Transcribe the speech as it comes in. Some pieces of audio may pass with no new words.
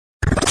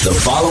The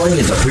following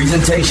is a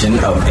presentation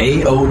of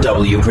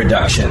AOW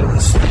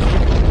Productions.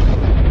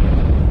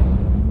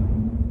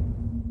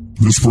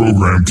 This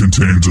program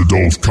contains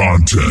adult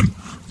content.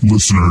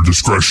 Listener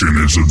discretion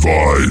is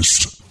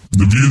advised.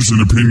 The views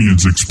and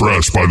opinions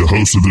expressed by the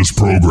host of this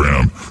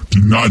program do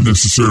not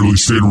necessarily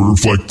state or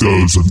reflect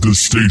those of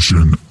this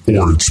station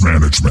or its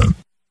management.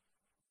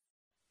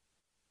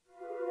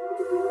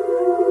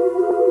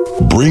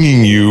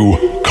 Bringing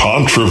you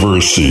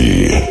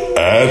controversy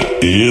at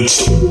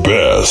its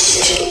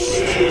best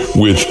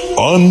with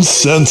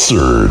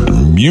uncensored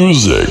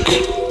music,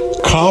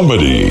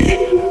 comedy,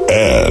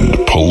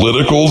 and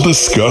political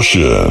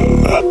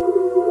discussion.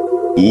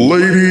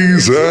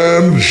 Ladies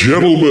and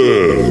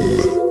gentlemen,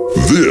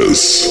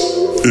 this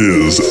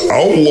is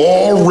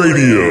Outlaw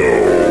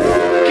Radio.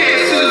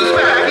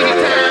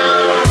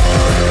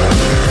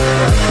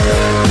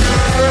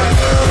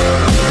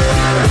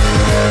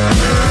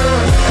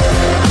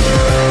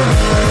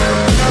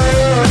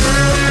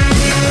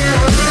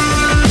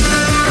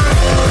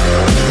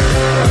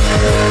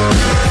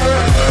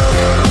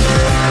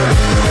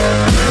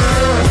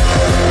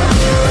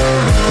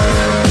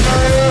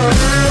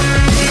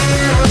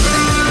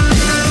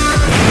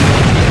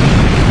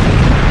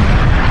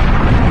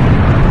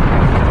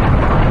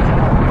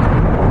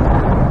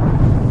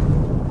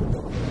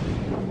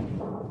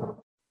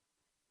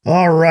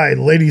 All right,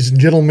 ladies and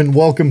gentlemen,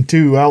 welcome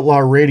to Outlaw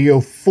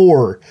Radio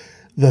for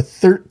the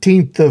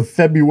 13th of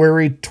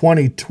February,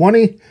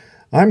 2020.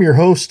 I'm your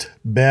host,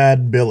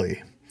 Bad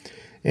Billy,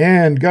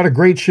 and got a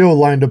great show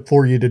lined up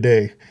for you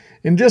today.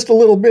 In just a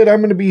little bit, I'm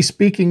going to be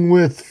speaking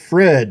with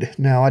Fred.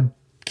 Now, I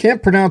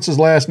can't pronounce his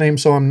last name,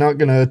 so I'm not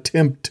going to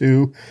attempt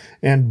to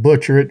and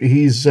butcher it.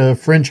 He's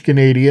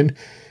French-Canadian.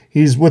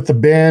 He's with the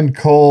band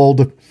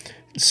called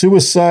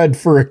Suicide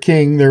for a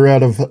King. They're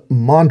out of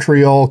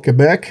Montreal,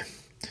 Quebec.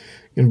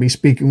 Going to be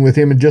speaking with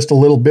him in just a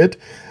little bit.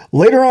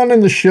 Later on in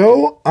the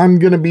show, I'm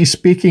going to be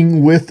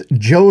speaking with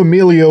Joe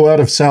Emilio out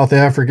of South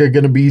Africa,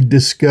 going to be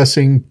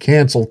discussing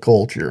cancel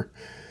culture.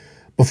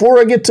 Before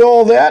I get to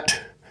all that,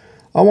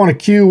 I want to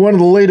cue one of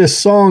the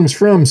latest songs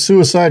from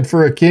Suicide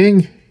for a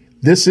King.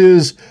 This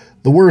is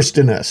The Worst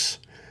in Us.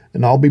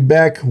 And I'll be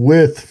back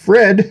with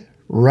Fred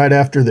right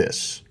after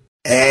this.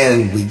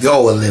 And we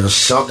go a little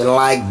something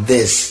like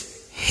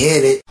this.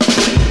 Hit it.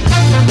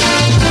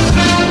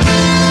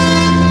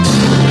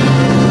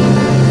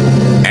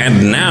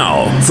 And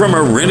now, from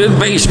a rented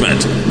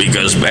basement,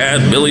 because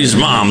Bad Billy's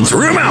mom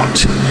threw him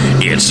out,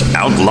 it's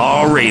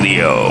Outlaw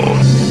Radio.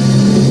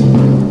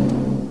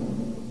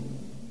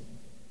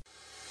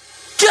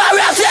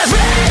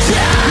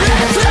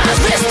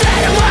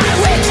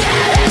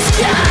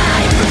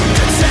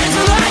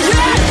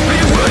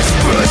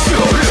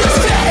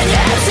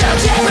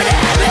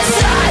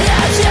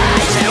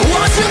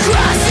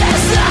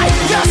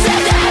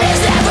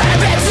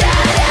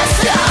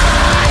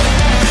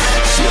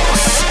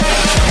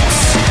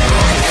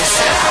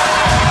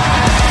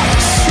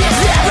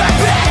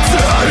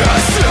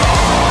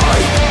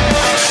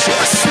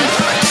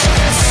 Just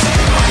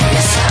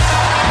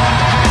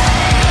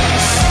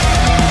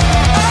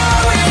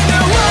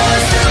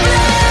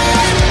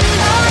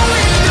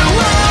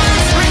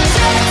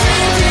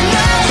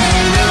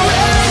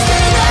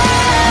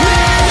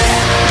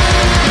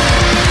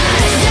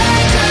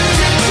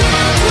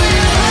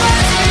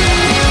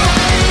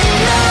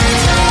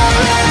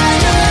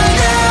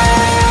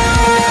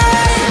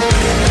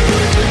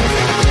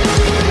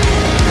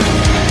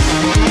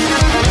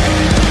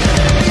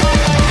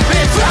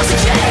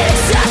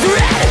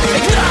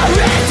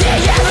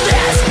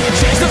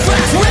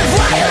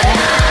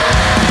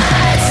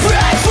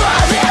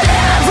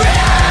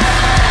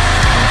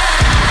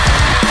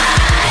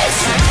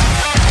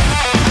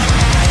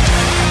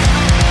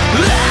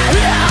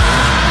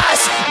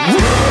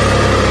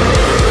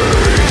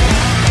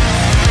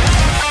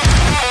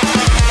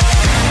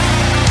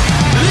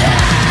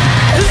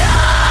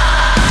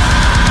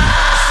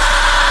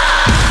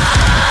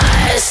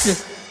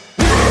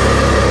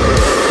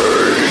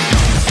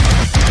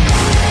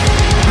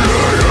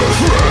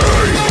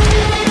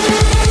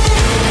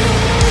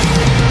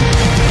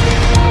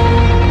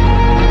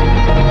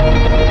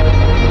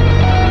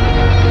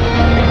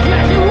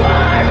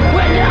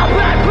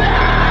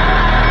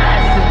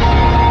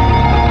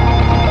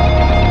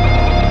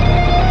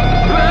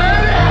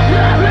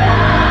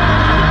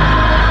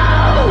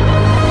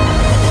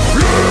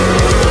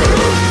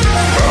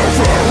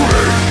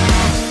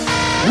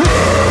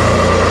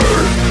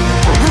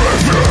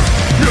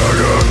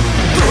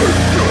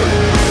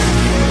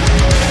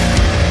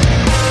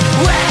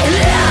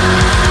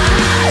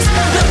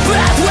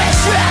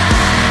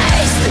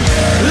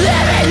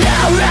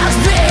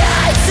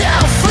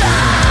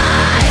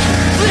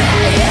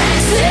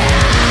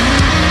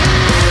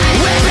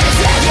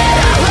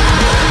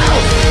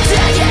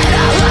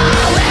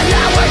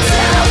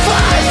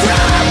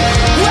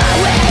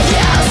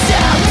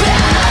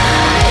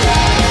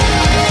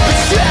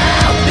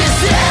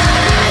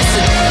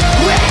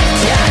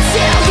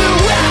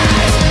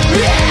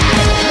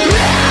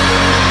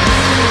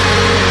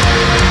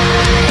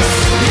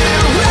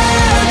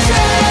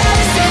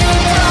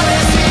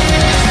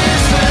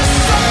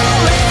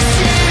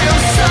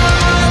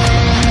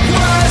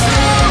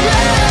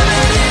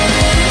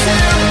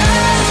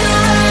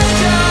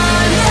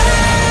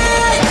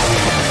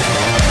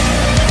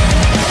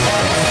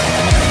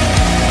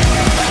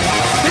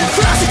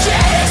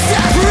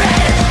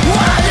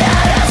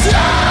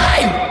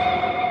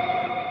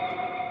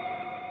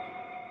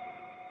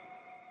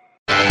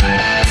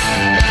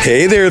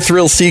Hey there,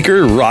 thrill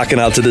seeker, rocking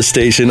out to the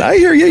station. I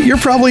hear you. You're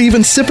probably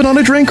even sipping on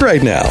a drink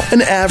right now.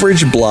 An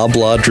average blah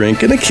blah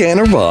drink in a can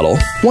or bottle.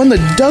 One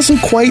that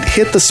doesn't quite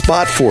hit the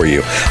spot for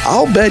you.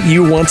 I'll bet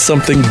you want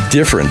something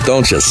different,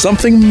 don't you?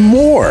 Something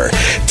more.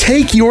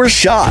 Take your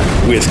shot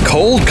with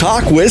Cold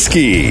Cock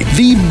Whiskey.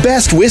 The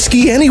best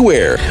whiskey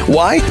anywhere.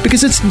 Why?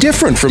 Because it's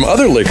different from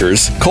other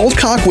liquors. Cold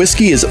Cock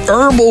Whiskey is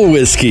herbal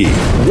whiskey.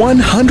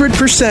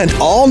 100%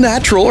 all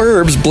natural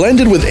herbs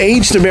blended with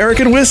aged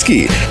American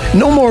whiskey.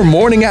 No more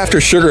morning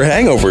after sugar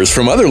hangovers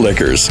from other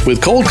liquors.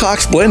 With Cold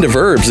Cock's blend of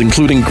herbs,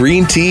 including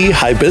green tea,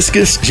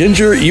 hibiscus,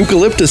 ginger,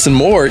 eucalyptus, and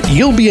more,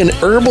 you'll be in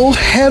herbal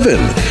heaven.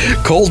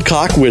 Cold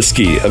Cock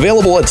Whiskey,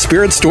 available at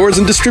spirit stores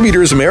and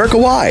distributors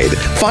America-wide.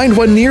 Find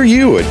one near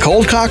you at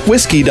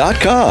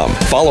coldcockwhiskey.com.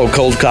 Follow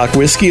Cold Cock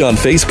Whiskey on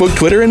Facebook,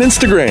 Twitter, and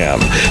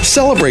Instagram.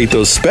 Celebrate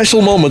those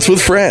special moments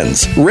with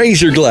friends.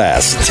 Raise your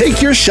glass.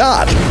 Take your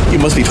shot. You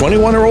must be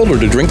 21 or older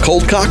to drink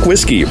Cold Cock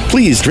Whiskey.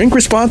 Please drink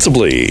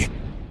responsibly.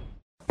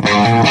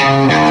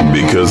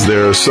 Because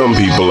there are some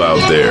people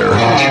out there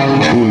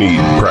who need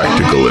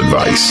practical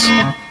advice.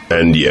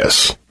 And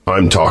yes,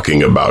 I'm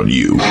talking about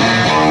you.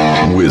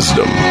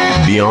 Wisdom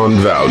beyond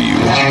value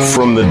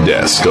from the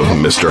desk of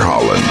Mr.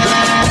 Holland.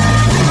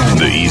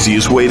 The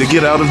easiest way to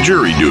get out of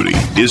jury duty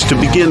is to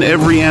begin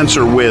every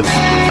answer with,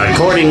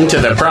 According to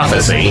the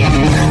prophecy.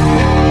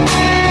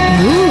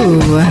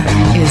 Ooh,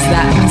 is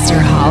that Mr.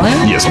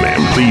 Holland? yes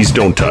ma'am, please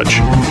don't touch.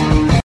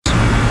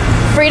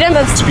 Freedom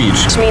of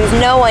speech means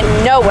no one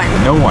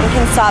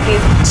can stop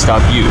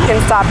you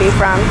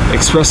from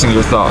expressing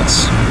your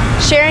thoughts,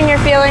 sharing your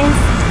feelings,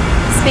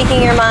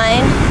 speaking your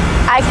mind.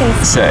 I can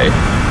say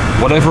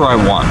whatever I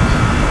want,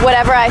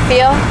 whatever I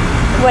feel,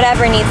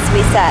 whatever needs to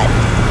be said.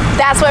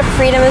 That's what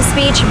freedom of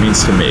speech means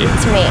to me.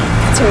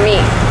 To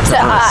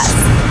us.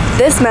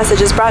 This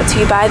message is brought to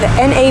you by the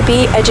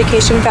NAB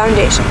Education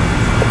Foundation,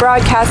 the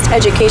Broadcast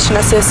Education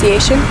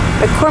Association,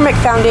 McCormick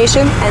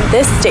Foundation, and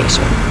this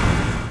station.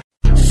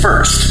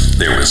 First,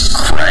 there was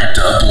Cranked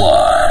Up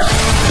Live.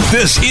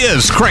 This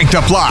is Cranked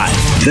Up Live.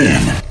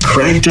 Then,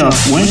 Cranked Up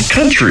went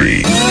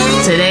country.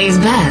 Today's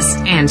best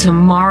and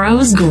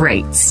tomorrow's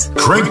greats.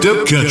 Cranked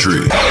Up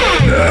Country.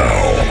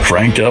 Now,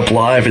 Cranked Up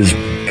Live is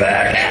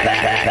back.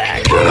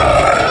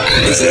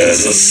 As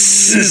a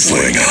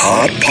sizzling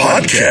hot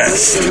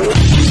podcast.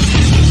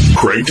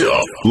 Cranked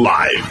Up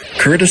Live.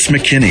 Curtis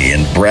McKinney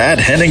and Brad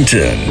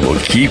Hennington will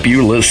keep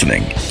you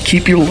listening,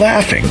 keep you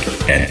laughing,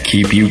 and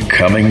keep you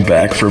coming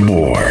back for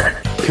more.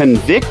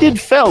 Convicted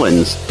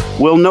felons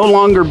will no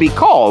longer be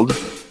called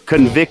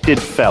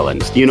convicted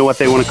felons. Do you know what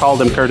they want to call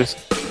them, Curtis?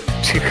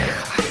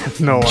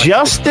 No.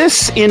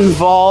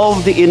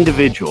 Justice-involved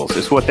individuals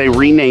is what they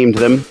renamed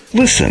them.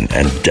 Listen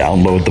and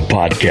download the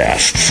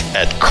podcasts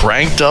at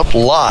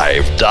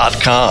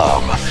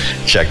crankeduplive.com.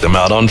 Check them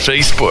out on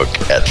Facebook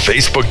at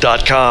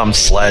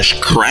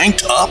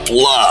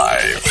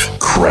facebook.com/crankeduplive.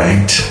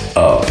 Cranked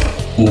Up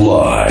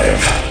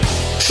Live.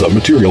 Some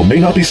material may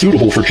not be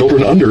suitable for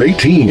children under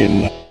 18.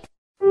 Hey,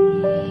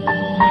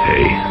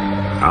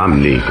 I'm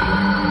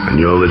Negan, and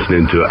you're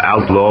listening to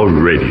Outlaw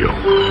Radio,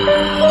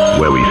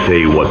 where we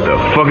say what the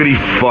fuckity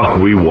fuck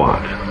we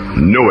want.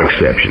 No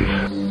exceptions.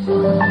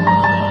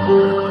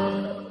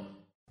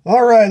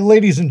 All right,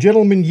 ladies and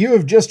gentlemen, you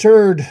have just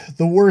heard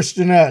The Worst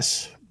in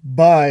Us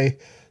by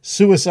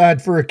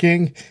Suicide for a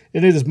King,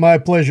 and it is my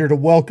pleasure to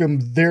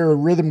welcome their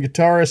rhythm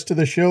guitarist to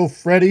the show,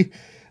 Freddie.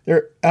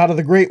 They're out of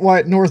the Great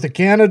White North of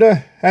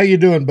Canada. How you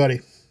doing,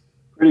 buddy?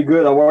 Pretty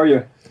good. How are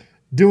you?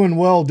 Doing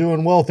well.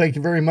 Thank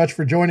you very much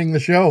for joining the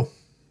show.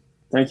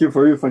 Thank you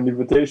for the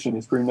invitation.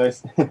 It's pretty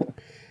nice.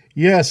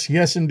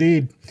 Yes,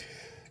 indeed.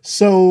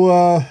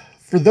 So,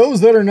 for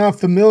those that are not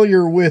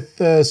familiar with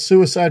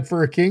Suicide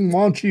for a King,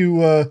 why don't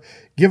you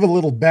give a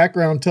little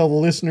background, tell the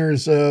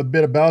listeners a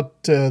bit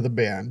about the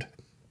band?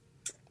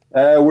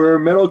 We're a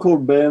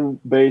metalcore band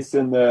based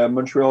in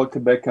Montreal,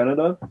 Quebec,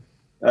 Canada.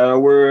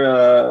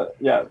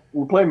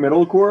 We play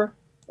metalcore,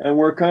 and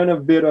we're kind of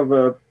a bit of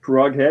a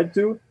prog head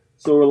too.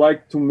 So we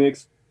like to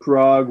mix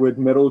prog with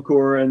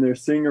metalcore, and their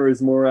singer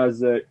is more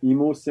as a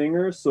emo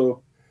singer.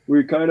 So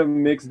we kind of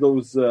mix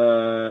those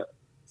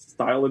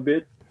style a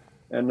bit,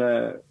 and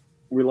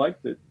we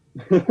liked it.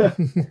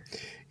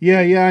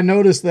 Yeah, I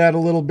noticed that a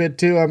little bit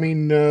too. I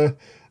mean, I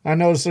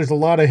noticed there's a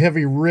lot of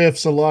heavy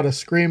riffs, a lot of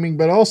screaming,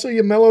 but also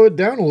you mellow it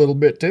down a little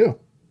bit too.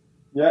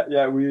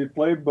 Yeah, we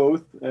play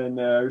both, and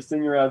our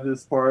singer has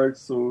his parts,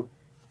 so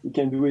he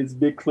can do his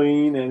big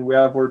clean, and we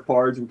have our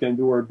parts, we can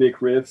do our big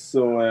riffs.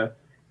 So,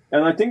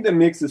 and I think the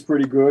mix is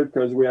pretty good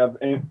because we have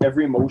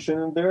every emotion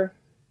in there,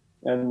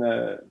 and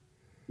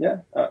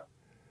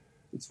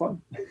it's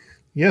fun.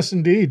 Yes,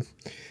 indeed.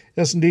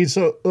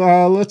 So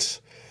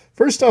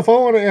first off, I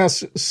want to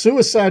ask,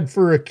 Suicide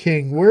for a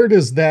King, where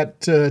does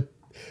that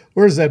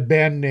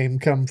band name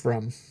come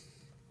from?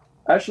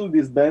 Actually,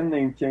 this band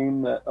name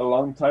came a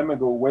long time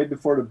ago, way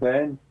before the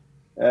band.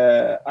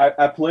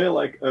 I play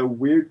like a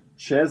weird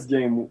chess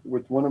game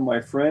with one of my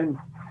friends,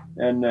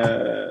 and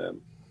I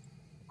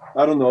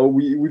don't know,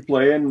 we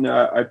play, and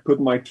I put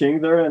my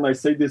king there, and I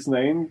say this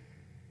name,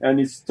 and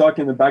it's stuck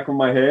in the back of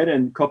my head.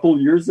 And a couple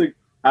years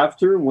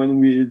after, when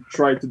we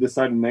tried to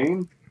decide a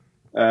name,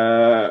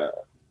 I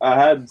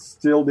had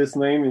still this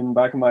name in the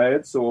back of my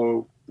head,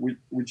 so we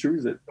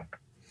choose it.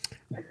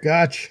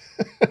 Gotcha.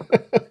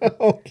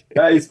 Okay.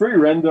 Yeah, it's pretty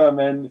random,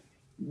 and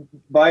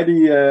by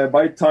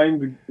the time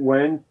we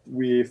went,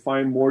 we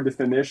find more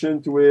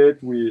definition to it.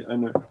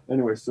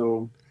 Anyway,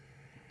 so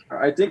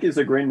I think it's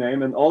a great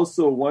name, and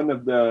also one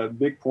of the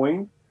big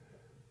points,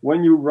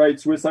 when you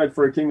write Suicide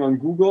for a King on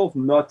Google,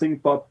 nothing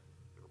pop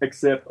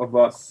except of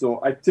us.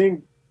 So I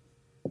think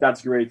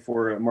that's great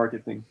for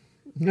marketing.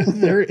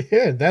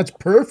 That's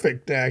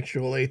perfect,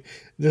 actually.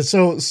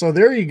 So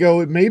there you go.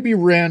 It may be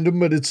random,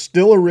 but it's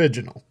still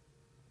original.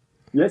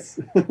 Yes.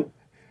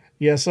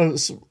 Yeah. So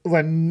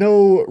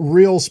no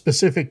real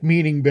specific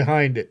meaning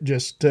behind it.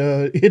 Just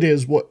it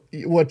is what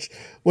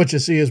you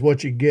see is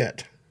what you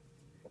get.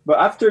 But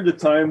after the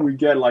time, we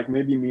get like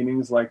maybe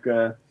meanings like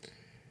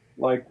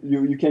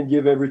you can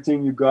give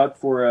everything you got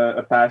for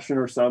a passion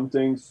or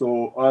something.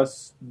 So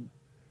us,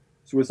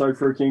 Suicide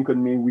for a King could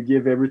mean we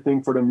give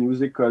everything for the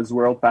music because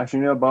we're all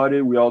passionate about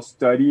it. We all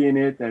study in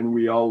it and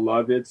we all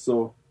love it.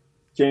 So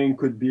King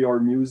could be our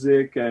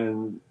music,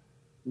 and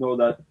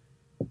that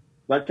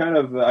kind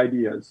of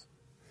ideas.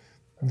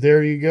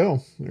 There you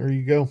go.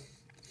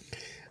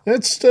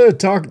 Let's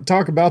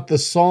talk about the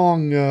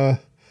song "The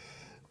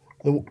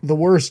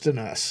Worst in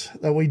Us"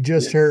 that we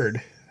just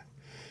heard.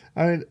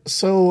 I mean,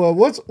 so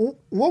what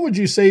would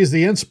you say is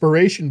the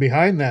inspiration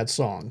behind that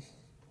song?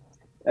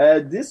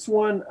 This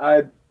one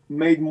I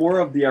made more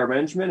of the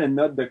arrangement and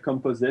not the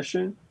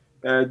composition.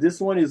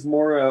 This one is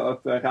more of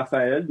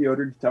Raphael, the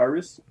other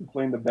guitarist who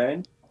played in the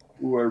band,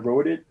 who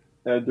wrote it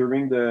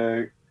during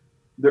the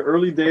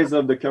early days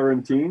of the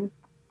quarantine.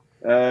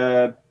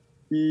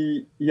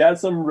 He had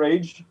some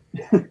rage.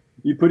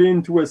 He put it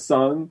into a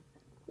song,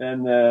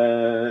 and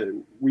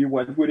we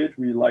went with it.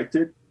 We liked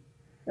it.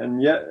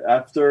 And yeah,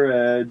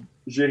 after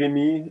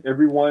Jeremy,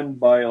 everyone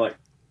by like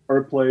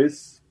our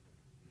place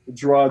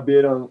draw a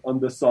bit on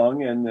the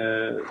song, and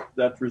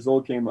that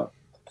result came up.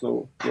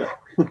 So yeah.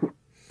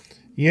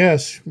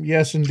 Yes,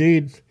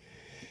 indeed.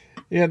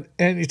 And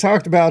you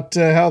talked about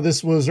how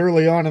this was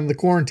early on in the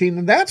quarantine,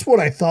 and that's what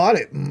I thought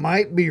it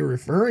might be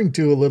referring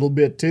to a little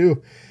bit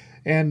too.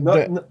 And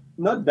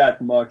not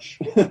that much.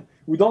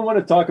 We don't want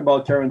to talk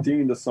about quarantine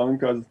in the song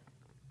because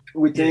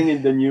we think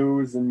in the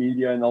news and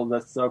media and all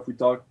that stuff.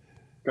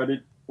 Got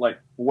it like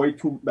way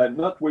too, but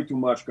not way too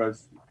much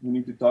because we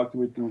need to talk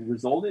to it to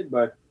resolve it.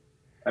 But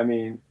I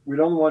mean, we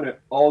don't want to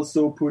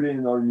also put it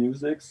in our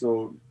music,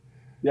 so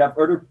they have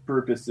other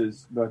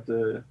purposes. But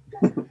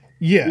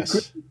yes,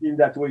 it could be in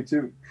that way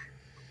too.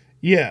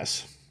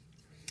 Yes,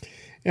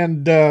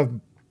 and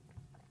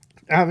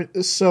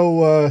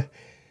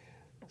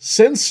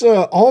since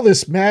all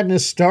this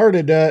madness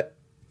started,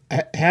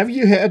 have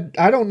you had?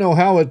 I don't know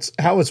how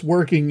it's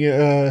working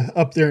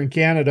up there in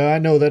Canada. I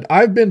know that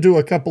I've been to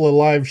a couple of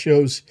live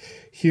shows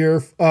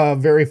here.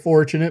 Very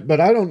fortunate, but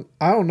I don't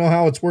know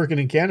how it's working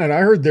in Canada.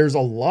 I heard there's a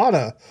lot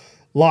of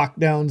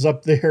lockdowns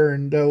up there.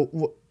 And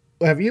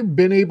have you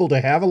been able to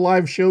have a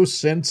live show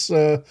since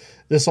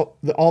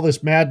all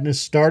this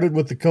madness started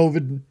with the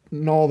COVID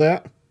and all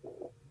that?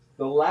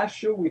 The last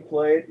show we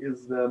played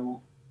is the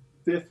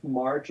 5th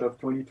March of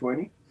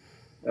 2020.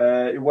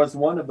 It was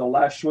one of the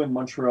last show in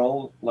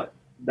Montreal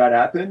that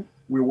happened.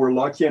 We were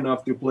lucky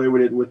enough to play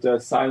with it with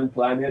Silent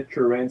Planet,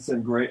 Currents,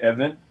 and Grey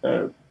Evan.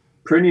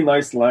 Pretty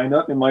nice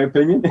lineup, in my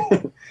opinion.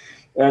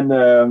 And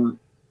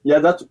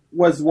that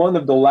was one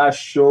of the last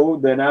show.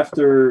 Then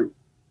after,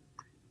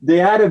 they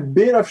had a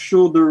bit of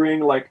show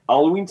during like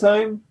Halloween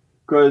time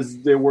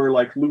because they were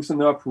like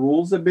loosening up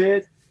rules a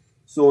bit.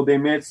 So they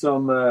made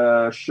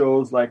some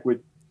shows like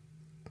with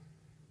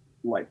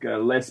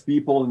less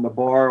people in the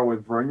bar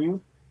with venue.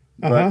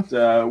 But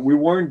we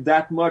weren't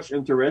that much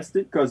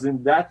interested because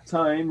in that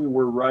time we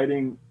were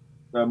writing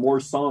more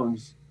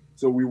songs,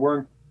 so we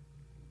weren't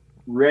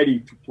ready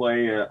to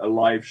play a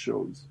live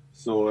shows.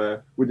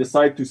 So we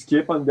decided to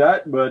skip on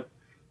that, but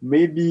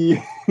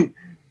maybe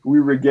we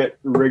regret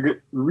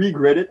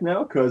it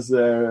now because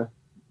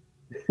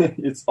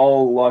it's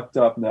all locked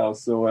up now.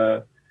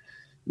 So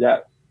yeah.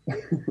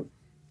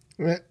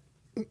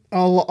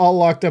 all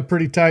locked up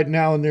pretty tight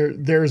now, and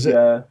there's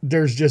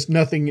just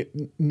nothing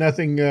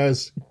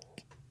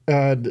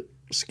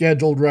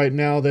scheduled right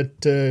now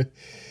that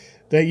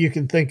you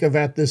can think of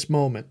at this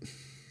moment.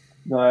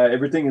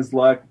 Everything is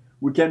locked.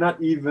 We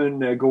cannot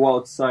even go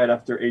outside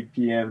after 8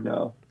 p.m.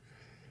 now.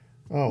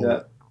 Oh, yeah.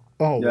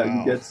 Oh, yeah, wow.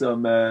 You get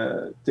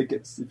some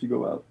tickets if you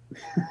go out.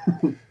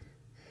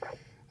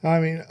 I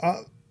mean,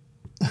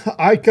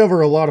 I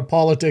cover a lot of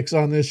politics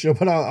on this show,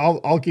 but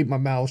I'll keep my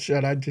mouth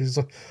shut.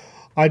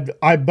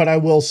 But I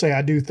will say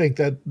I do think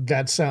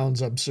that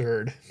sounds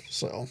absurd.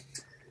 So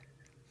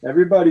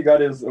everybody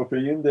got his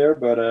opinion there,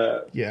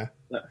 but yeah.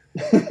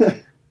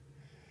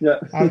 Yeah.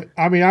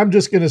 I mean, I'm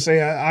just gonna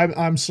say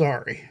I'm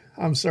sorry.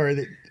 I'm sorry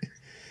that.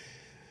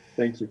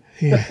 Thank you.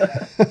 Yeah.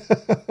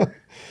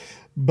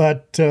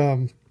 But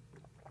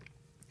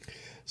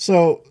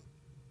so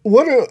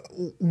what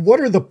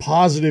are the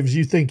positives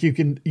you think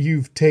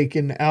you've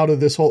taken out of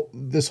this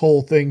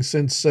whole thing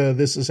since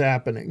this is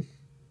happening?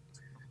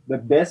 The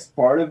best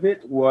part of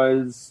it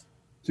was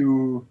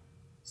to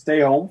stay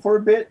home for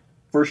a bit.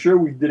 For sure,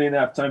 we didn't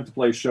have time to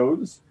play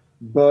shows,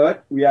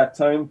 but we had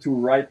time to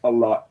write a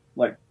lot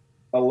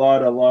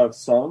of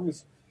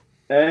songs.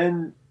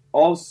 And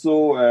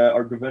also,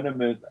 our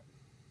government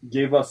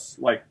gave us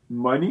like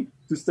money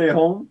to stay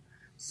home.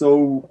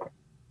 So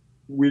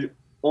we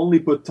only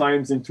put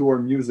times into our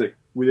music.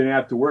 We didn't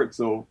have to work.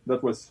 So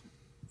that was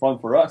fun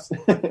for us.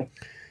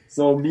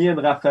 So me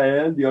and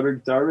Raphael, the other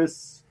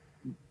guitarist,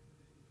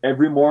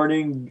 every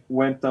morning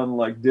went on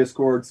like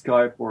Discord,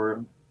 Skype,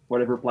 or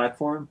whatever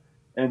platform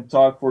and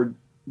talk for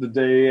the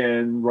day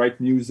and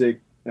write music.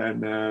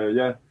 And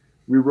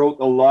we wrote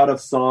a lot of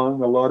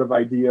songs, a lot of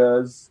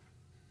ideas,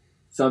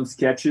 some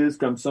sketches.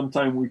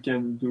 Sometimes we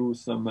can do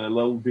some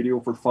little video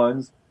for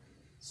fun.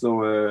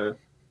 So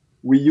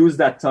we use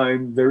that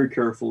time very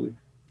carefully.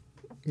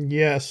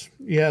 Yes.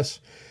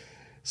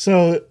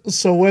 So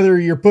whether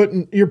you're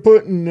putting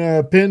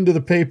pen to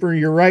the paper,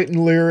 you're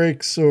writing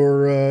lyrics,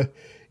 or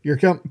you're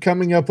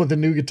coming up with a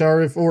new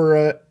guitar,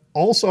 or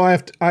also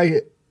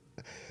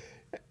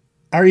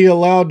are you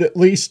allowed at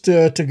least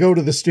to go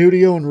to the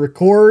studio and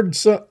record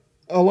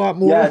a lot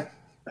more? Yeah.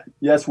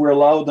 Yes, we're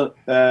allowed.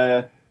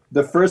 The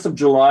 1st of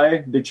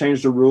July, they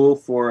changed the rule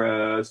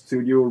for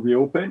studio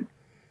reopen.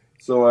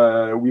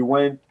 So we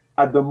went.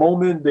 At the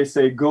moment, they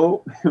say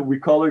go. We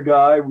call a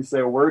guy. We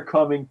say, we're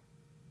coming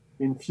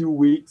in a few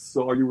weeks.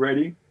 So are you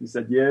ready? He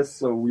said yes.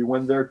 So we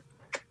went there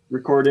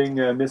recording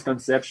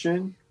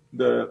Misconception.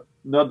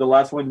 Not the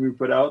last one we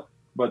put out,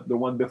 but the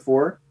one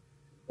before.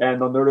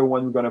 And another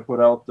one we're going to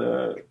put out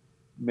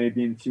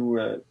maybe in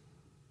a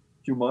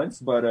few months.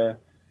 But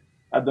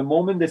at the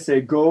moment they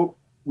say go,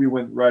 we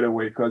went right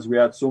away because we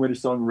had so many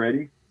songs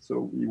ready.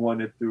 So we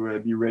wanted to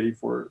be ready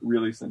for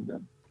releasing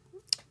them.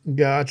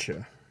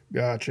 Gotcha.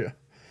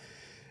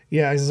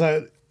 Yeah,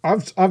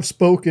 I've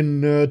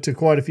spoken to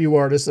quite a few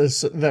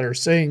artists that are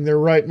saying they're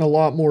writing a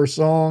lot more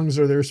songs,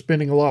 or they're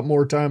spending a lot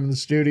more time in the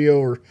studio,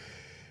 or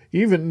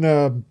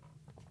even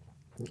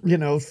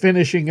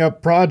finishing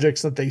up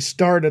projects that they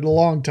started a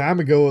long time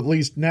ago. At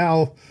least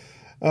now,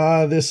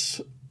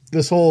 this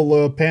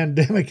whole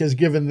pandemic has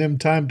given them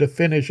time to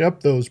finish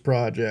up those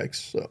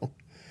projects. So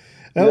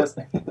yes.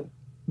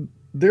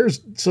 there's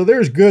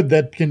good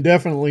that can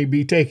definitely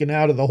be taken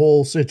out of the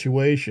whole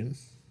situation.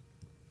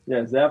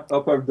 Yes, they have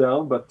up or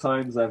down, but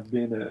times have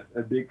been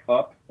a big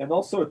up, and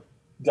also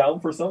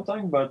down for some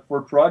time, but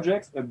for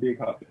projects, a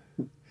big up.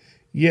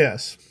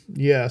 Yes.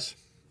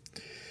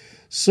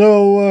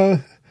 So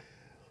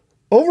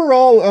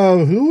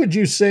overall, who would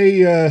you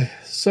say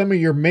some of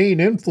your main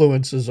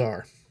influences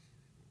are?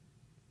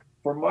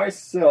 For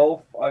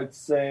myself, I'd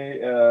say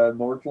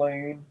North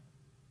Lane,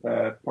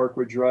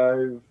 Parkway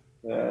Drive,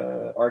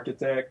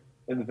 Architect,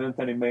 Invent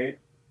Animate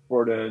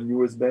for the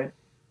newest band.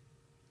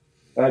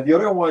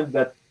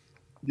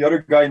 The other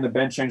guy in the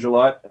band changed a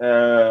lot.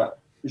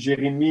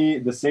 Jeremy,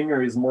 the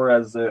singer, is more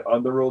as an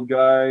on-the-road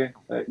guy,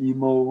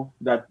 emo,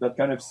 that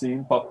kind of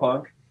scene,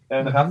 pop-punk.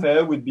 And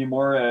Raphael would be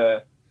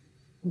more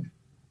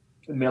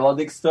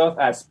melodic stuff,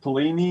 as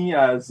Pliny,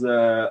 as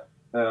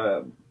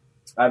Avenged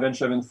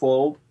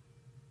Sevenfold.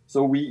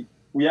 So we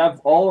have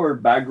all our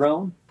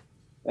background,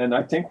 and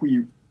I think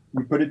we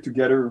put it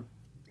together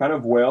kind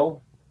of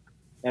well,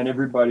 and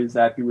everybody's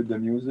happy with the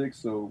music,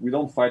 so we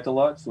don't fight a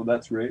lot, so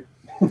that's great.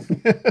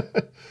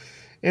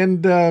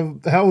 And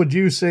how would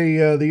you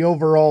say the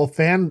overall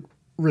fan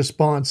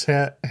response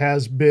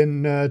has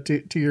been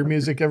to your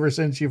music ever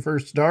since you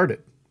first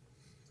started?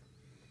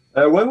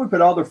 When we put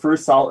out the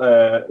first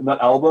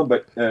not album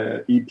but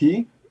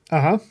EP,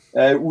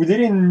 we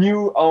didn't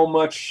knew how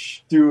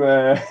much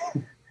to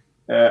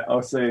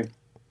I'll say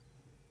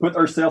put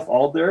ourselves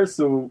out there,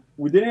 so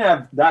we didn't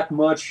have that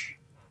much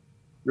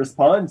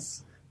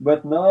response.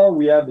 But now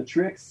we have the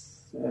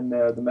tricks and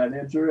the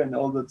manager and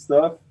all that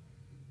stuff.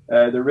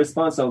 The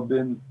response has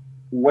been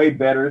way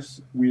better.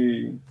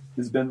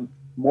 It's been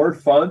more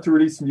fun to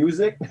release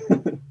music.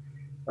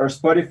 Our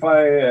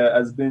Spotify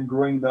has been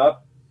growing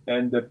up,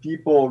 and the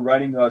people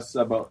writing us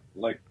about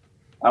like,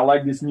 I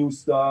like this new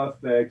stuff.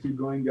 Keep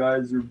going,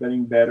 guys. You're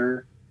getting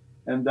better,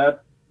 and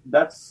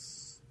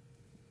that's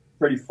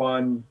pretty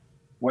fun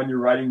when you're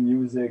writing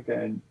music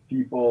and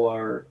people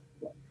are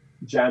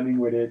jamming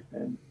with it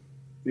and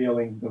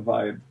feeling the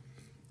vibe.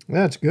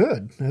 That's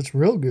good. That's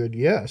real good.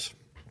 Yes.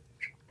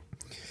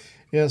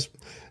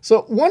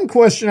 So one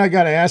question I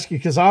got to ask you,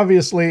 because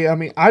obviously, I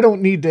mean, I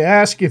don't need to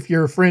ask if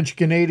you're French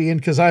Canadian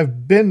because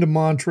I've been to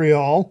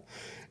Montreal,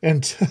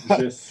 and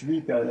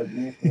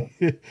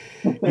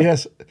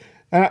yes,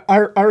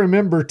 I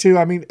remember too.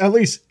 I mean, at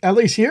least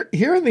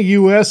here in the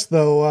U.S.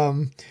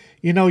 though,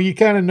 you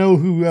kind of know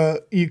who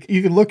you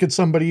can look at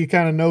somebody, you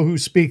kind of know who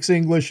speaks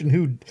English and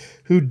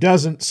who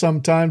doesn't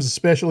sometimes,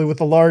 especially with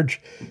the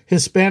large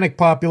Hispanic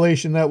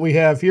population that we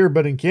have here.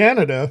 But in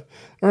Canada,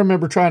 I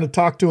remember trying to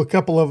talk to a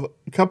couple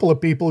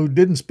of people who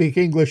didn't speak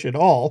English at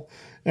all,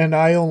 and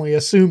I only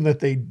assumed that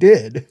they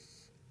did.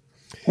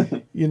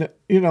 you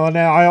know.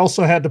 Now I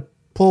also had to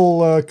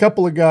pull a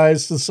couple of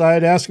guys to the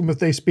side, ask them if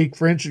they speak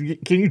French.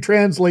 Can you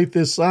translate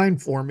this sign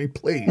for me,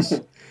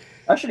 please?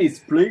 Actually, it's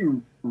pretty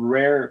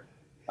rare.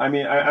 I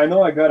mean, I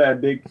know I got a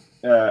big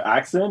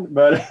accent,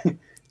 but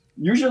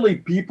usually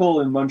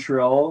people in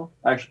Montreal,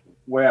 actually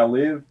where I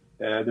live,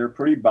 they're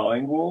pretty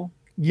bilingual.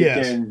 Yes.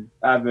 You can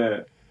have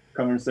a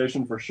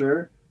conversation for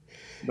sure.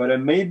 But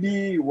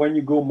maybe when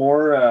you go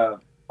more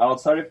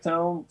outside of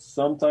town,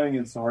 sometimes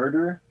it's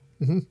harder.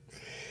 Mm-hmm.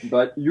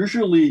 But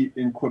usually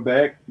in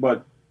Quebec,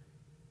 but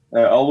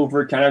all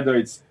over Canada,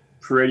 it's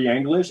pretty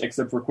English,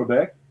 except for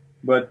Quebec.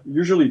 But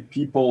usually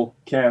people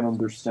can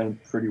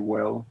understand pretty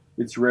well.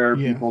 It's rare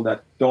people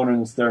that don't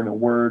understand a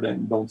word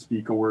and don't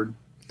speak a word.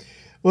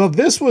 Well,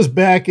 this was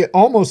back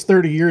almost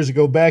 30 years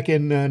ago, back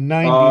in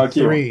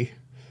 93. Okay.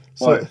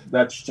 Well,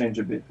 that's changed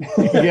a bit.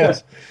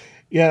 Yes.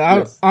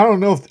 Yeah, I don't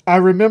know if I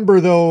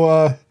remember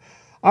though.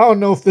 I don't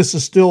know if this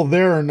is still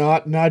there or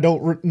not, and I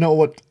don't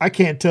know I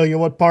can't tell you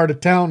what part of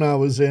town I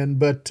was in.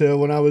 But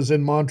when I was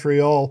in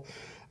Montreal,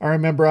 I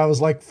remember I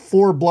was like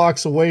 4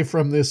 blocks away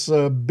from this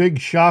big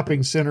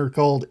shopping center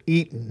called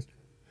Eaton.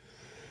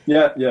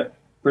 Yeah,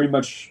 pretty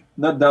much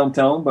not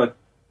downtown, but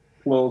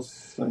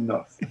close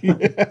enough.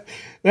 Yeah.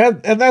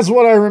 And that's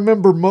what I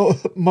remember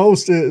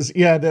most is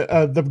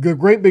the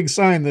great big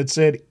sign that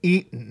said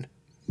Eaton.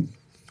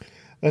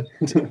 That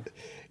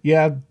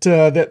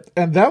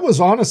was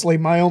honestly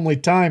my only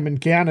time in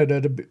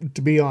Canada,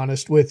 to be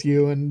honest with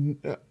you.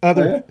 And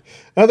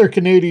other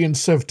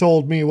Canadians have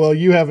told me, well,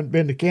 you haven't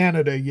been to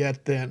Canada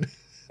yet then.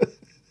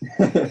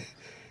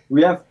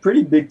 We have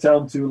pretty big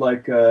town too.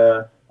 Like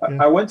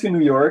I went to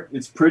New York.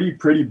 It's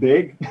pretty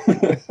big.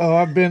 Oh,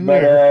 I've been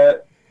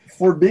there.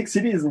 For big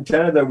cities in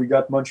Canada, we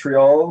got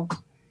Montreal.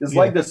 It's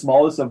like the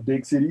smallest of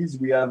big cities.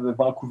 We have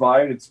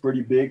Vancouver. It's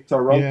pretty big.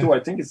 Toronto,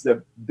 I think it's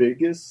the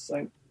biggest.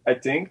 I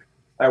think.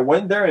 I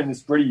went there and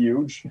it's pretty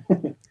huge.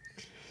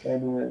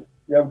 And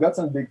I've got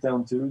some big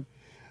town too.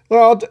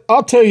 Well,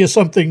 I'll tell you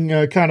something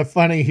kind of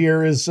funny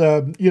here is,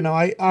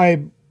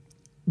 I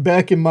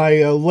back in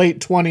my late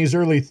 20s,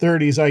 early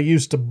 30s, I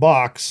used to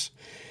box.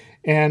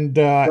 And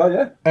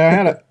I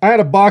had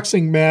a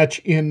boxing match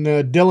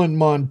in Dillon,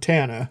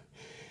 Montana.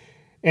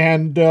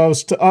 And I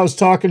was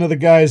talking to the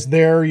guys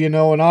there, and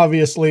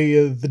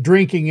obviously the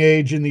drinking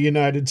age in the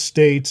United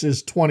States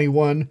is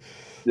 21.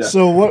 Yeah.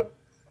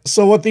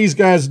 So what these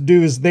guys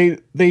do is they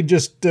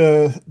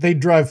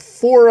drive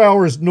 4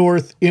 hours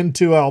north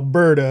into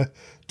Alberta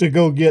to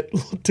go get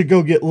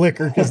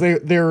liquor because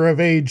they're of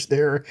age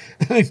there,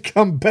 and then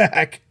come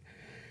back.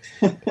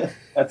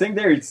 I think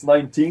there it's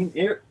 19.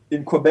 Here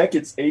in Quebec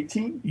it's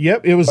 18.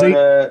 Yep, it was 8,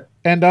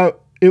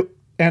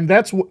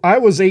 I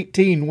was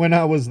 18 when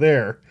I was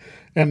there.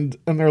 And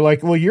they're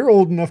like, well, you're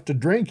old enough to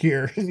drink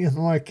here. And I'm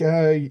like,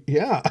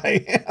 yeah,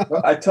 I am.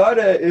 Well, I thought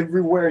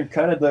everywhere in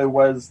Canada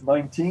was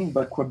 19,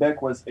 but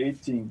Quebec was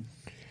 18.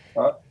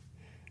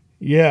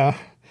 Yeah.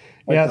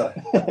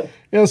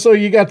 So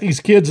you got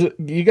these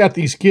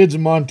kids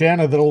in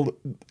Montana that'll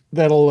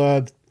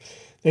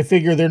they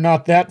figure they're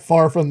not that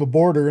far from the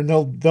border, and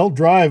they'll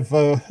drive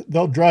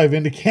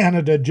into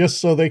Canada just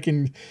so they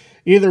can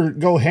either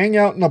go hang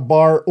out in a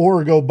bar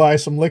or go buy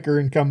some liquor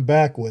and come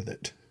back with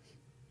it.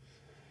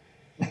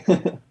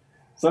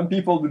 Some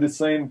people do the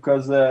same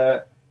because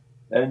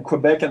in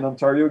Quebec and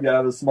Ontario, you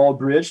have a small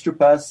bridge to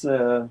pass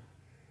to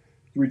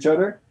each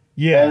other.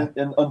 Yeah. And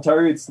in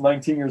Ontario, it's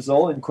 19 years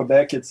old. In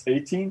Quebec, it's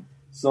 18.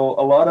 So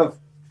a lot of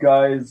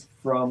guys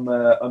from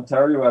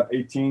Ontario at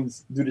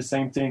 18s do the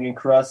same thing and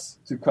cross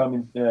to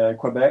come in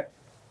Quebec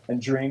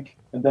and drink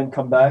and then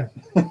come back.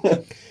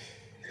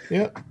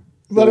 Yeah.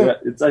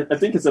 But I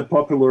think it's a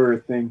popular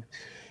thing.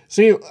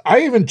 See,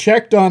 I even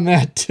checked on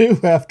that too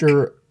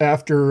after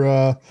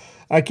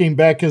I came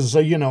back because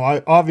I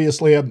live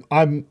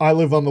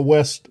on the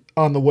west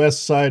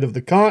side of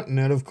the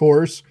continent, of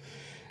course,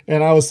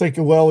 and I was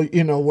thinking, well,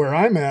 where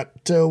I'm at,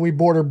 we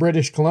border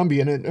British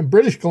Columbia, and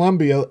British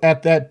Columbia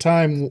at that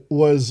time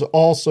was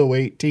also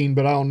 18,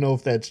 but I don't know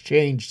if that's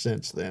changed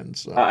since then.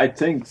 So I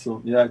think so.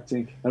 Yeah,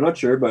 I'm not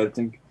sure, but I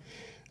think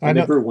I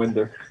never went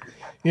there.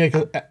 Yeah,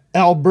 because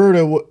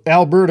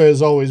Alberta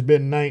has always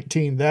been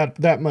 19.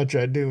 That much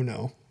I do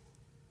know.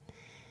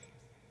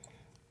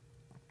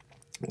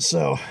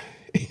 So.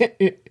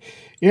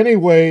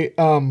 Anyway,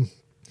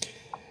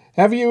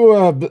 have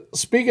you,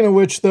 speaking of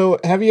which though,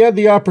 have you had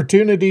the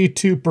opportunity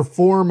to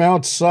perform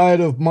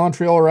outside of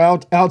Montreal or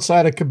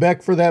outside of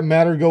Quebec for that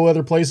matter, go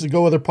other places,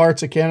 go other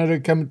parts of Canada,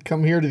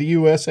 come here to the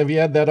U.S.? Have you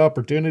had that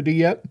opportunity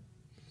yet?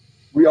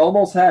 We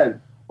almost had.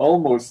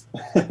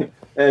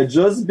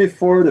 Just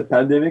before the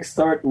pandemic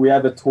started, we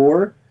had a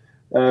tour.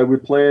 We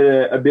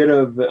played a bit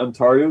of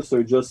Ontario,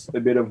 so just a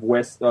bit of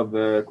west of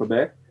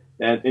Quebec,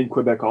 and in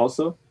Quebec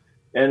also.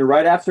 And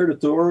right after the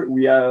tour,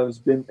 we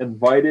have been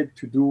invited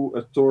to do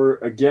a tour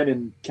again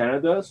in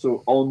Canada,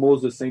 so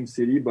almost the same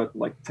city, but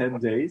like 10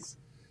 days.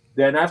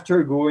 Then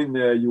after going to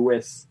the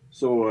U.S.,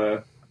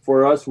 so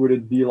for us, would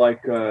it be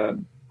like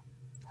New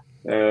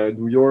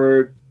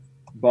York,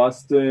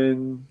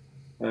 Boston,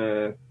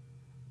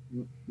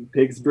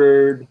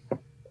 Pittsburgh,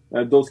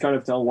 those kind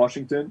of town,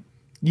 Washington.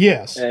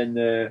 Yes.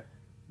 And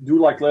do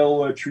like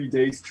little 3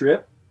 days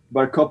trip,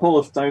 but a couple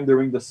of times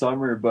during the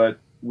summer. But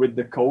with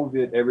the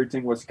COVID,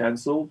 everything was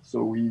canceled,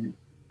 so we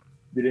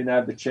didn't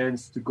have the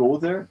chance to go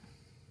there.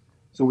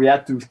 So we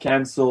had to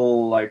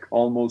cancel like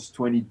almost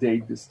 20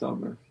 days this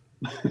summer.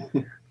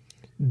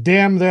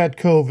 Damn that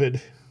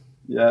COVID.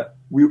 Yeah,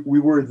 we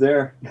were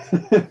there.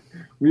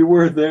 We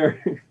were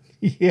there.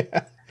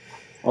 Yeah.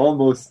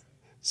 Almost.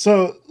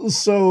 So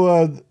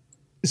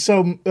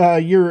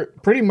you're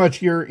pretty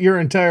much your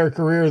entire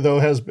career though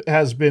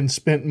has been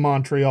spent in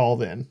Montreal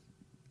then.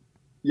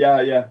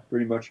 Yeah,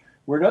 pretty much.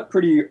 We're not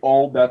pretty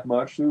old that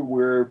much.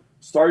 We're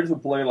starting to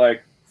play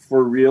like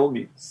for real,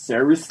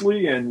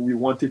 seriously, and we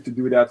wanted to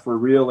do that for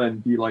real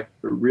and be like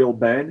a real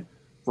band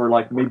for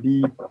like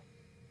maybe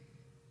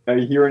a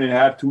year and a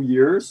half, 2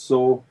 years.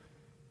 So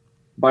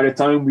by the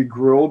time we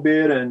grow a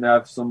bit and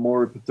have some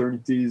more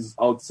opportunities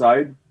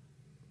outside,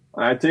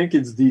 I think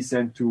it's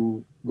decent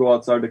to go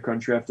outside the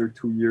country after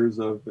 2 years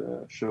of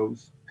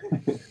shows.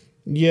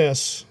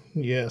 Yes.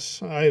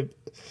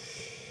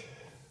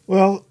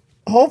 Well,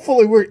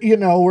 hopefully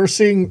we're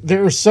seeing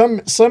there's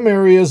some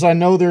areas. I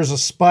know there's a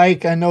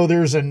spike. I know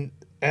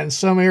and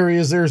some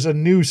areas there's a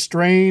new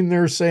strain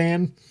they're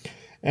saying,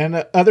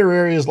 and other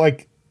areas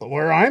like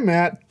where I'm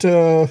at.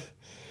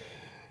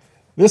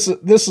 This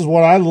is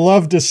what I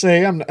love to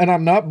say, and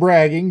I'm not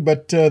bragging,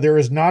 but there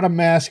is not a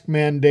mask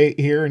mandate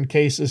here, and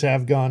cases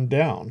have gone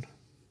down.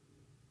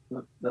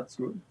 That's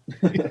good.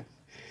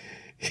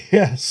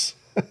 Yes.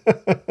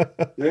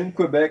 In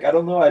Quebec, I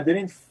don't know. I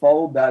didn't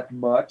follow that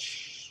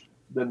much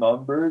the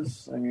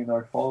numbers. I mean,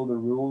 I follow the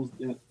rules,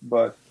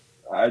 but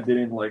I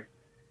didn't like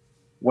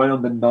went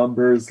on the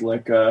numbers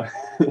like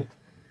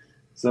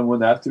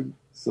someone had to.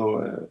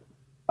 So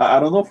I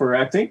don't know.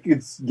 I think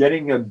it's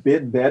getting a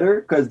bit better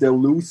because they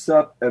loose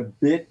up a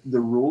bit the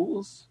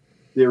rules.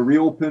 They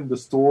reopen the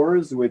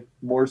stores with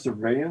more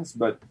surveillance,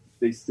 but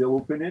they still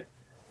open it.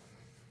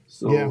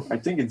 So yeah. I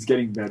think it's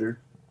getting better.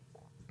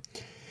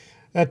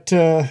 That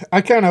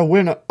I kind of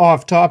went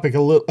off topic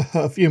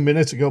a few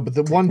minutes ago, but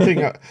the one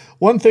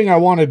thing I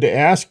wanted to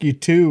ask you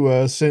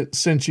too,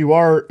 since you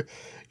are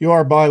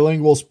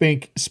bilingual,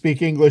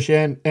 speak English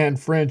and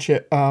French.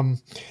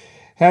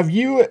 Have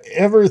you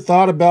ever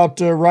thought about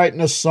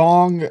writing a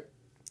song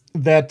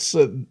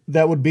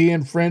that would be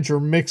in French or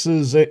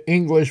mixes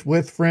English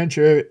with French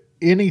or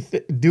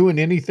doing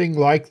anything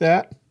like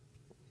that?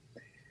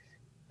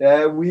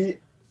 We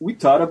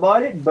thought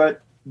about it,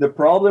 but the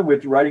problem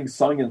with writing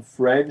song in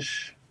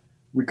French,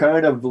 we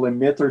kind of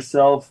limit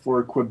ourselves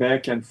for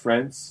Quebec and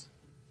France.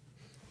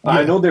 Yeah.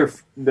 I know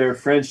they're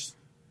French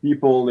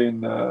people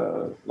in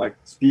like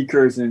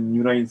speakers in the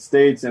United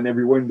States and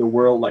everywhere in the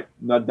world, like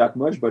not that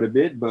much, but a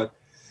bit. But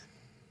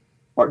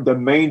the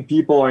main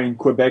people are in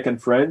Quebec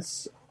and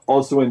France,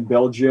 also in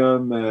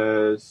Belgium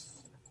and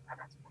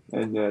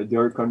the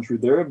other country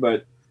there.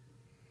 But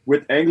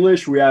with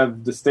English, we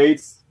have the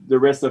States, the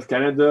rest of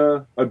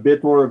Canada, a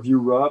bit more of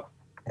Europe.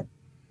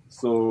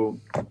 So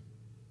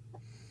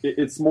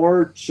it's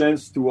more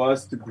chance to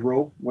us to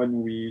grow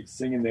when we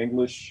sing in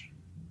English.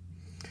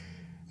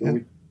 So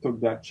we took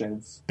that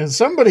chance. And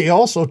somebody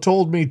also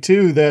told me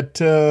too that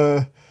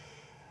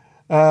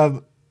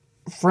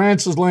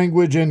France's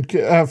language and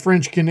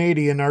French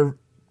Canadian are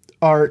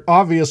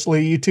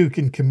obviously you two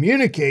can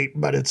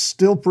communicate, but it's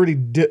still pretty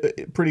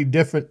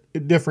different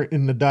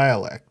in the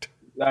dialect.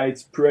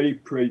 It's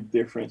pretty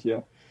different, yeah.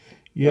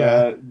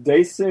 Yeah.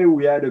 They say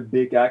we had a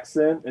big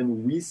accent,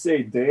 and we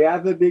say they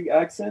have a big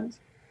accent.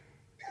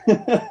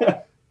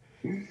 But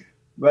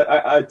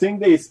I think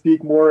they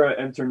speak more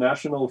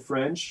international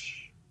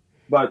French,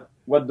 but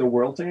what the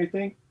world thing, I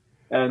think.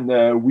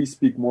 And we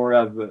speak more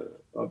of a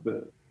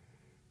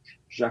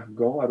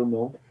jargon, I don't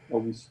know,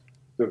 always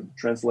the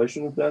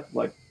translation of that,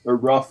 like a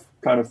rough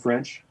kind of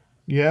French.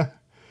 Yeah.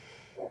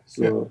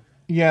 So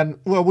yeah.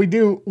 Well, we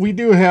do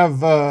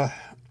have a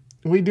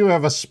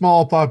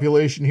small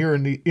population here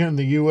in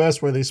the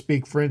U.S. where they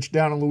speak French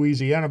down in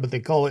Louisiana,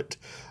 but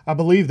I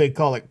believe they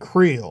call it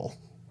Creole.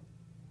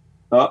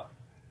 But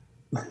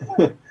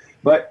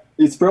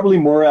it's probably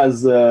more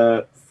as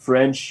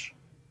French,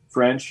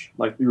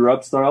 like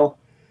Europe style,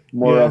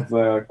 more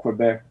of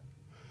Quebec.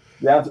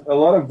 They have a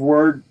lot of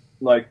word,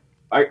 like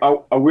I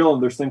will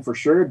understand for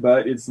sure,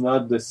 but it's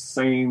not the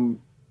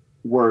same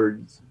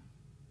words.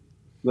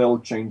 Little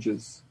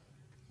changes.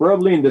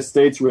 Probably in the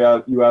States you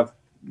have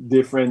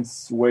different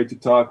way to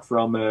talk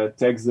from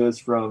Texas,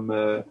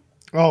 from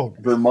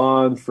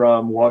Vermont,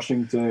 from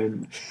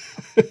Washington.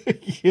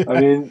 Yeah. I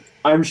mean,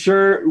 I'm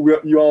sure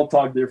you all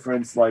talk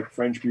different like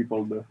French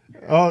people do.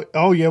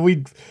 Oh yeah,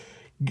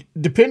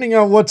 depending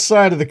on what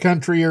side of the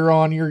country you're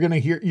on, you're gonna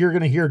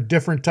hear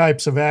different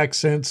types of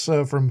accents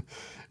from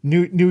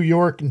New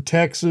York and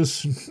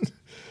Texas.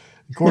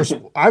 Of course,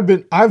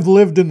 I've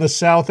lived in the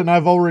South, and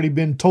I've already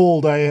been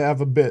told I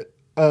have a bit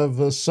of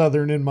a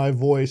Southern in my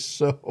voice.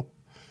 So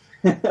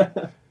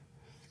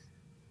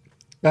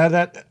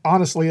that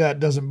honestly, that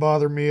doesn't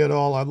bother me at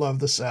all. I love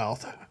the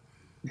South.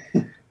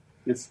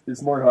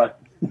 It's more hot.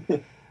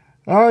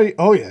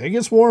 Oh yeah, it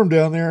gets warm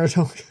down there,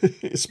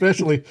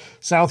 especially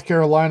South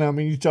Carolina. I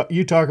mean,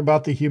 you talk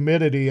about the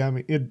humidity. I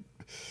mean,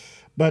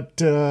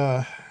 but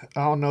I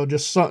don't know,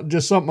 just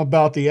something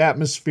about the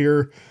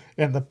atmosphere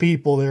and the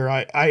people there.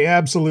 I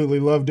absolutely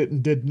loved it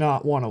and did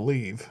not want to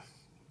leave.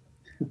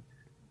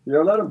 There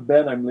are a lot of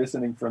bands I'm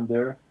listening from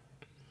there.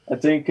 I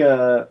think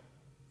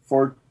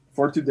for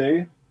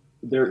today,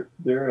 they're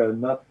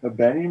not a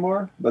band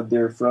anymore, but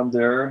they're from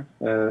there.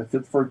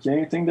 Fit for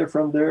King, I think they're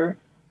from there.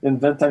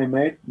 Invent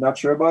Animate, not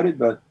sure about it,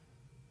 but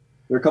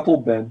there are a couple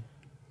of bands.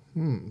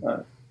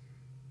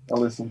 I'll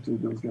listen to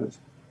those guys.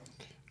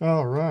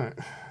 All right,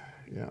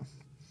 yeah.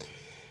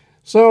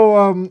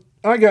 So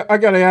I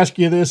got to ask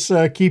you this,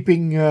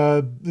 keeping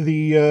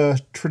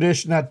the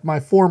tradition that my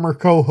former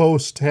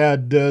co-host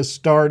had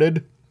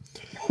started.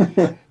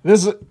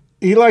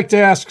 He liked to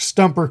ask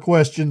stumper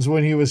questions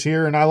when he was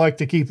here, and I like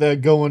to keep that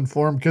going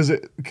for him because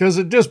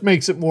it just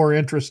makes it more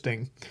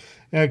interesting.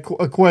 A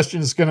question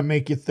is going to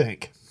make you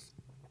think.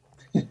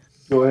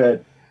 Go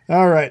ahead.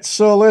 All right,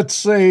 so let's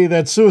say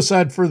that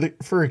Suicide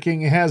for a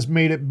King has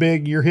made it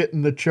big. You're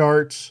hitting the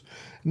charts.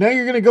 Now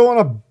you're going to go on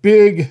a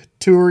big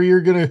tour. You're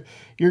going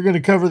to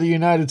cover the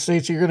United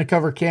States. You're going to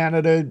cover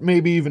Canada,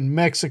 maybe even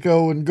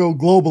Mexico, and go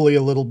globally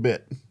a little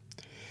bit.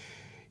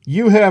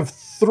 You have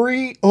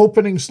 3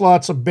 opening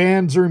slots of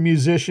bands or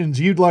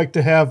musicians you'd like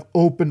to have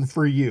open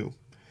for you.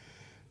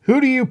 Who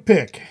do you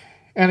pick?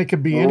 And it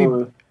could be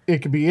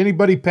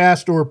anybody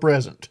past or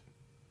present.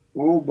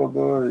 Oh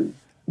boy.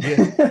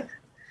 Yeah.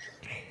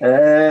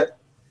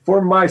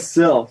 For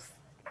myself,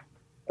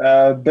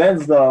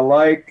 bands that I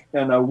like,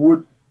 and I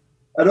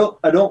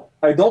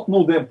don't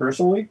know them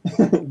personally,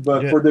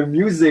 but for their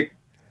music,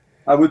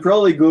 I would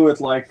probably go with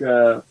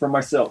for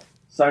myself,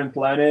 Silent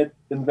Planet,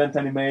 Invent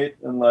Animate,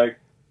 and they're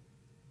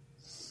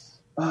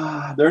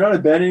not a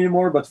band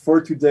anymore, but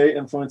For Today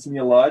influenced me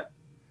a lot.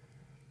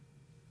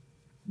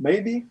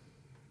 Maybe,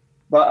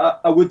 but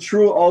I would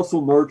throw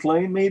also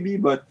Northlane maybe,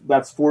 but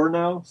that's 4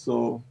 now,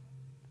 so.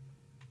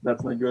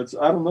 That's not good.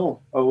 So I don't know.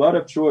 A lot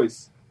of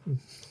choice.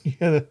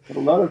 Yeah. A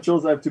lot of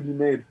choices have to be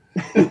made.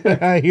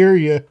 I hear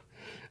you.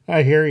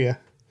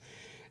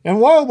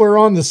 And while we're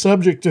on the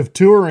subject of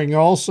touring,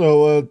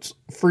 also,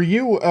 for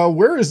you,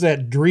 where is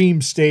that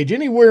dream stage?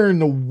 Anywhere in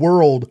the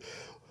world,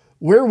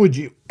 where would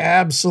you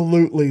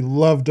absolutely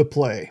love to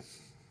play?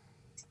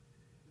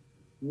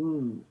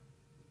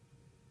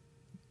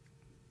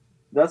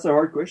 That's a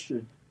hard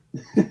question.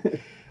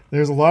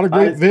 There's a lot of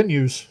great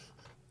venues.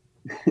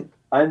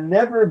 I've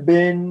never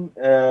been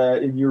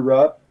in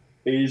Europe,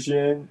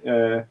 Asian,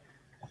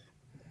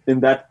 in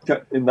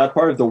that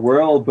part of the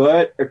world,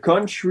 but a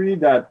country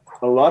that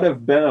a lot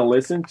of bands I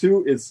listen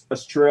to is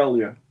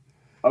Australia.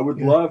 I would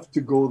love to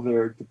go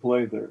there to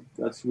play there.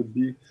 That would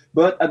be,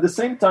 but at the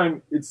same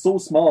time, it's so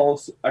small,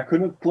 so I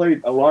couldn't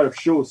play a lot of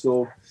shows.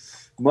 So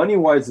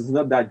money-wise, it's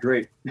not that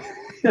great.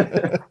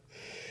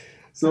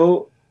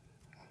 So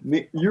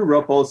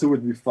Europe also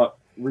would be fun.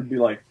 Would be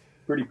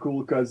pretty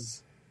cool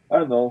because I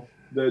don't know.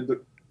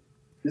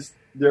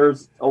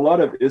 There's a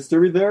lot of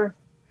history there,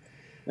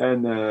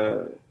 and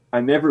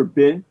I've never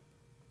been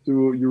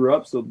to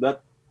Europe, so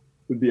that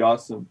would be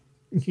awesome.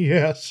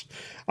 Yes,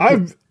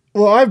 I've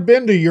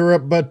been to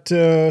Europe, but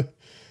the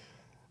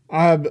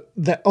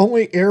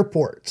only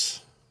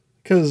airports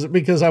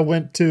because I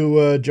went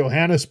to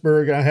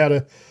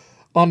Johannesburg.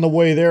 On the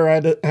way there, I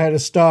had to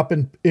stop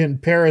in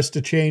Paris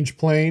to change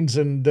planes,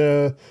 and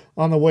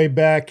on the way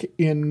back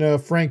in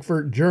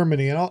Frankfurt,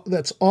 Germany. And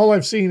that's all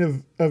I've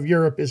seen of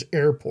Europe is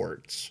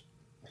airports.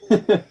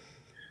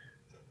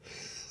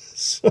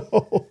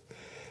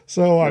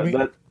 So I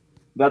mean,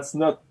 that's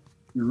not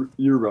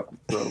Europe,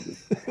 probably.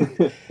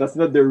 That's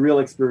not their real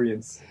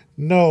experience.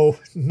 No.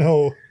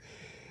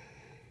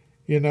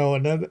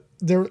 And then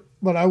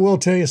but I will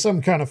tell you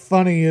something kind of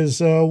funny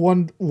is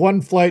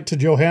one flight to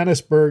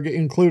Johannesburg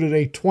included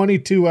a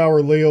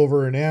 22-hour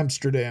layover in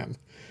Amsterdam.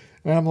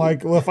 And I'm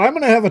like, well, if I'm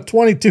going to have a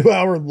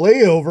 22-hour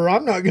layover,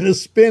 I'm not going to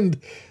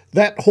spend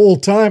that whole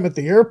time at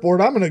the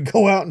airport. I'm going to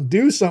go out and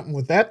do something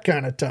with that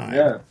kind of time.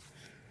 Yeah.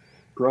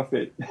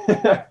 Profit.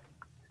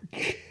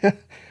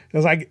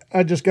 Because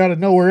I just got to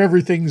know where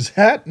everything's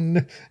at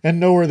and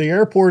know where the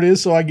airport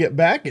is so I get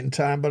back in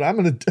time. But I'm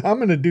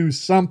gonna do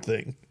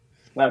something.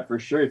 Yeah, for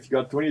sure. If you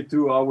got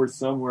 22 hours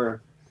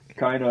somewhere,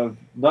 kind of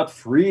not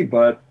free,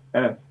 but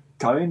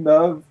kind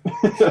of,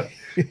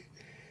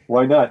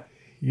 why not?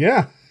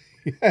 Yeah,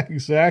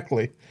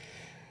 exactly.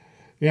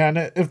 Yeah, and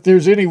if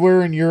there's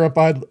anywhere in Europe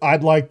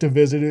I'd like to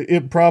visit,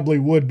 it probably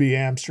would be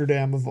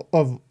Amsterdam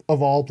of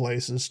all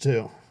places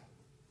too.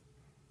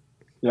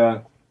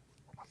 Yeah.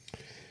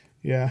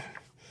 Yeah.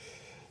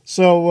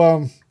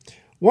 So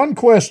one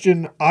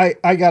question I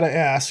got to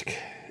ask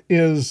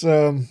is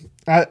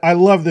I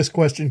love this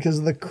question because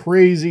of the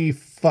crazy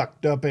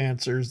fucked up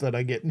answers that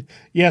I get.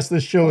 Yes,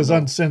 this show is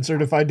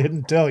uncensored if I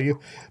didn't tell you,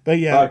 but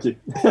yeah.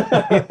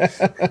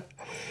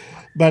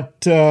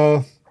 But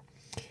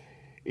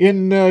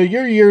in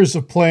your years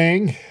of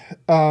playing,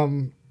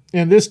 and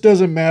this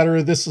doesn't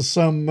matter, this is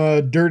some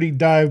dirty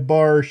dive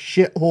bar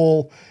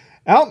shithole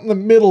out in the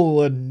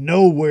middle of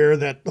nowhere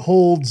that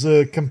holds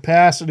a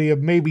capacity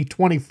of maybe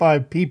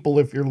 25 people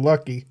if you're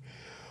lucky,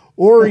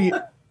 or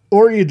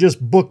you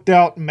just booked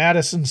out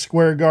Madison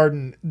Square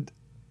Garden,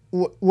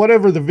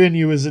 whatever the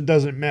venue is, it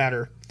doesn't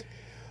matter.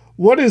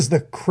 What is the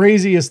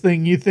craziest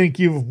thing you think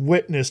you've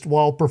witnessed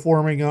while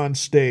performing on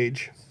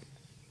stage?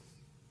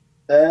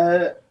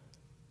 I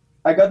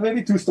got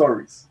maybe 2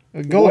 stories.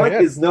 Go ahead.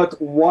 One is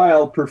not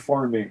while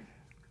performing.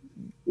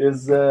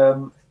 Is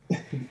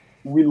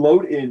we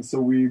load in, so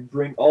we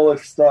bring all our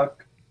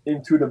stock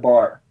into the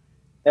bar.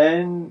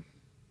 And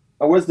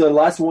I was the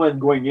last one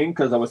going in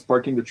because I was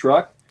parking the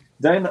truck.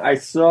 Then I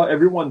saw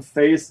everyone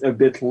face a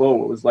bit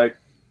low. It was like,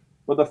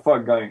 what the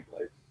fuck, guy?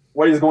 Like,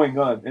 what is going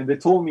on? And they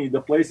told me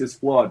the place is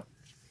flooded.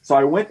 So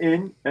I went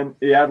in, and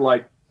it had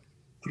like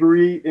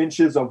 3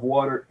 inches of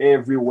water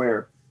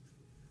everywhere.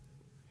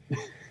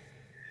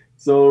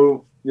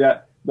 So,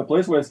 yeah, the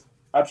place was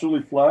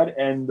absolutely flooded,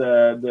 and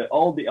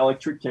all the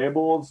electric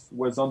cables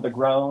was on the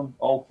ground,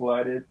 all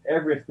flooded,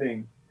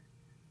 everything.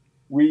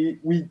 We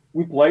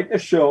played the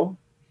show,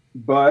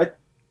 but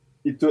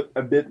it took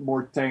a bit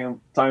more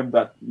time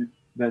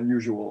than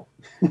usual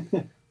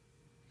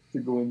to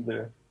go in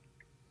there.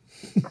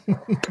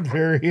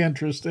 Very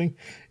interesting.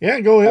 Yeah,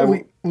 go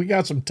ahead. We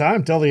got some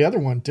time. Tell the other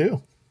one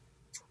too.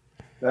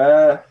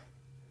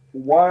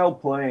 While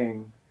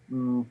playing,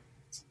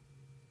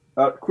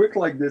 quick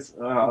like this.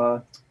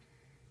 I'll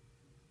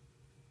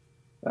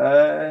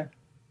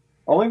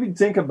maybe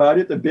think about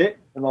it a bit,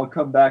 and I'll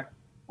come back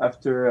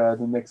after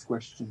the next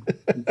question.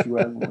 If you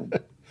have one.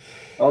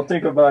 I'll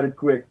think about it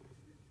quick.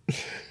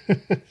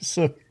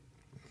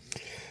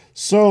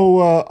 So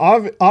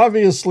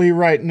obviously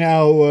right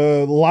now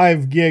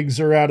live gigs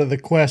are out of the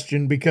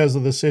question because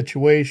of the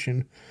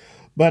situation.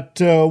 But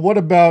what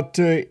about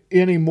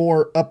any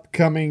more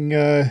upcoming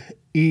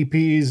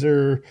EPs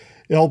or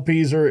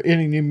LPs or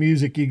any new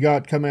music you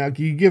got coming out?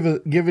 Can you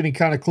give any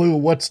kind of clue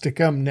of what's to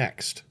come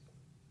next?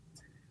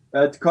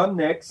 To come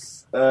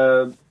next,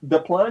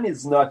 the plan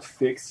is not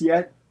fixed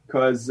yet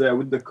because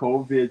with the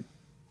COVID,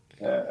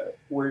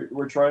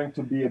 we're trying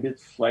to be a bit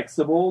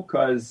flexible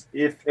because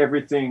if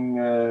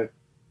everything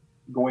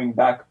going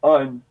back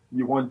on,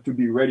 you want to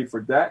be ready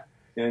for that,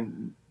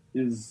 and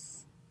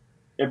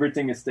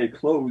everything is stay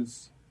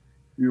closed,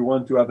 you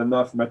want to have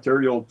enough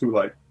material to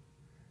like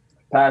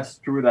pass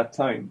through that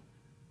time.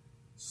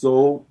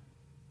 So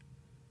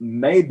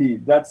maybe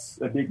that's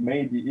a big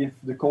maybe. If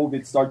the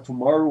COVID start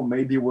tomorrow,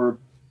 maybe we'll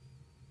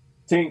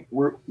think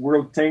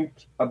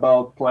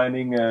about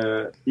planning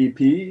a EP,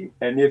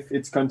 and if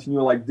it's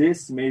continue like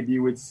this, maybe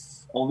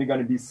it's only going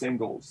to be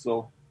singles.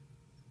 So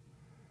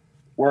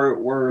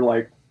we're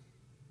like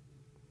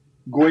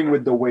going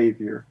with the wave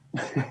here.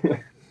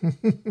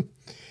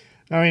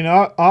 I mean,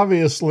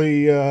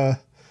 obviously, the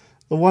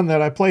one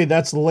that I played,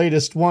 that's the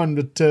latest one,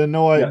 but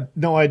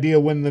no idea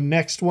when the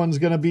next one's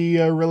going to be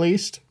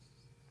released.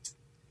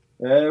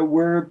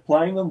 We're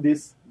planning on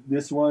this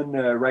one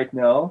right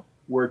now.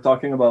 We're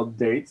talking about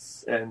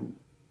dates and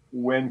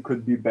when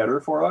could be better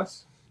for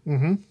us.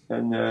 Mm-hmm.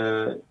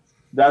 And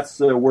that's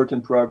a work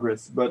in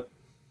progress, but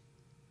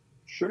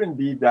shouldn't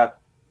be that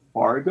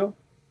far ago.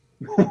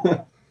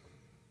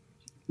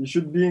 It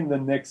should be in the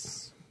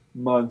next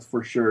month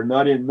for sure.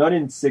 Not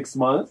in 6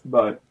 months,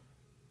 but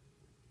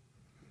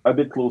a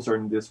bit closer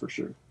than this for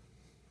sure.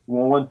 We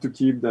want to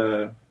keep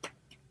the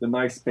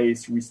nice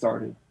pace we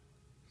started.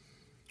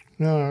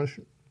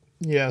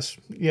 Yes,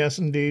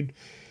 indeed.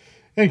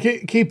 And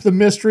keep the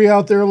mystery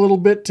out there a little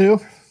bit too.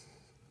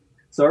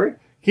 Sorry?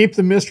 Keep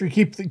the mystery.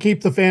 Keep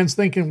the fans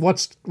thinking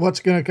what's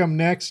going to come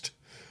next.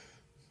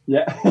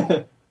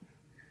 Yeah,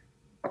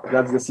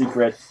 that's the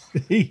secret.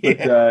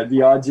 Yeah. Put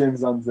the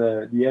audience on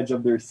the edge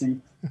of their seat,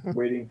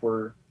 waiting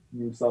for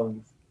new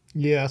songs.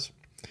 Yes.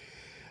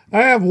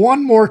 I have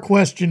one more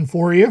question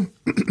for you.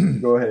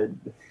 Go ahead.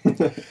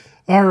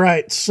 All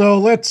right. So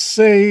let's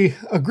say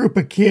a group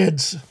of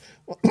kids,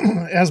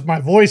 as my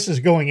voice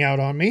is going out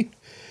on me.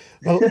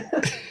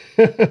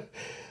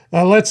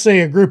 Let's say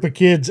a group of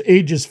kids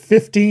ages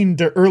 15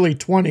 to early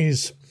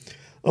 20s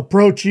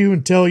approach you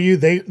and tell you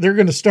they're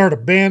going to start a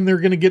band, they're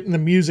going to get in the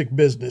music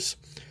business.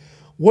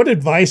 What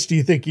advice do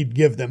you think you'd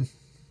give them?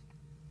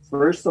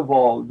 First of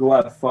all, go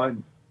have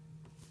fun.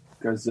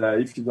 Because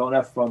if you don't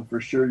have fun,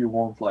 for sure you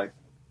won't like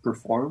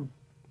perform.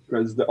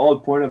 Because the whole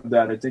point of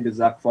that, I think, is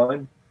have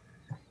fun.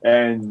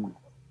 And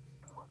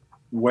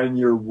when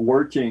you're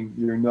working,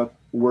 you're not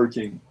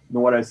working. You know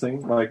what I'm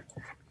saying? Like,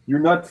 you're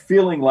not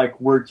feeling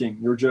like working.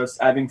 You're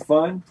just having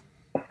fun,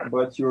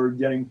 but you're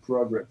getting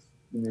progress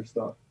in your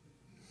stuff.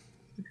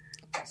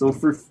 So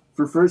for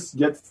first,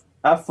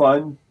 have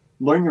fun,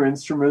 learn your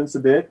instruments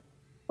a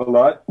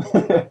lot.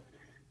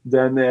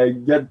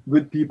 Then get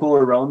good people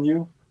around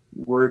you,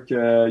 work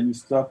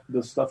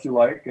the stuff you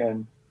like,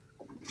 and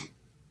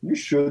you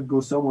should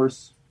go somewhere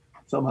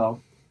somehow.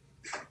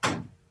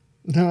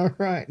 All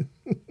right.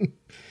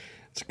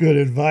 That's good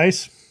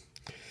advice.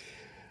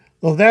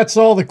 Well, that's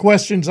all the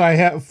questions I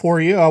have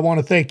for you. I want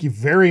to thank you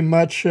very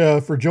much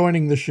for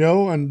joining the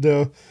show and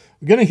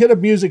We're going to hit a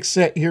music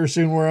set here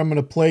soon where I'm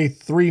going to play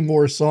 3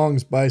 more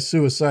songs by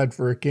Suicide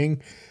for a King.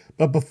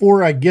 But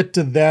before I get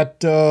to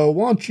that, why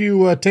don't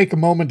you take a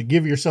moment to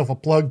give yourself a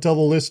plug, tell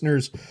the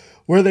listeners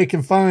where they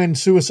can find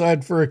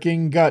Suicide for a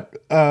King. Got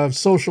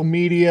social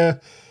media,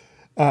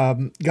 got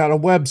a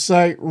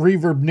website,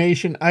 Reverb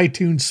Nation,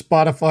 iTunes,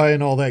 Spotify,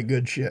 and all that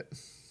good shit.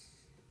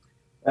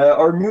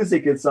 Our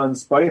music, it's on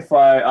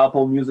Spotify,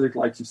 Apple Music,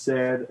 like you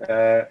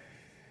said,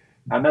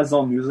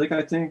 Amazon Music,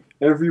 I think.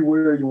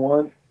 Everywhere you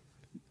want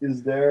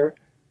is there.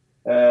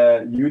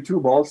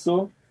 YouTube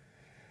also.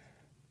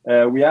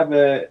 We have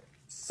a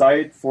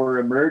site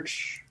for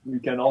merch. You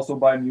can also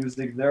buy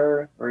music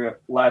there, or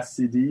last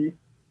CD.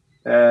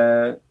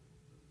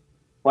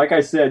 Like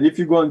I said, if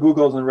you go on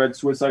Google and read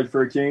Suicide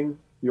for a King,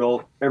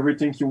 you'll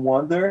everything you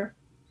want there,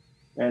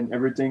 and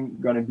everything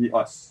gonna be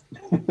us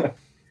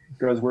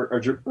because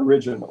we're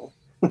original.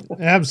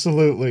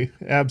 Absolutely.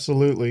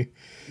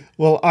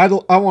 Well, I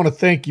want to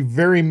thank you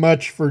very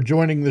much for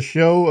joining the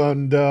show,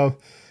 and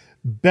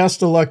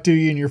best of luck to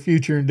you in your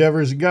future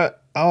endeavors.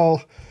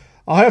 I'll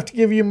have to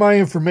give you my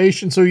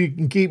information so you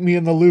can keep me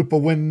in the loop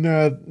of when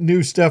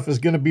new stuff is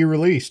going to be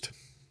released.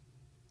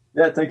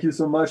 Yeah, thank you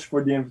so much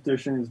for the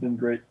invitation. It's been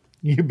great.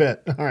 You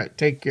bet. All right,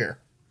 take care.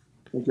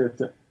 Take care.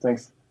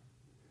 Thanks.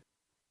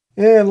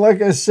 And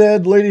like I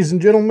said, ladies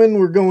and gentlemen,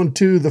 we're going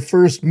to the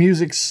first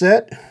music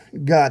set.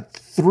 Got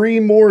 3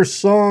 more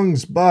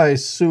songs by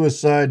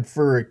Suicide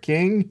for a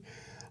King.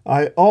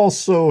 I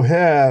also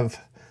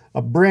have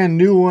a brand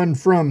new one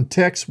from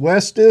Tex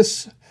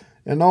Westis,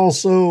 and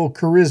also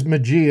Charisma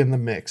G in the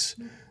mix.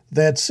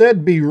 That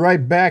said, be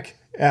right back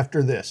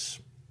after this.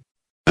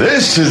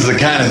 This is the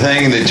kind of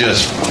thing that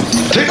just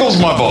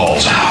tickles my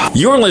balls.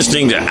 You're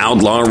listening to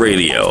Outlaw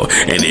Radio,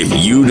 and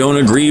if you don't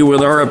agree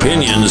with our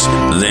opinions,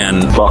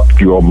 then fuck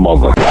your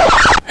mother.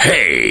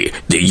 Hey,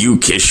 did you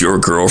kiss your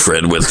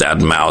girlfriend with that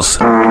mouth?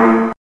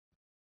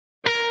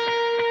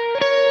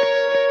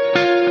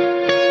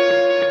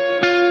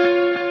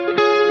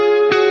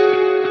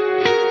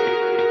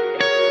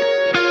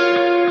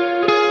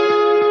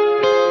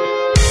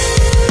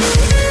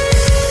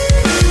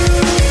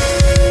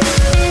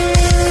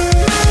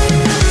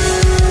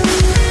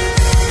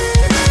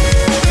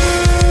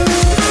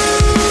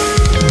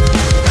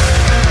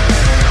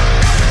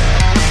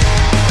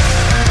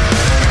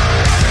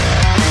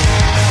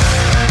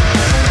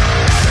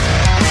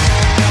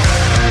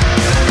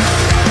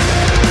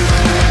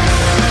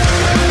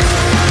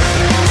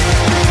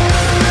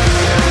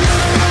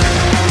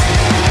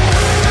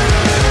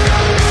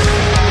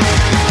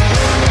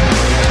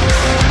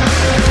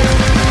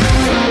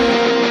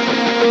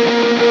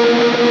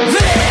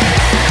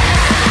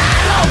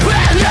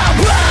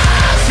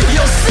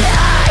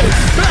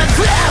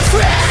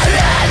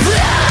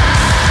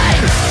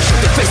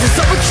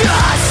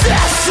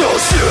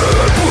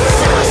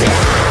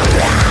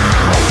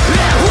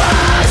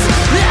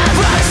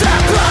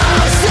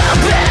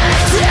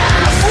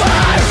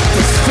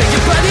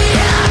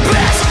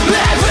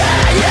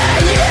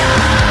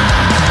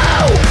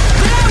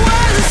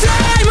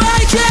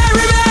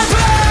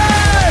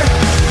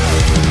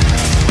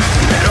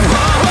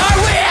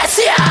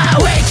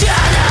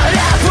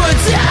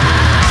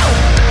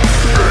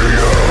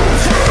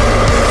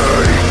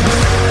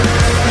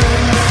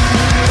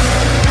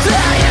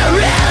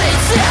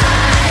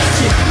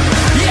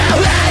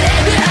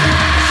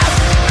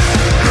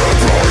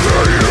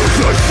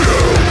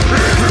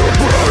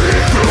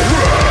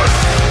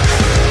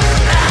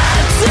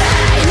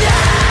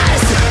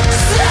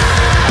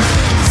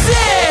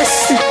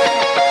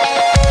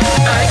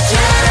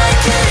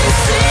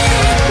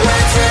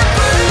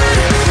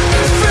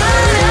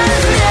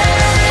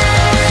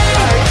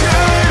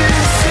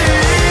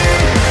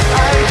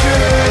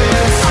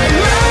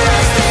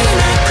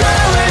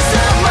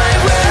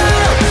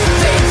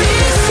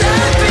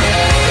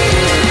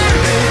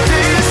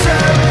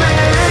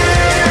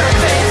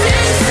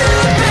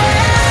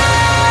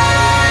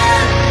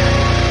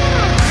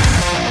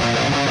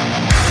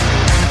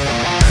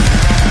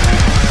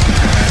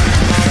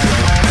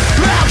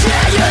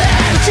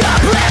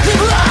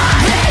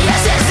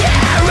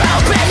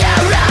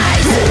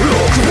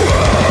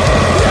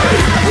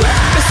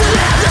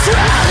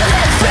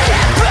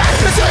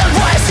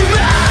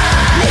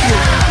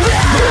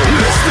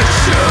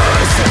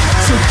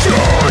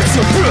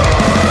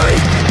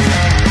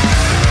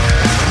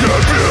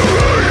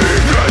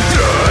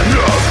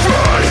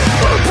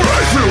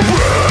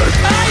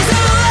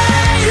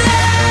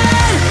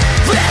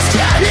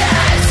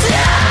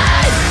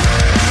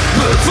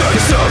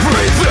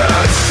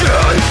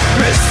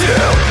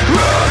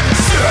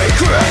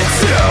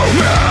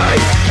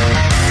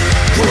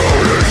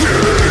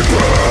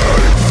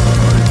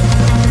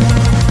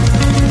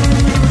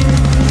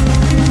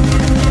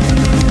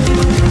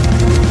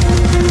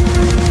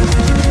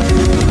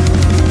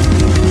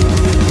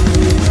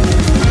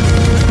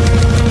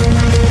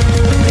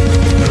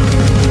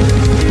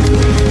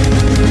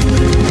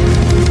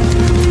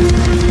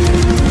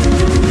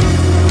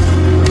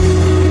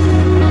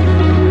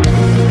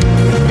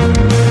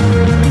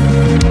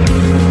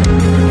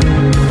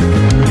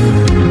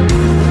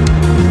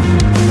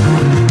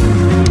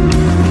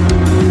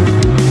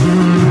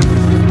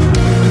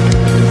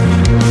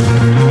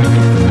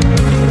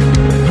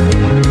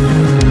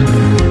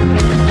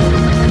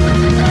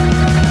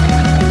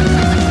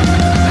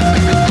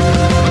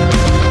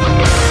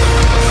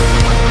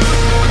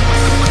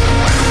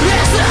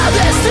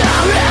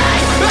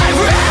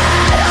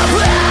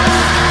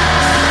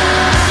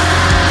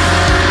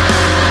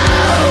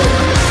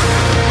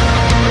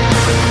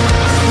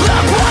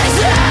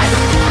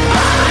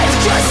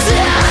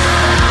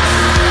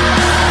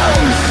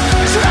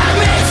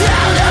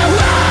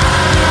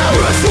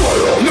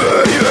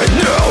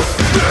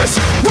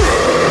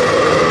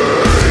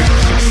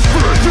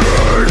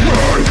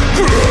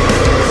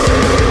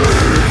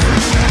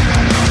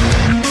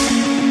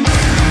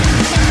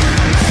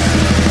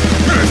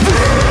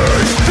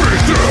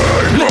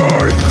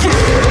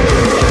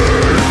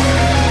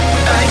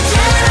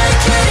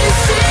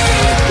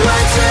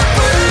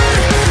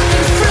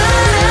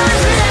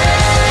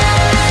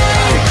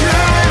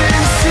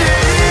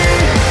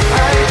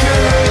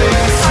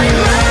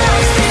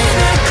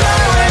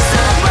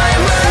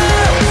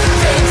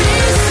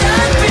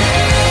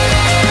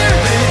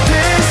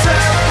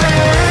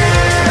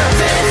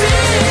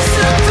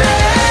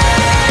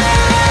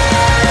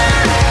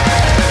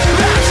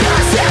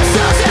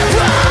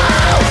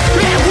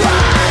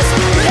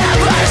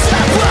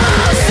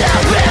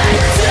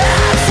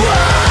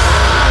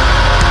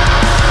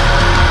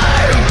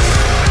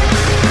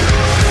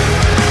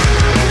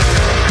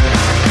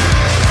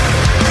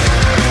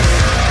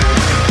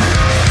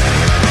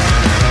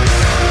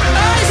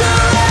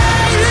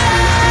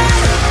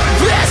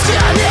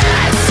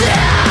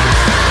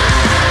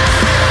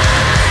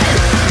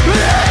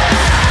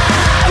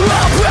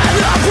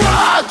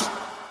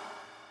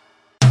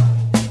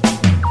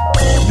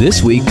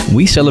 This week,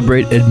 we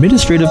celebrate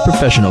Administrative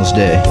Professionals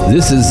Day.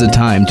 This is the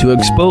time to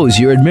expose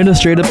your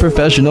administrative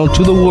professional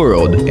to the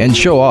world and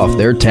show off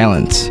their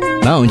talents.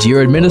 Mount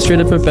your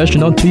administrative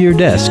professional to your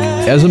desk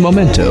as a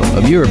memento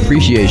of your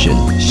appreciation.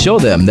 Show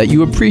them that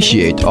you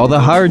appreciate all the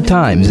hard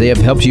times they have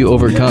helped you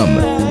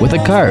overcome with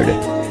a card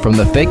from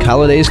the Fake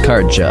Holidays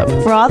Card Shop.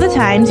 For all the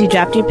times you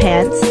dropped your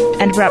pants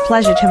and brought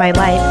pleasure to my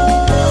life,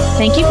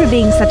 thank you for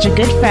being such a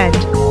good friend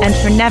and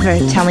for never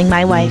telling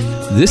my wife.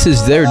 This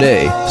is their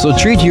day, so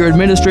treat your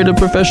administrative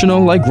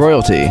professional like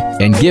royalty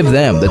and give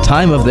them the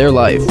time of their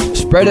life.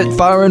 Spread it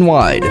far and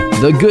wide.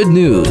 The good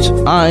news,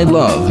 I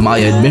love my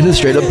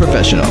administrative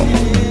professional.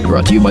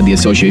 Brought to you by the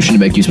Association to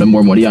Make You Spend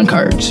More Money on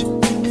Cards.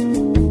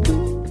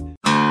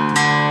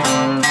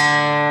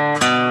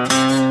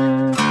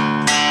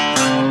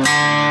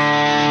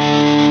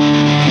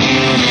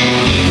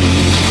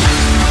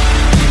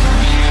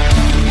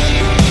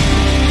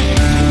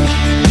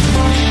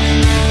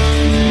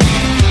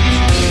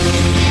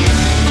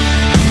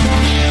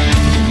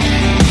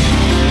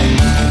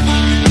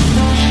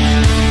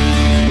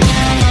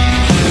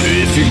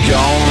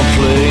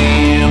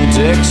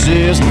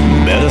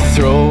 Better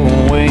throw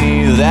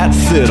away that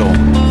fiddle.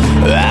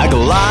 Act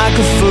like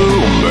a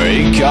fool,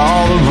 break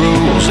all the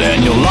rules,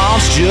 and you'll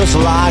launch just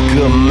like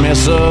a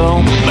missile.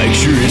 Make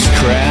sure it's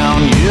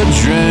Crown you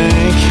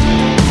drink,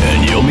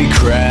 and you'll be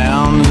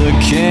crowned the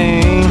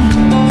king.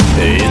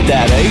 Hit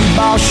that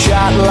 8-ball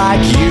shot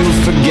like you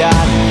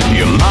forgot.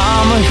 Your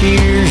mama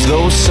hears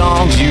those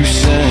songs you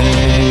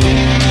sing.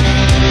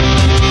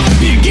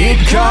 You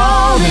get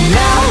called an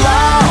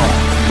outlaw,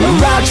 a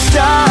rock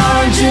star,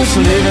 just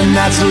living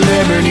that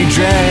celebrity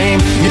dream.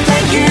 You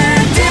think you're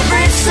a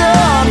different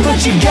son,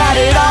 but you got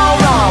it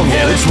all wrong.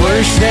 Hell, it's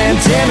worse than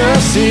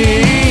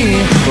Tennessee.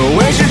 But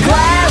where's your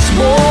class,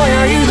 boy?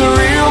 Are you the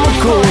real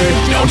McCoy?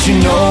 Don't you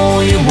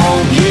know you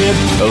won't get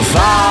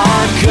far?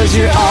 Cause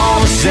you're all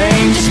the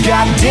same, just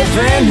got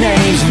different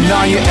names.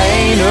 No, you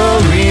ain't a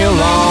real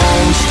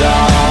Lone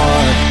Star.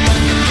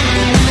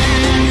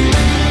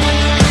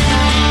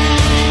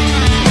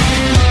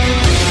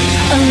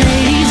 A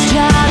lady's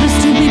job is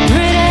to be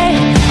pretty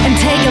and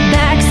take a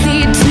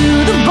backseat to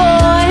the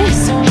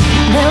boys.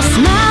 They'll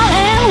smile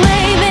and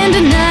wave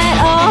into night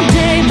all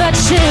day, but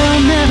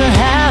she'll never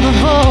have a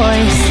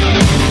voice.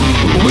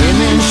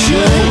 Women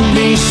shouldn't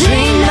be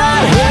seen,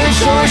 not heard,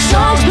 so her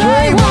songs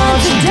play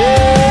once a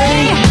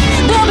day.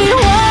 There'll be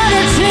one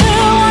or two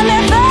on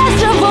their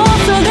festival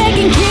so they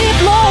can keep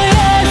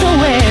lawyers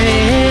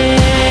away.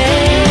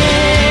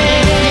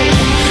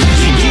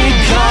 You get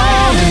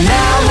called an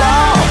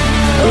outlaw,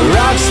 a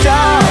rock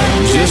star,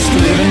 just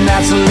living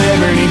that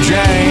celebrity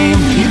dream.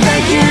 You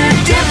think you're a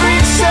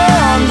different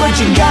son, but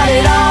you got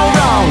it all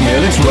wrong.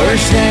 Hell, it's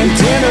worse than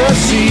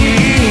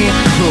Tennessee.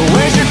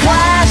 Where's your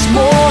class,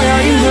 boy?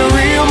 Are you the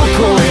real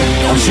McCoy?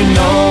 Don't you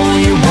know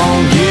you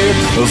won't get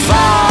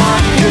far?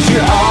 Cause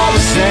you're all the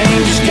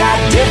same, just got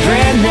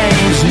different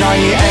names. No,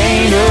 you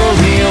ain't a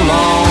real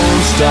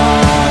Lone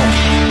Star.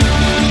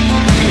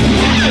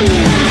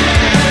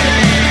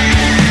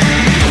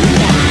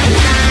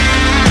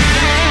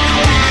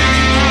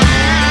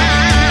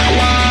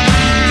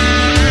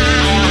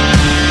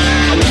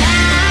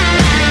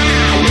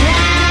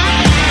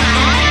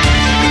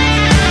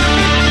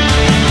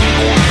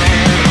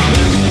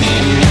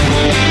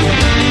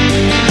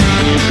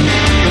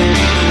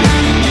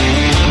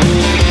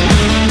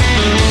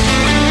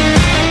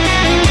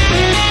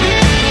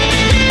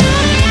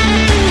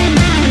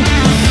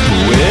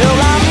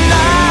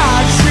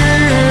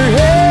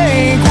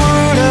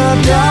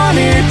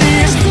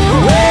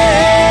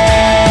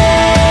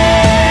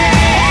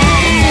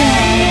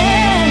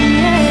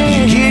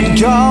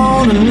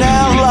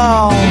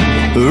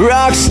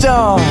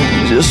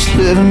 Just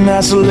living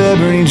that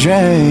celebrity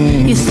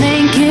dream. You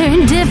think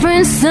you're a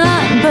different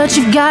son, but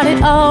you've got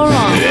it all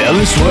wrong. Hell,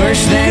 it's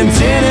worse than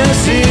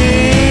Tennessee.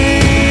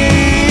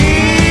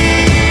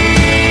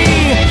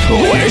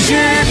 Where's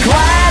your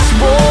class,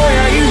 boy?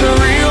 Are you the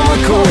real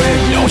McCoy?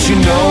 Don't you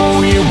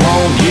know you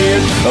won't get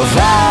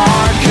far?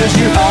 Cause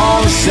you're all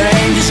the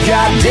same, just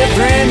got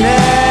different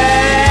names.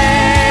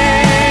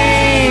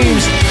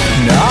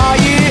 No,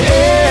 you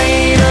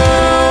ain't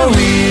a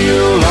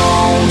real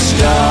Lone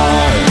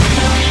Star.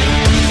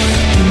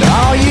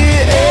 No, you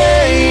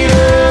ain't a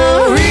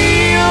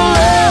real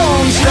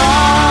Lone Star.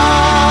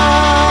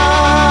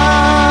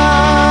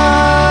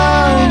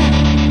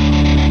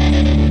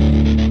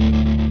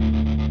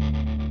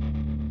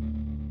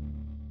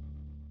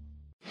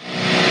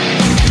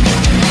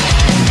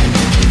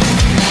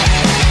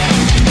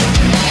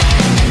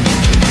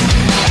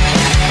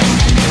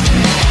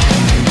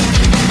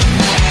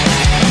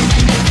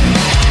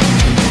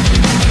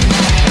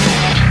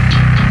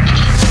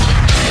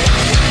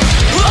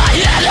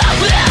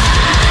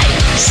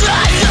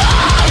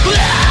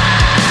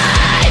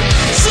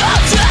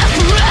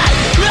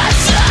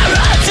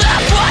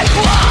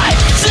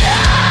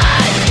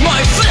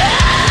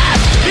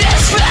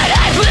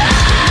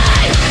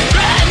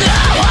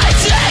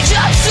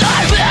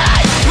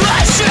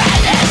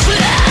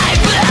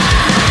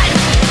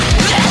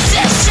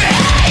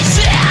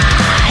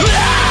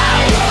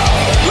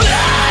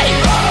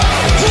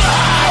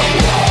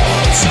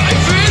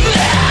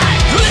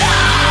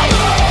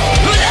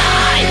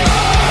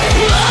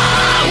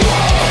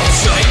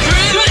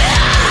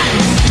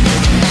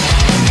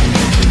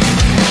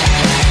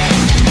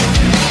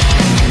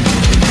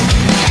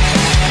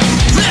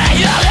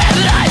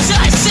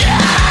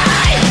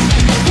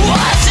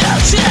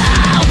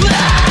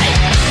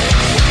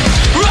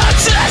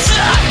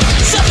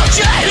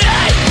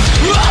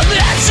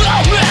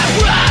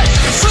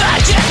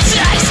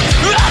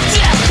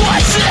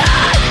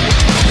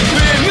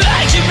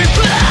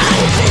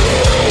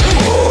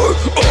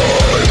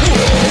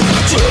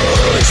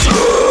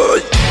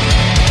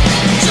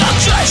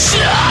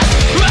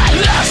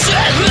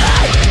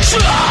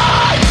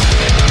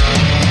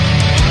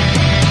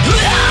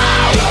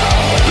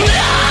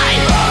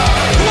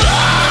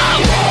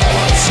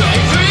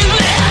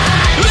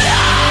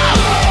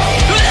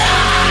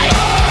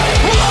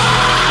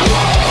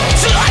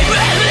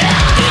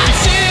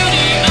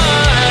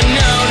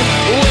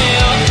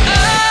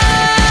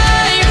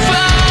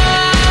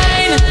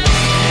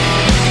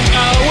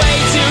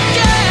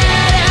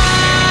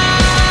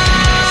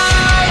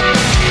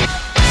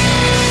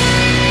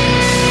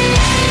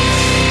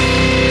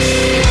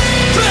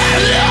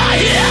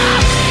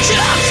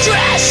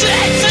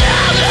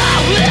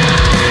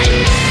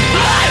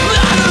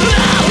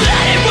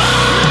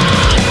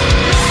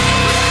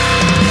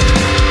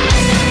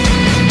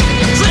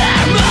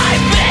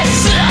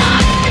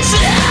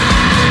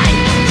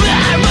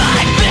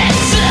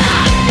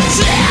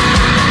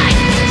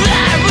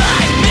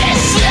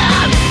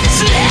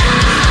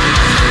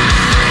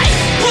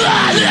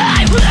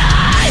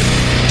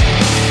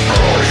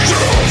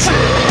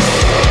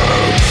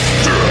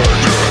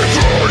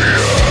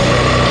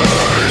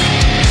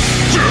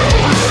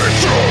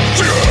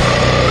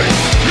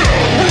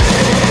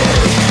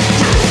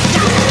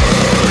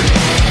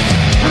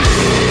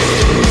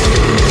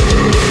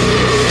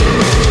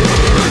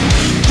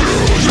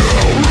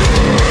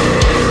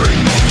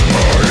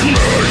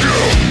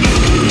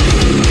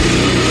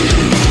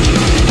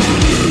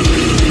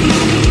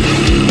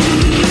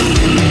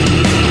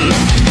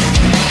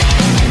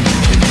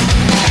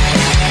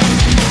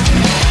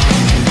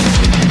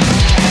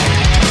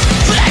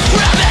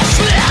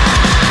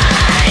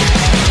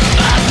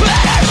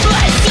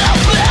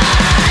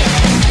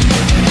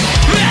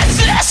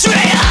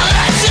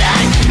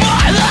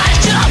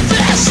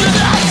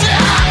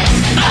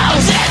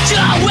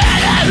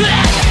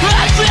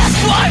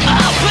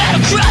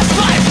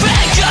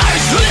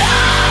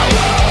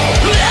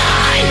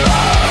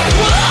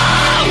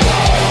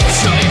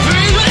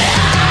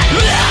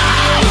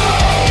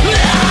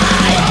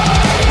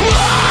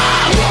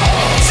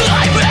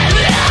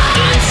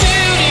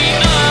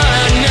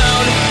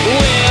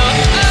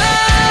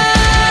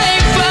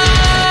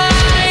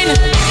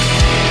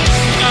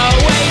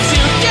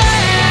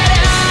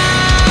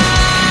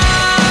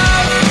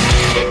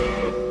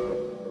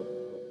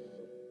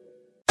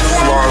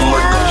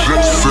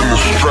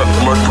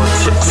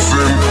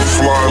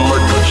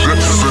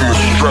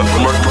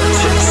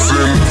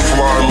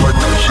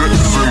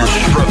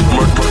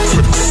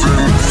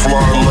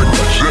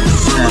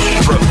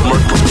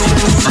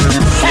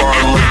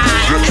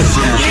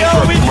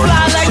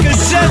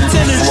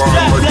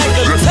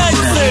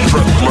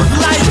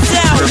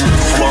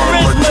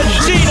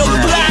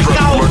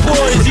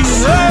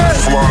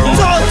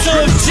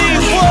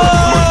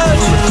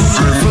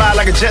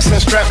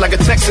 Jetson strapped like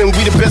a Texan.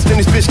 We the best in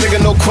this bitch,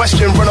 nigga, no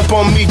question. Run up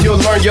on me, you'll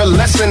learn your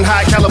lesson.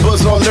 High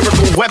calibers on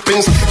lyrical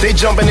weapons. They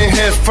jumping in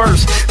head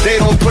first. They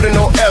don't put in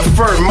no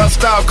effort. My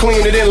style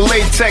clean it in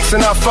latex. And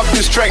I fuck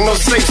this track, no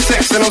safe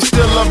sex. And I'm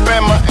still up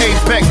at my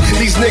apex.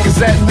 These niggas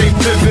that they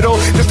pivotal.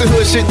 This the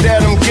hood shit that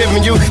I'm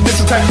giving you.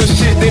 This the type of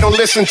shit they don't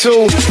listen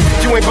to.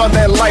 You ain't about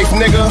that life,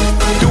 nigga.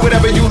 Do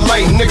whatever you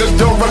like, nigga.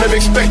 Don't run up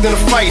expecting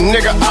a fight,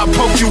 nigga. I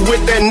poke you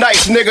with that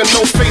knife, nigga.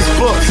 No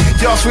Facebook.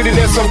 Y'all sweeter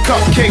than some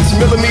cupcakes.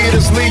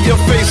 Millimeters leave your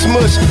face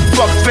mush.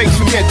 Fuck fakes,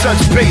 we can't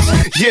touch base.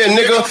 Yeah,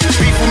 nigga.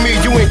 Beef with me,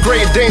 you in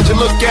grave danger.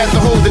 Look at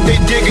the hole that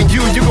they digging you.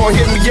 You gon'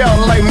 hit me out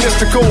like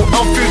mystical.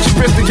 I'm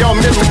futuristic, y'all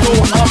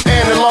mystical. I'm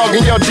analog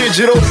and y'all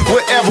digital.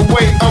 Whatever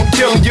way, I'm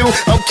killing you.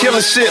 I'm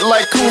killing shit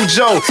like Cool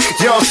Joe.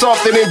 Y'all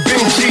softer than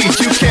Benji.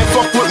 You can't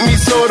fuck with me,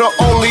 so the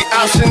only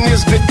option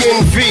is the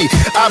envy.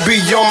 I be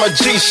on my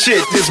G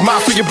shit. This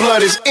mafia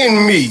blood is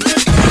in me.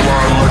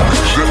 Fly like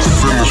the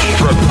Jetson,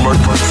 strap like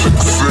a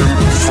Texan.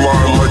 Fly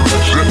like the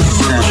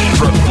Jetson,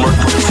 strap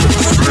like a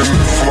Texan.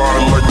 Fly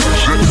like the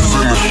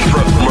Jetson,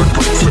 strap like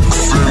a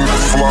Texan.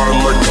 Fly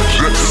like the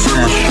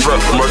Jetson,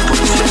 strap like a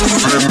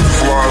Texan.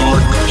 Fly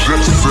like the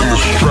Jetson,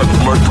 strap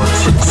like a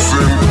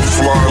Texan.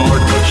 Fly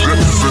like the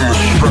Jetson,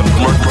 strap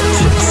like a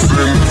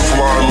Texan.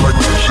 Fly like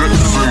the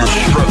Jetson,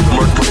 strap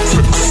like a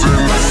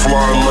Texan.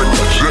 Fly like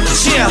the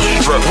Jetson,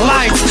 strap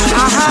like a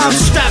Texan. I'm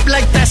strapped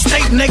like that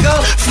steak, nigga.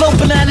 Flow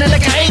banana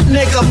like an 8,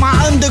 nigga. My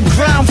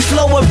underground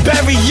flow will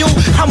bury you.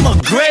 I'm a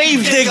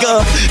grave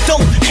digger.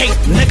 Don't hate,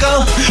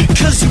 nigga,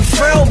 cause you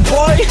frail,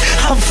 boy.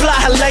 I'm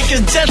fly like a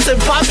Jetson.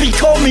 Poppy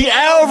call me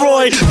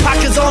Elroy.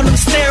 Pockets on them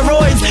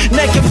steroids.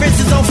 Neck and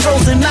wrists is on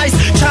frozen ice.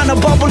 Tryna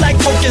bubble like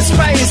Coke and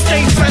Sprite.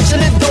 Stay fresh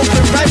and it dope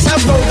and rice. I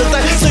rolled the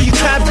thing, so you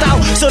crapped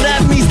out. So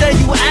that means that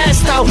you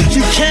assed out.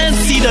 You can't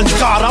see the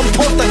God. I'm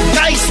put the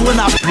dice when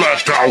I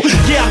blast out.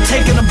 Yeah, I'm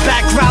taking them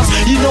back routes.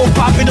 You know,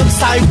 popping them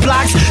side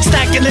blocks.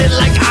 Stacking it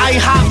like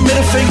IHOP.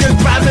 Middle finger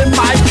grabbing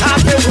my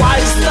cock and why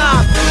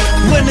stop?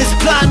 When this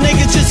blind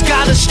nigga just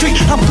got a street,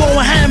 I'm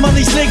going ham on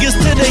these niggas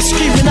till they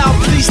screaming out,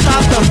 please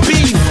stop the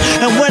beef.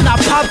 And when I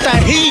pop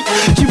that heat,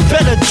 you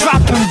better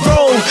drop and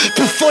roll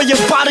before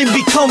your body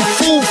become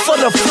food for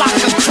the flock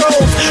of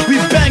crows. We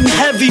bang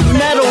heavy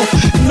metal,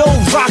 no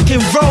rock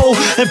and roll,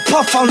 and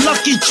puff on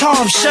Lucky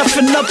Charms,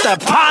 chefing up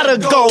that pot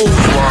of gold.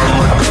 Fly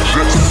like the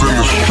Jetson,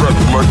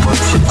 strapped like a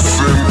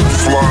Texan.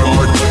 Fly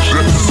like the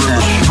Jetson,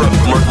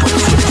 strapped like a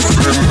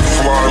Texan.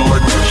 Fly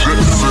like the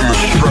Jetson,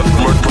 strapped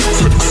like a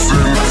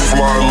Texan.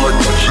 Fly like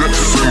the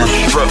Jetson,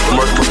 strapped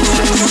like a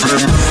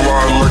Texan.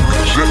 Fly like the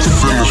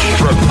Jetson,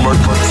 strapped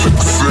like a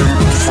Texan.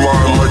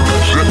 Fly like the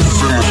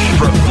Jetson,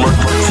 strapped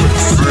like a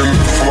Texan.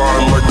 Fly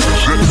like the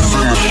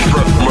Jetson,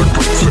 strapped like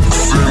a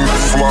Texan.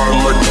 Fly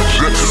like the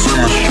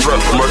Jetson,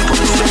 strapped like a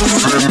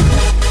Texan.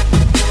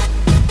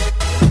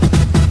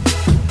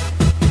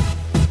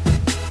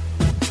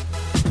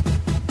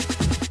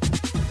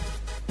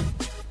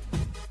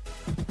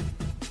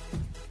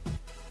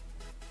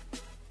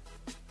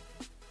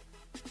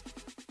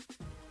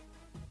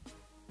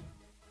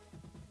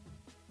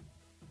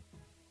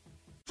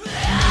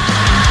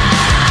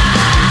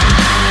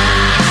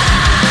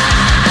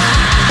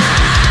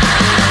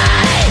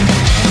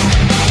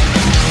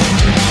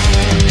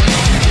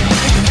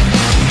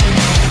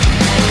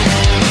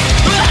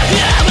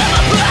 Yeah.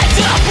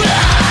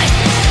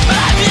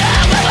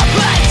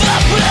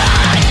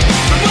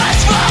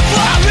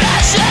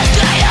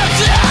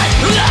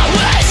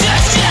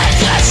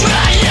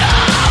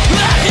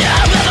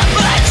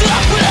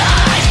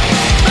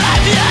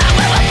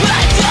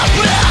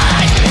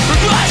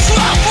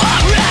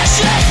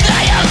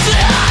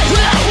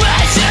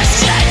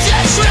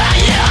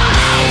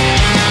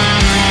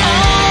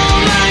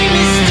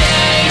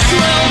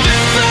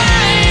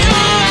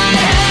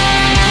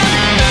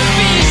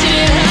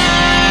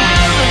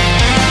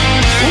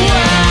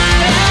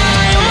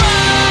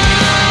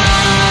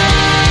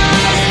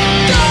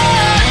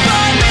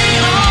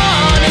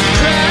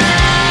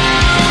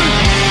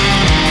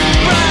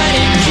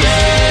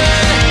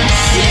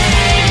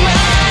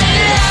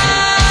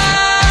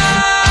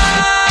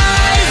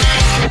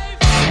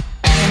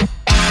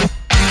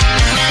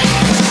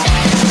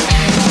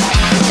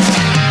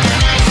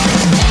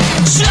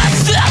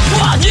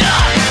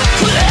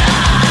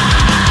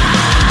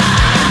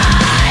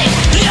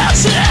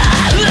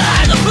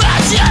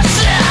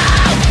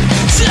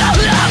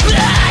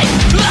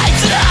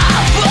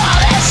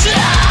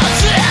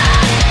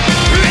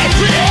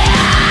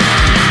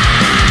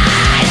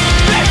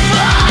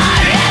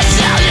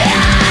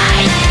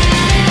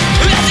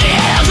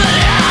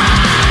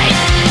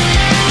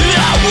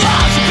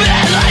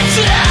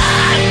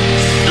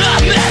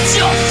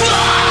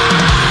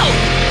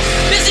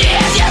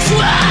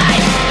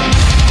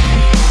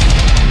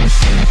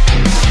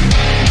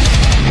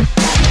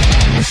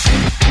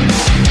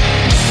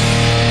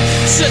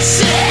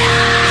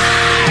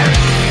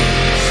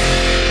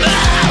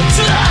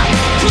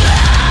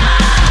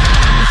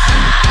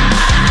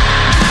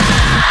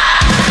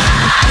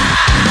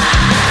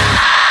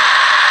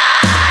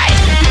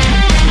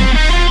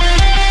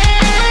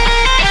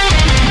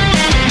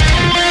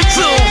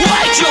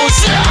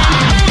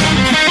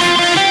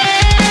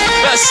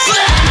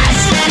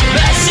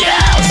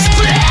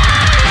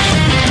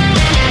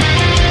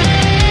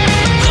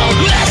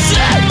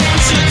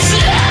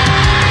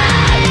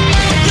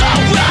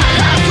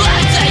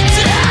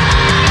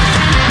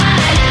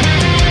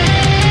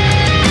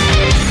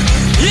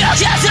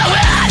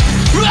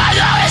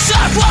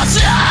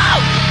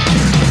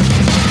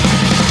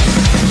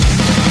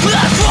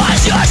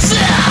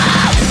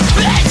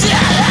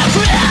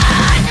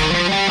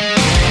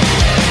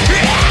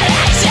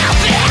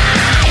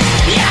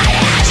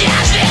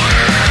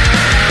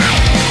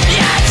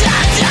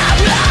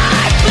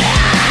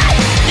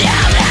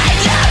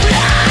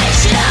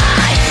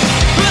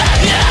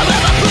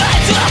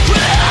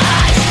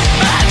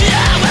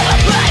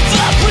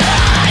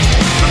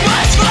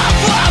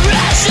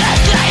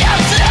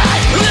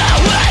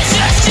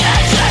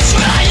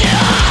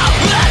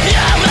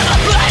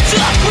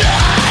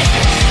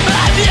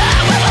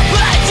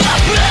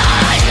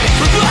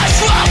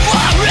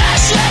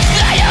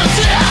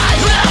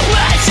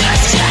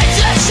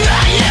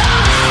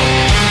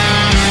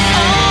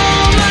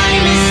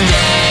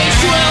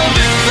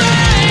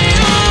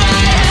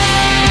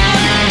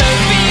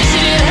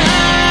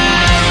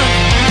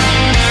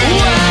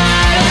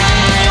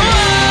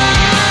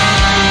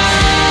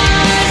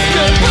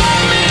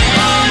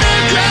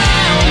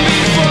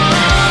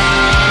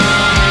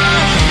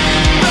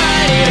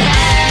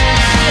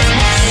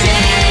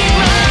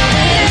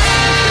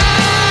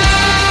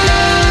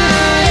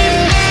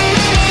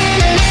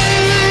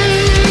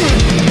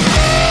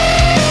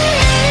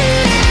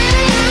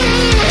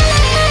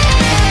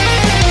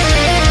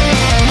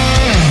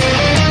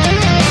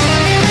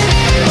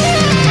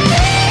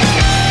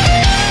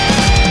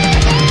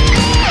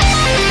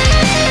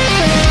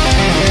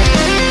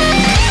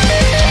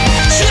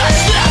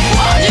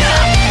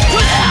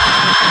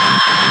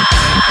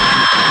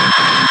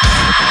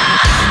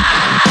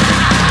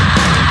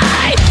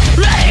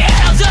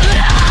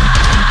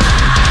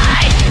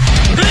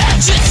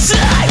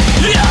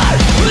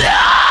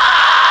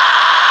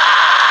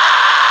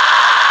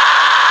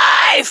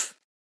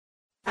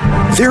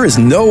 There is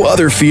no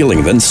other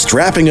feeling than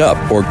strapping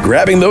up or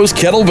grabbing those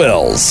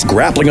kettlebells,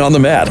 grappling on the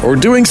mat, or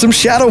doing some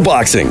shadow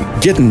boxing,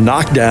 getting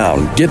knocked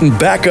down, getting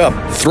back up,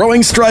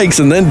 throwing strikes,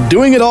 and then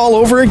doing it all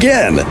over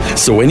again.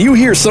 So when you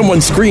hear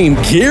someone scream,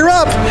 "Gear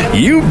up!"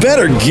 you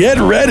better get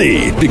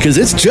ready, because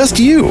it's just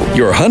you,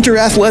 your Hunter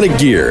athletic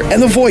gear,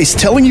 and the voice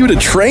telling you to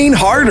train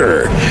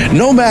harder.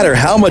 No matter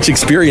how much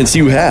experience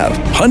you have,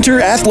 Hunter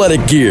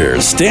athletic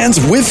gear stands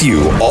with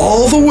you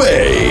all the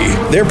way.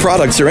 Their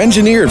products are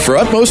engineered for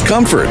utmost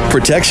comfort,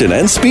 protection,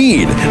 and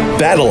speed.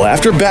 Battle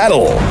after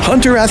battle,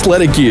 Hunter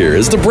athletic gear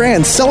is the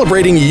brand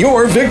celebrating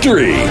your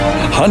victory.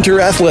 Hunter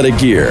athletic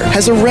gear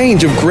has a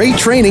range of great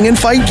training and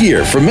fight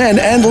gear for men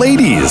and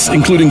ladies,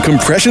 including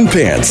compression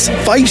pants,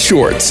 fight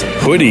shorts,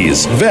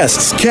 hoodies,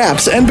 vests,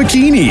 caps, and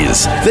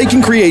bikinis. They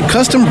can create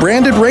custom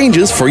branded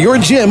ranges for your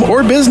gym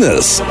or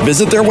business.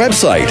 Visit their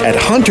website at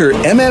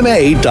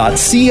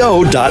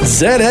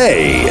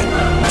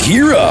huntermma.co.za.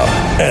 Gear up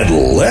and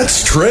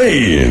let's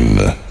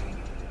train.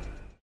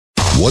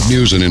 What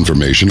news and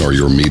information are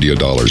your media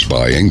dollars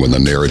buying when the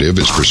narrative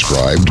is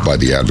prescribed by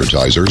the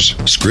advertisers?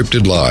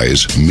 Scripted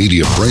lies,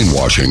 media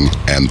brainwashing,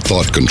 and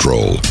thought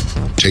control.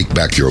 Take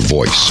back your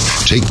voice.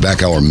 Take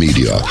back our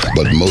media.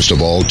 But most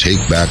of all,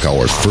 take back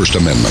our First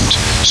Amendment.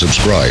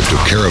 Subscribe to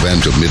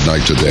Caravan to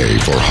Midnight today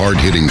for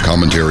hard-hitting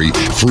commentary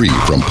free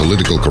from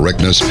political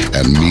correctness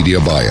and media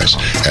bias,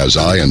 as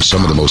I and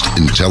some of the most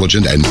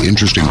intelligent and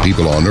interesting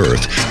people on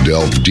Earth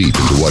delve deep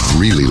into what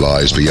really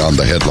lies beyond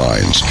the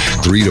headlines.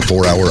 3 to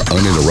 4 hour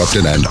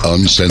uninterrupted and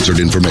uncensored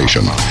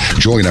information.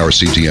 Join our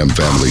CTM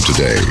family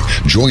today.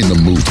 Join the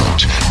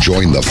movement.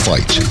 Join the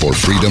fight for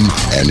freedom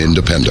and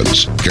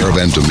independence.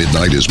 Caravan to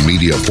Midnight is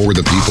media for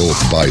the people,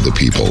 by the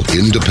people,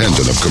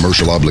 independent of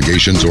commercial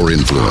obligations or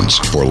influence.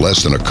 For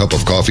less than a cup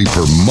of coffee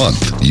per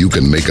month, you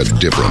can make a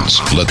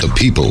difference. Let the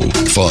people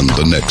fund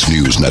the next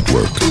news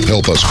network.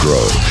 Help us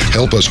grow.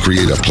 Help us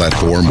create a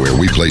platform where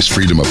we place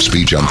freedom of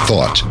speech and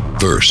thought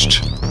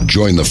first.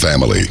 Join the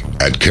family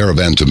at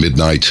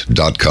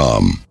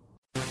caravantomidnight.com.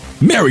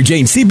 Mary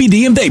Jane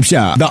CBD and Vape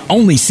Shop, the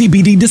only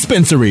CBD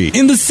dispensary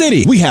in the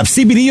city. We have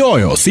CBD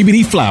oil,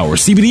 CBD flower,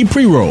 CBD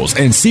pre-rolls,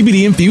 and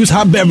CBD-infused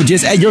hot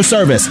beverages at your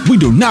service. We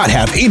do not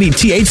have any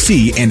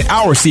THC in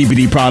our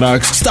CBD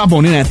products. Stop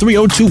on in at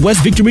 302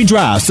 West Victory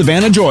Drive,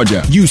 Savannah,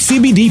 Georgia. Use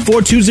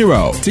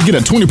CBD420 to get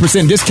a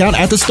 20% discount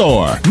at the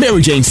store.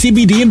 Mary Jane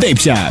CBD and Vape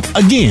Shop,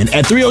 again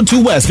at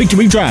 302 West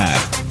Victory Drive.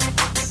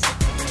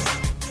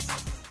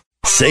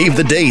 Save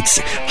the dates.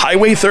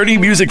 Highway 30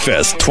 Music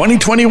Fest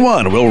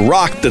 2021 will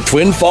rock the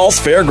Twin Falls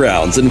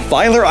Fairgrounds in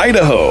Filer,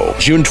 Idaho.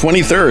 June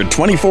 23rd,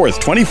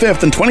 24th,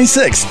 25th, and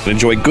 26th.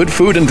 Enjoy good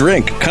food and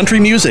drink, country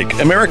music,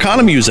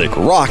 Americana music,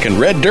 rock, and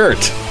red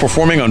dirt.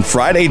 Performing on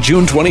Friday,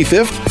 June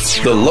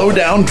 25th, the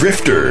Lowdown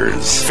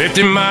Drifters.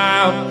 50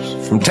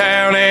 miles from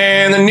town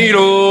and the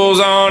needle's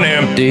on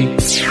empty.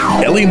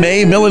 Ellie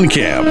Mae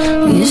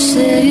Millenkamp. You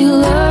said you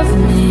love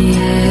me,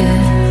 yeah.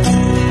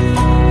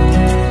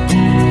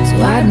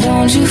 Why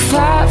don't you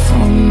fight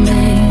for me?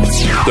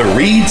 The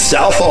Reed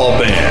Southall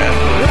Band.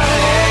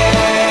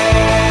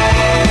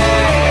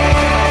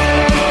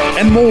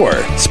 And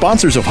more.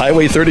 Sponsors of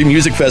Highway 30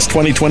 Music Fest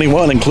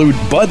 2021 include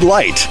Bud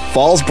Light,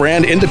 Falls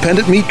Brand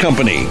Independent Meat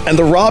Company, and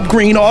the Rob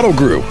Green Auto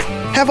Group.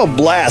 Have a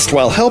blast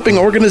while helping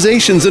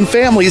organizations and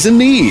families in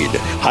need.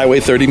 Highway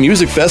 30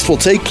 Music Fest will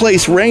take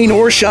place rain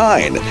or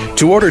shine.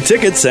 To order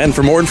tickets and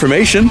for more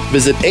information,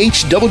 visit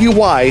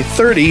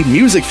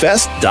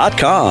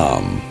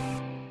hwy30musicfest.com.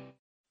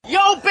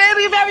 Yo,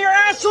 baby, you have your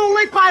asshole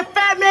licked by a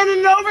fat man in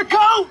an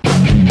overcoat?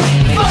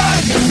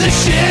 Fuck the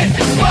shit,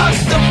 fuck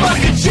the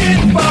fucking shit,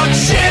 fuck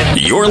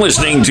shit. You're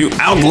listening to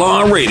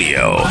Outlaw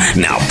Radio.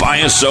 Now buy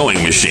a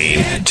sewing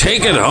machine,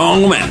 take it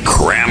home, and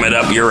cram it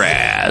up your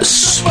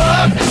ass.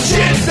 Fuck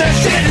shit, that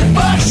shit is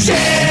fuck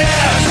shit.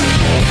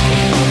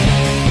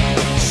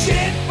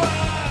 Shit, fuck.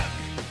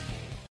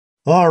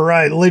 All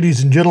right,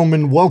 ladies and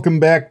gentlemen, welcome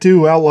back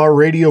to Outlaw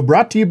Radio,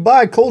 brought to you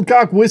by Cold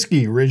Cock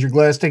Whiskey. Raise your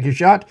glass, take a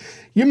shot.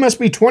 You must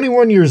be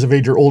 21 years of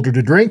age or older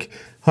to drink.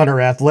 Hunter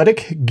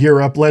Athletic,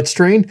 Gear Up, Let's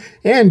Train,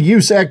 and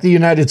USAC, the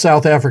United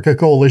South Africa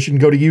Coalition.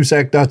 Go to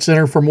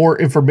usac.center for more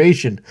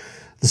information.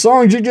 The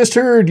songs you just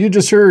heard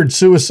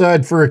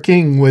Suicide for a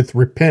King with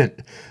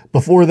Repent.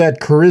 Before that,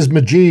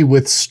 Charisma G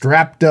with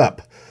Strapped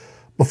Up.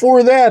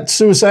 Before that,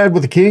 Suicide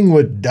with a King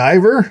with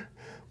Diver.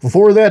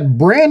 Before that,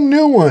 brand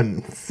new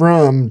one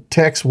from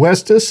Tex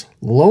Westus,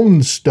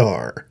 Lone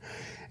Star.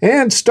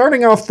 And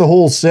starting off the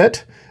whole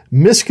set,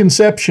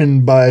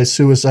 Misconception by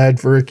Suicide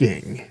for a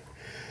King.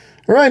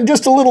 All right, in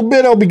just a little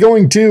bit, I'll be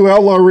going to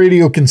Outlaw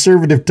Radio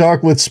Conservative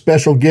Talk with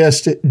special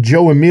guest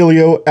Joe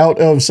Emilio out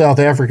of South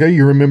Africa.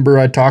 You remember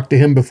I talked to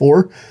him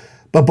before.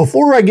 But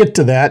before I get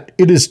to that,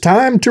 it is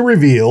time to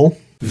reveal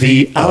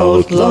the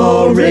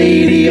Outlaw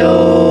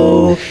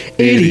Radio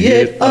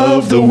Idiot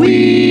of the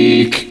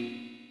Week.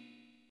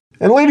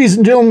 And ladies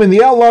and gentlemen,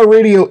 the Outlaw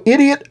Radio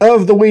Idiot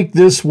of the Week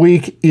this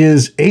week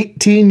is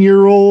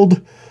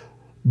 18-year-old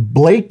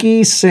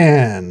Blakey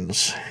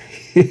Sands.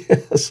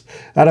 Yes,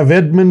 out of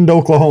Edmond,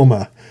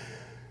 Oklahoma.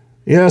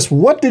 Yes,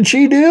 what did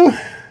she do?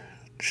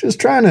 She's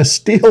trying to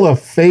steal a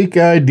fake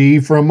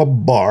ID from a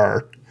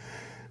bar.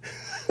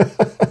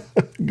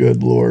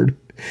 Good Lord.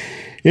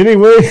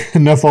 Anyway,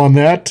 enough on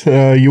that.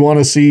 You want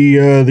to see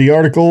the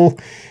article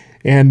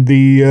and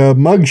the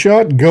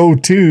mugshot? Go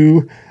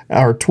to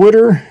our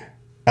Twitter,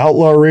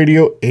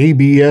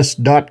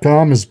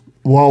 outlawradioabs.com, as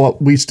while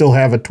we still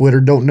have a Twitter.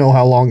 Don't know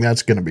how long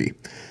that's going to be.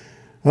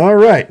 All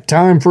right,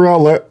 time for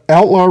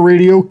Outlaw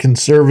Radio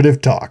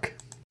Conservative Talk.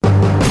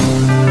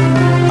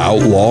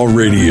 Outlaw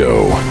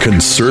Radio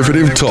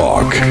Conservative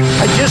Talk.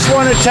 I just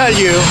want to tell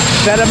you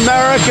that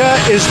America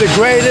is the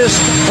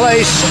greatest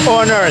place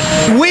on earth.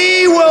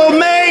 We will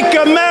make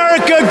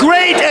America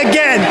great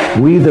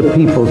again. We the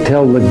people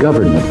tell the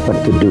government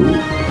what to do.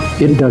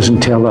 It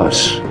doesn't tell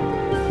us.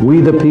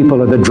 We the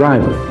people are the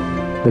driver.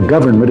 The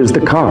government is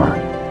the car.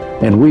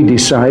 And we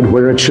decide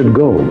where it should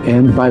go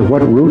and by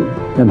what route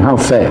and how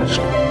fast.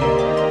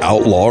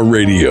 Outlaw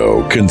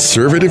Radio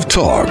Conservative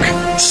Talk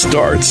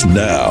starts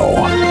now.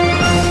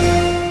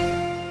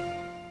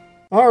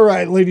 All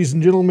right, ladies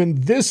and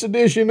gentlemen, this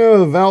edition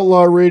of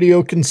Outlaw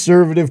Radio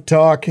Conservative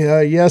Talk.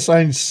 Yes,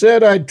 I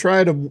said I'd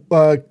try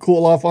to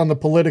cool off on the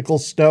political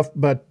stuff,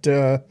 but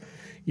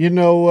you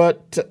know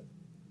what?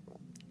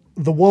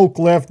 The woke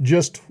left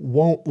just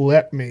won't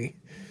let me.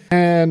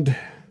 And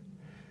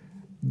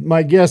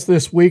my guest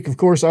this week, of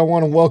course, I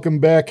want to welcome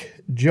back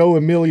Joe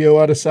Emilio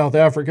out of South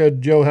Africa.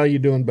 Joe, how you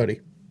doing, buddy?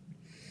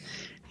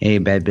 Hey,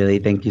 Bad Billy.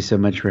 Thank you so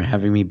much for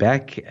having me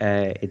back.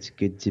 It's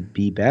good to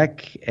be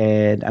back,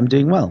 and I'm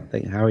doing well.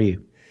 How are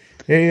you?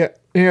 Hey,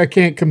 I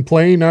can't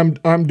complain.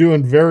 I'm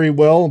doing very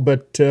well,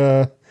 but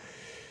yeah,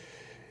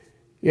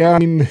 I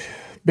mean,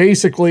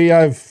 basically,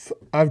 I've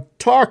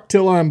talked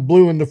till I'm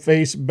blue in the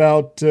face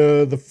about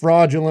the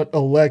fraudulent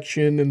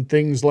election and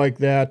things like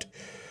that.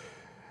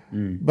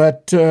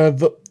 But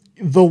the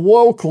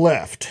woke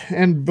left,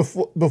 and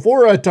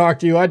before I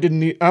talked to you,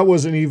 I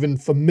wasn't even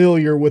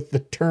familiar with the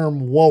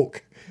term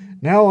woke.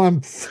 Now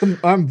I'm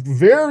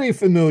very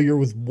familiar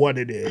with what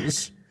it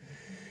is,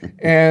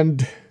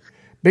 and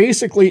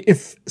basically,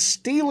 if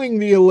stealing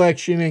the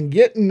election and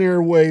getting their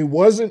way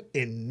wasn't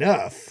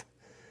enough,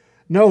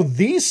 no,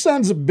 these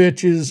sons of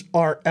bitches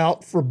are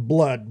out for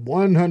blood,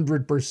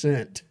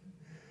 100%.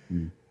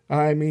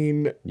 I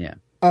mean, yeah.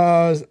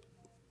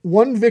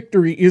 One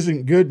victory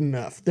isn't good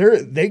enough.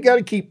 They got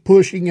to keep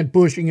pushing and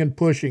pushing and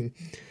pushing.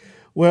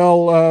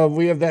 Well,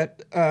 we have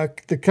that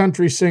the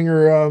country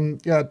singer.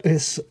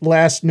 His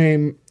last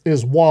name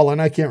is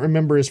Wallen. I can't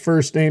remember his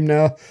first name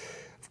now.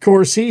 Of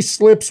course, he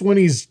slips when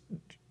he's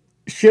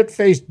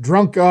shit-faced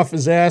drunk off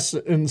his ass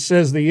and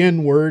says the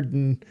N-word,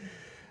 and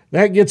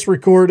that gets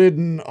recorded,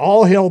 and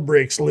all hell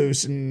breaks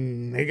loose,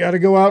 and they got to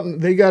go out and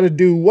they got to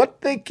do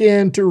what they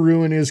can to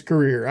ruin his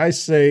career. I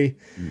say,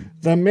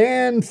 the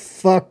man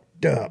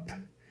fucked up.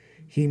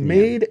 He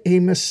made a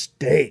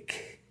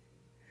mistake.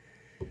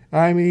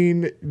 I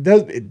mean,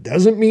 it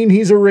doesn't mean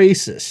he's a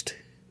racist.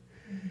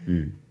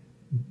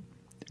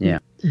 Yeah.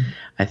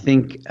 I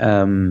think,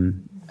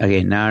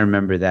 okay, now I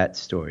remember that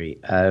story.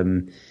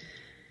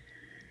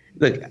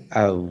 Look,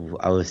 I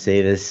will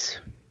say this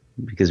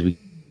because we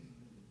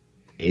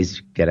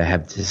got to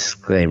have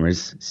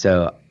disclaimers.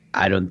 So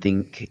I don't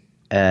think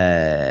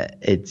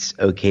it's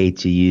okay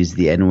to use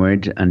the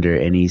N-word under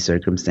any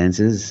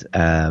circumstances.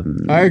 I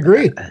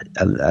agree.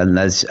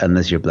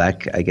 Unless you're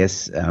black, I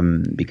guess,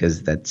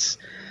 because that's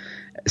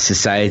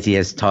society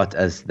has taught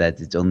us that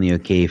it's only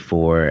okay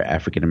for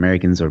African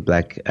Americans or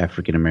black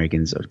African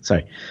Americans, or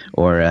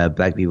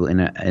black people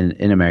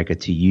in America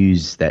to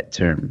use that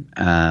term.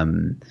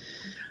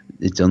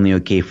 It's only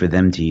okay for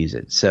them to use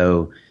it.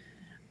 So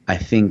I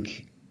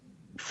think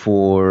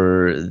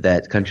for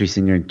that country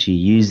singer to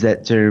use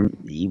that term,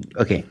 he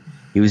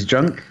was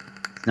drunk.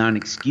 It's not an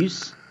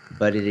excuse,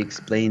 but it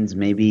explains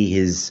maybe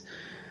his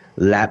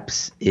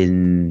lapse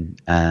in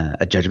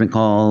a judgment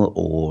call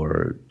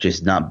or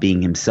just not being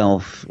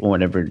himself or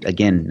whatever.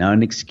 Again, not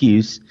an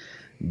excuse,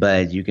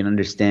 but you can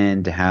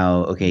understand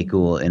how, okay,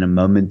 cool, in a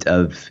moment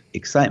of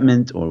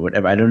excitement or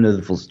whatever, I don't know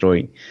the full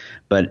story,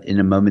 but in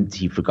a moment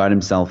he forgot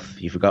himself,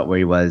 he forgot where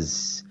he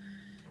was,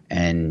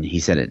 and he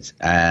said it.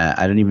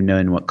 I don't even know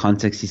in what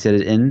context he said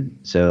it in,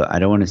 so I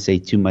don't want to say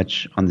too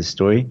much on the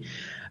story.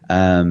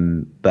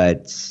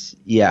 But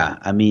yeah,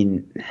 I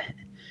mean,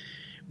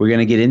 we're going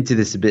to get into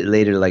this a bit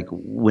later. Like,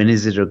 when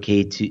is it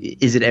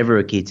ever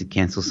okay to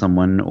cancel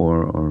someone,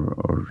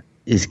 or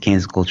is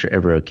cancel culture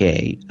ever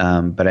okay?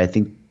 But I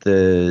think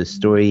the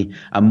story,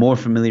 I'm more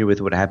familiar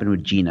with what happened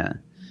with Gina.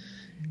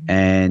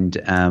 And,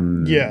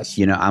 yes,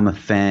 you know, I'm a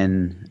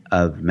fan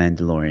of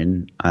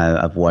Mandalorian.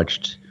 I've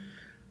watched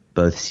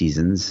both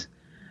seasons.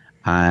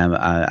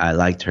 I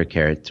liked her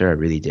character. I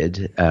really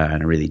did.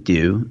 And I really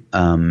do.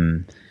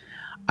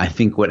 I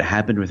think what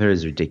happened with her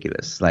is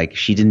ridiculous. Like,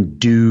 she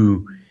didn't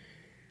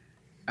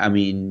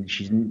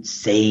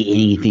say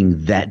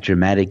anything that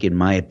dramatic, in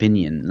my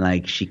opinion.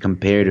 Like, she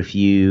compared a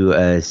few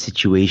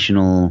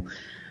situations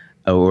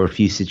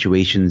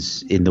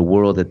in the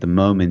world at the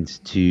moment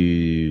to,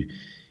 you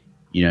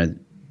know,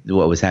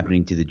 what was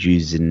happening to the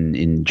Jews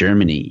in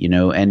Germany, you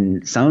know,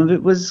 and some of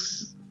it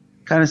was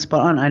kind of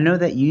spot on. I know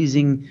that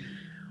using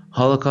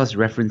Holocaust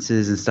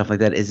references and stuff like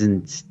that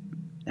isn't,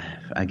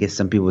 I guess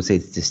some people would say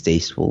it's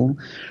distasteful,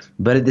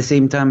 but at the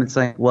same time, it's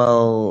like,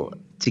 well,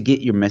 to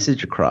get your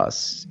message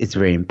across, it's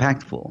very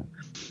impactful,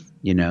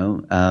 you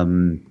know?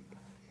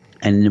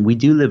 And we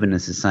do live in a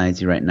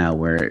society right now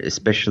where,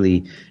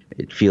 especially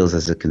it feels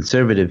as a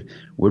conservative,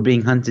 we're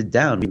being hunted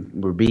down.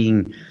 We're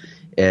being,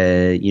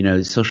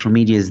 social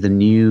media is the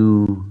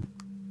new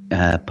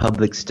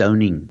public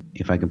stoning,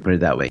 if I can put it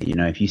that way. You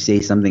know, if you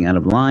say something out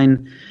of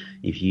line,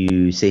 if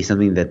you say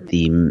something that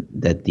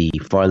the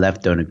far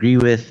left don't agree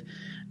with,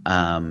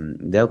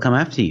 they'll come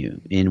after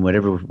you in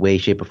whatever way,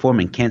 shape, or form.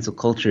 And cancel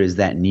culture is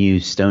that new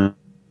stone.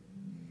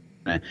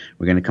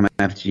 We're going to come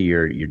after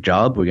your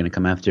job. We're going to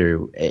come after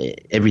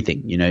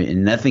everything, you know,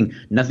 and nothing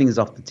is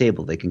off the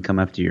table. They can come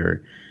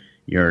after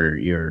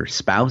your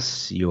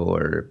spouse,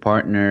 your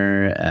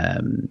partner,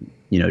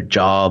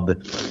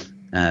 job,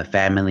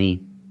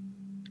 family,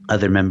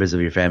 other members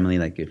of your family.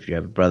 Like if you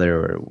have a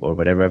brother or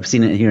whatever. I've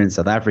seen it here in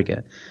South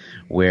Africa,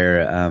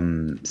 where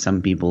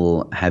some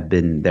people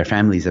their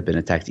families have been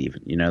attacked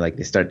even, you know, like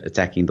they start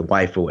attacking the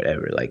wife or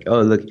whatever, like,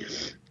 oh, look,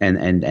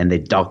 and they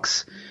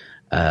dox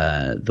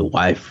the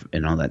wife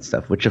and all that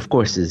stuff, which of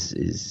course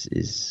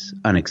is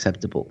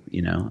unacceptable,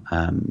 you know.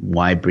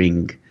 Why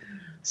bring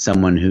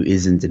someone who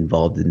isn't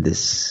involved in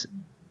this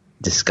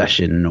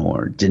discussion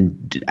or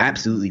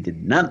absolutely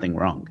did nothing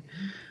wrong,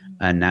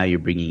 and now you're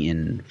bringing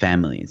in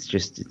family? It's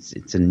just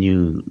it's a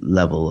new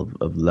level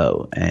of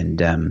low. And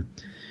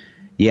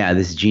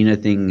this Gina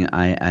thing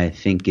I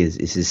think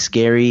is a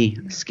scary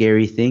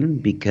thing,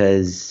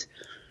 because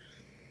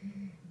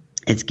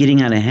it's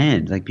getting out of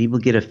hand. Like, people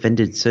get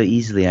offended so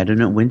easily. I don't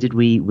know, when did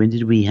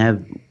we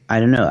have, I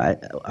don't know.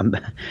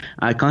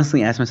 I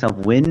constantly ask myself,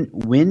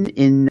 when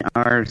in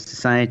our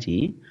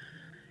society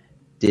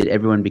did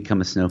everyone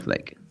become a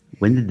snowflake?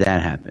 When did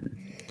that happen?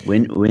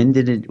 When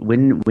did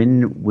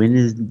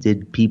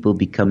people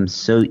become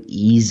so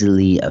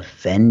easily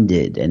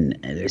offended? And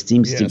there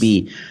seems to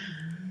be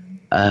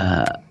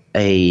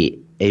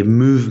a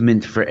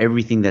movement for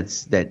everything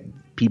that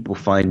people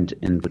find,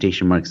 in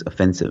quotation marks,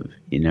 offensive,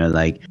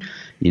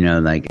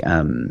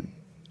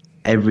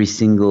 every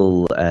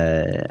single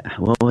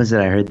what was it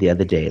I heard the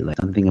other day, like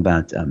something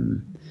about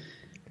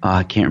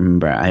I can't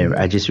remember.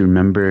 I just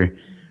remember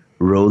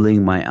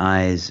rolling my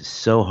eyes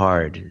so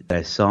hard that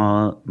I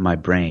saw my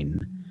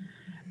brain,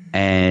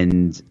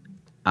 and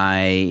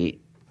I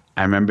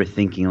remember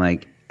thinking,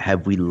 like,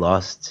 have we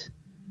lost,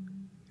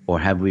 or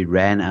have we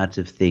ran out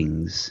of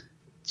things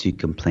to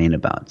complain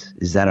about?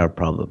 Is that our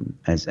problem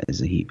as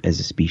a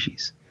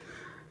species?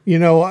 You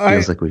know,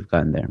 feels like we've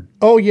gotten there.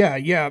 Oh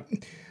yeah.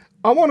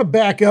 I want to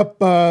back up.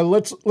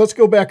 Let's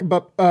go back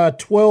about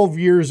 12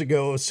 years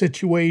ago. A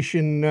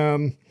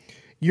situation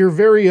you're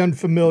very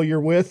unfamiliar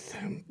with,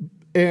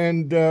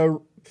 and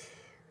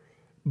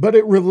but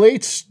it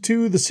relates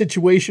to the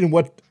situation.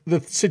 The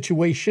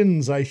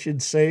situations, I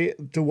should say,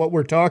 to what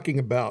we're talking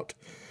about.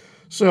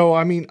 So,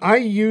 I mean, I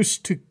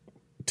used to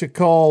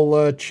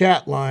call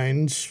chat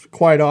lines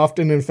quite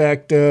often. In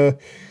fact,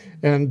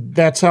 and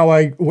that's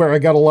where I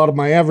got a lot of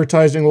my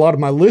advertising, a lot of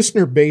my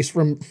listener base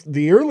from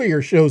the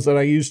earlier shows that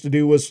I used to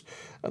do was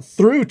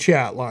through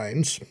chat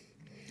lines.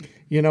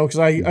 You know, because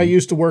I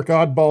used to work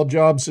oddball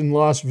jobs in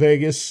Las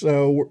Vegas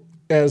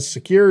as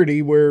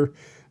security, where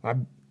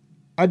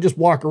I just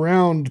walk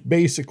around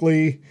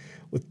basically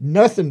with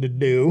nothing to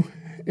do.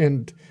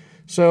 And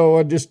so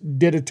I just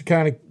did it to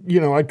kind of,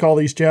 I'd call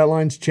these chat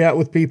lines, chat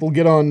with people,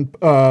 get on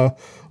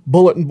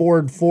bulletin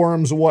board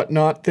forums and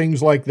whatnot,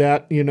 things like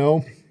that,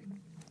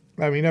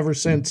 I mean, ever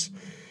since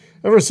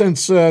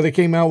they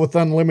came out with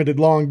unlimited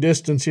long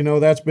distance,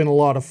 that's been a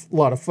lot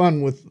of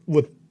fun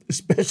with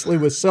especially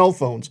with cell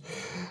phones.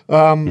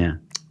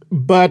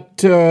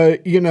 But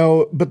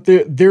but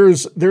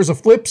there's a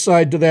flip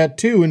side to that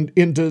too, and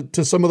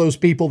into some of those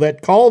people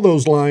that call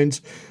those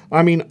lines.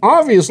 I mean,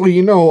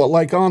 obviously,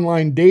 like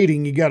online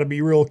dating, you got to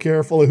be real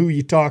careful of who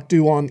you talk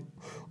to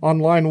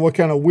online, what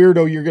kind of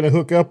weirdo you're going to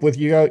hook up with.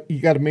 You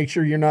got to make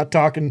sure you're not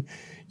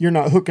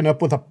hooking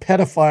up with a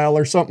pedophile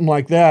or something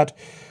like that.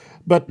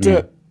 But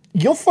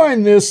you'll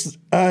find this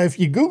if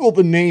you Google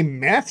the name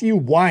Matthew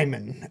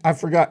Wyman. I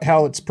forgot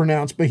how it's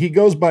pronounced, but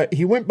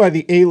he went by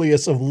the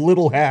alias of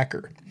Little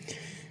Hacker.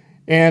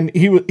 And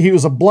he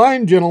was a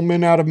blind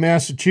gentleman out of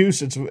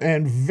Massachusetts,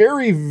 and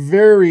very,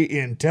 very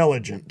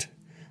intelligent,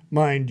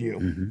 mind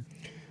you,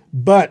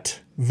 but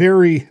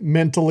very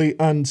mentally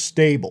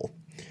unstable.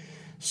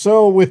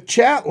 So with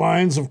chat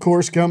lines, of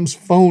course, comes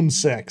phone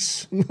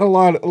sex. A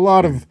lot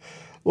of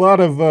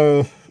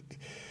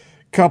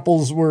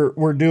couples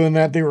were doing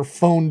that. They were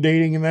phone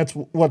dating, and that's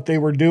what they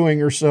were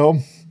doing or so.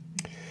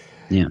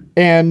 Yeah.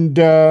 And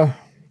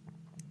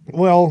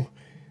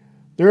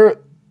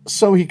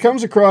so he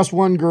comes across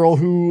one girl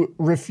who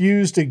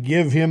refused to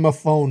give him a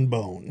phone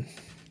bone.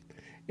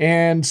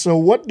 And so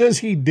what does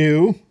he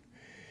do?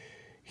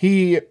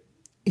 He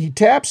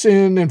taps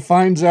in and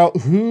finds out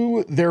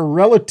who their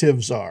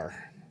relatives are.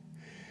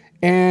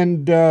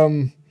 And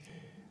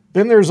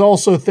Then there's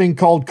also a thing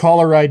called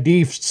caller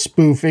ID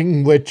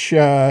spoofing, which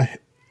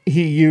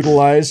he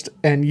utilized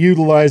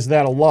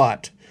that a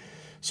lot.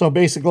 So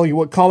basically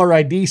what caller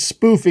ID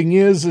spoofing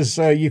is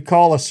you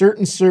call a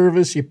certain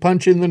service, you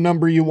punch in the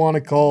number you want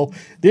to call,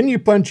 then you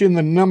punch in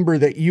the number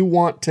that you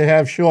want to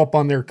have show up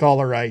on their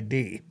caller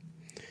ID.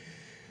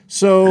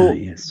 So,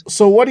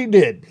 so what he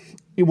did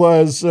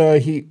was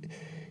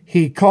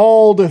he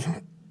called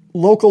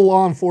local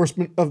law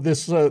enforcement of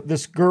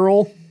this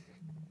girl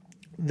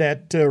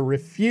that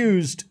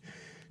refused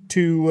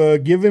to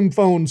give him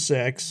phone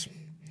sex.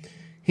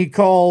 He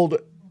called,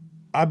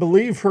 I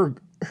believe, her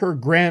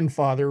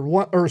grandfather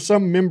or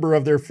some member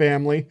of their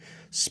family,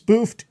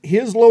 spoofed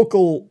his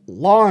local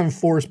law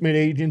enforcement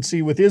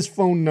agency with his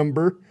phone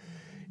number,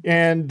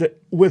 and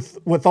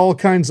with all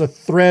kinds of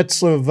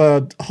threats of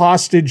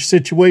hostage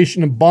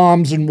situation and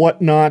bombs and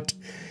whatnot,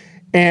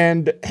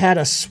 and had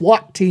a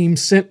SWAT team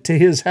sent to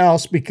his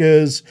house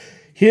because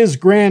his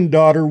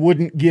granddaughter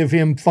wouldn't give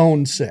him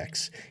phone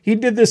sex. He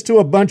did this to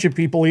a bunch of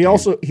people. He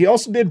also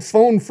did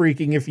phone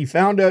freaking. If he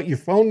found out your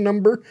phone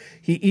number,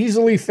 he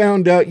easily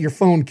found out your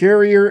phone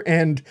carrier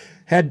and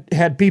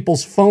had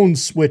people's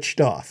phones switched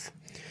off.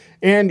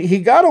 And he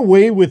got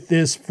away with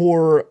this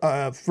for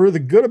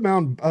the good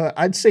amount,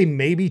 I'd say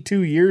maybe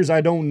 2 years,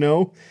 I don't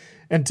know,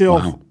 until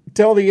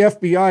the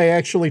FBI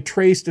actually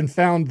traced and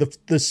found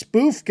the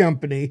spoof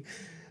company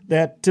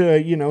that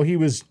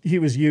he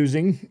was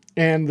using.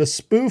 And the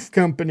spoof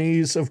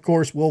companies, of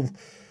course,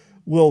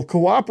 will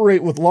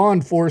cooperate with law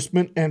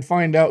enforcement and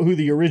find out who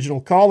the original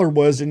caller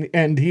was,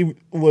 and he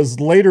was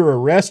later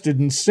arrested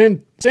and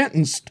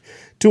sentenced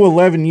to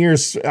 11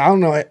 years. I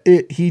don't know.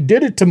 He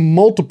did it to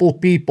multiple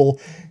people,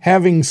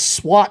 having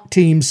SWAT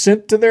teams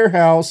sent to their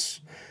house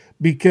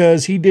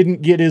because he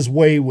didn't get his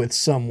way with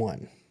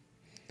someone.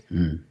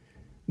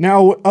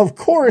 Now, of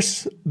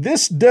course,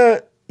 this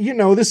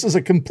is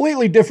a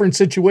completely different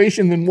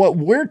situation than what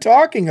we're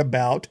talking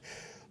about,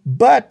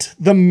 but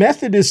the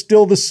method is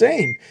still the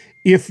same.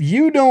 If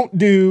you don't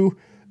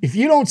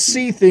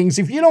see things,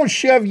 if you don't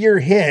shove your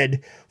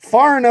head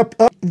far enough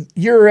up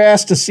your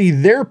ass to see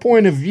their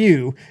point of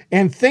view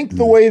and think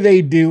the way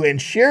they do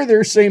and share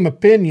their same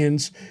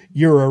opinions,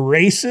 you're a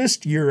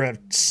racist, you're a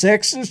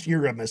sexist,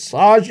 you're a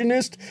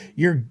misogynist,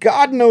 you're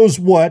God knows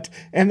what,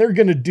 and they're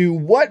going to do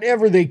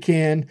whatever they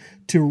can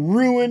to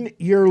ruin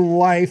your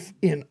life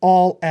in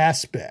all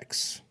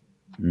aspects.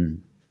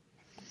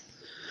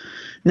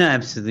 No,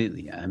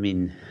 absolutely. I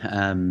mean,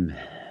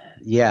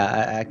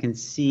 I can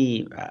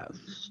see.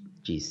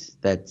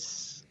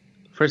 That's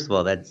first of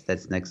all,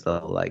 that's next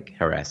level like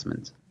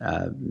harassment.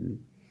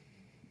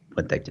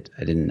 What they did,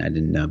 I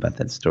didn't know about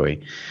that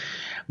story,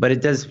 but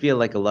it does feel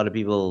like a lot of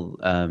people.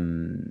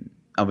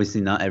 Obviously,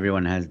 not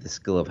everyone has the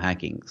skill of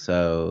hacking.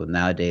 So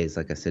nowadays,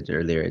 like I said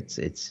earlier,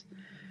 it's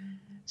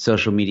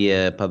social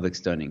media public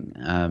stoning,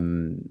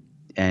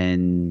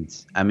 and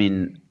I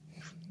mean.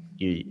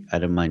 I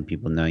don't mind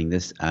people knowing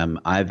this.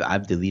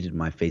 I've deleted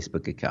my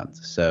Facebook account,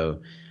 so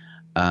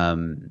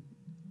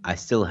I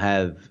still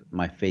have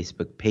my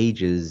Facebook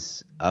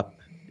pages up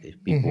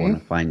if people want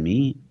to find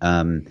me.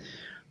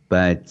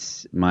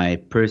 But my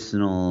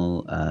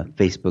personal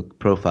Facebook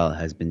profile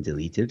has been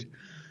deleted.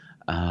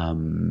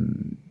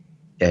 And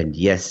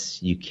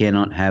yes, you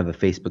cannot have a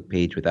Facebook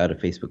page without a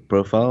Facebook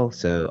profile.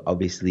 So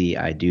obviously,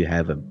 I do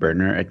have a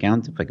burner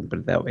account, if I can put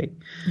it that way.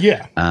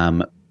 Yeah.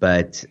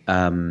 But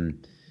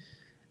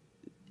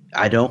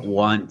I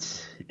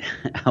want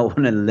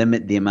to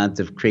limit the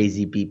amount of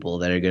crazy people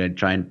that are going to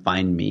try and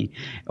find me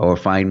or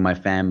find my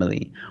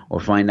family or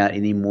find out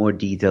any more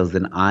details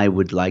than I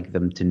would like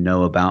them to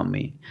know about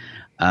me.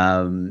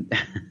 So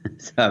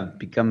I've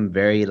become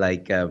very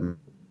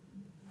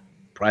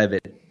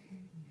private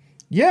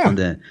on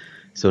the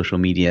social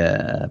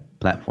media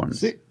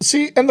platforms.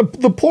 See, and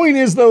the point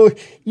is, though,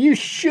 you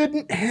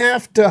shouldn't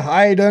have to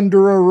hide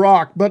under a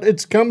rock, but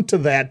it's come to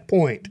that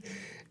point.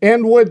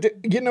 And what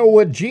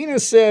Gina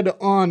said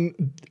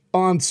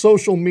on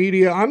social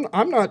media,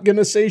 I'm not going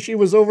to say she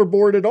was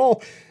overboard at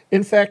all.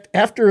 In fact,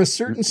 after a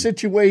certain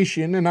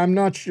situation, and I'm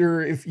not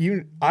sure if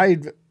I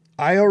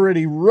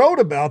already wrote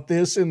about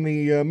this in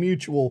the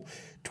mutual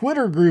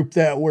Twitter group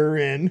that we're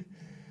in,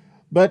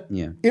 but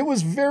it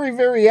was very,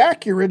 very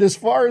accurate as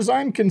far as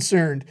I'm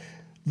concerned.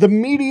 The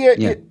media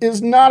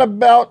is not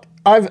about.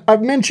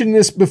 I've mentioned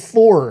this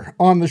before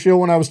on the show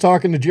when I was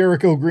talking to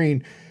Jericho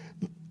Green.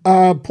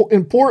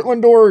 In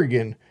Portland,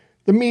 Oregon,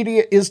 the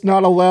media is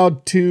not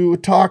allowed to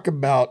talk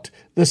about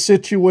the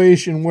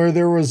situation where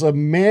there was a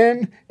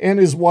man and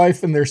his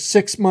wife and their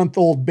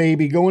 6-month-old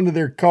baby go into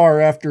their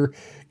car after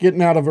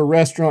getting out of a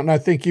restaurant, and I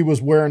think he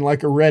was wearing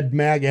like a red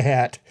MAGA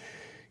hat.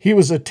 He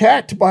was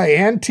attacked by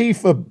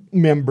Antifa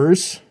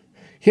members.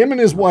 Him and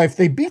his wife,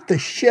 they beat the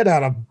shit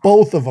out of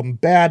both of them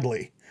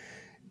badly.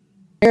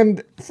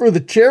 And for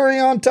the cherry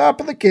on top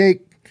of the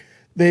cake,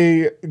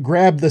 They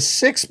grabbed the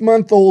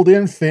 6-month-old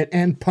infant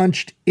and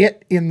punched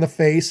it in the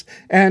face,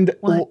 and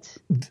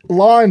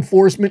law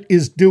enforcement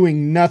is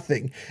doing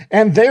nothing.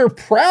 And they're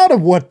proud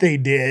of what they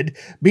did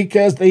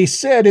because they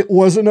said it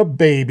wasn't a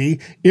baby,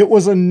 it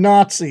was a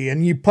Nazi,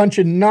 and you punch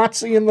a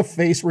Nazi in the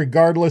face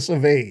regardless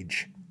of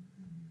age.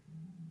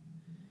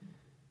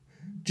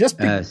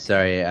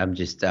 Sorry, I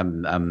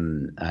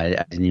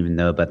didn't even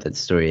know about that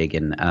story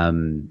again.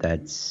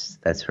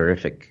 That's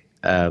horrific.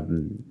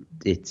 And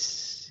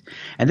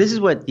this is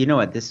what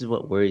this is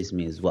what worries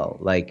me as well.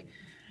 Like,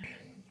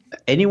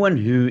 anyone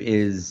who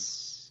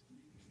is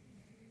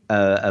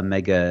a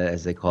mega,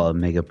 as they call a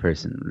mega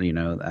person,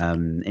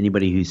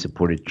 anybody who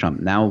supported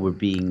Trump, now we're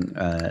being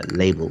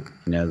labeled,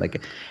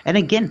 and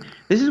again,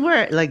 this is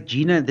where, like,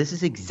 Gina, this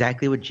is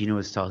exactly what Gina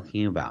was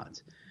talking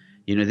about.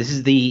 This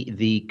is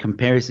the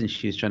comparison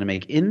she was trying to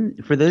make.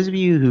 For those of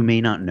you who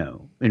may not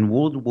know, in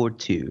World War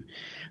II,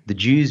 the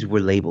Jews were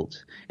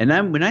labeled.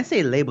 And when I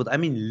say labeled, I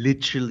mean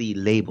literally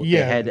labeled.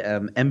 Yeah. They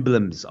had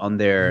emblems on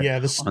their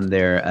yellow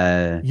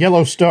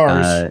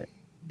stars.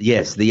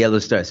 Yes, the yellow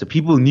stars. So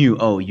people knew,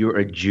 oh, you're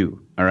a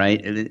Jew, all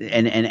right?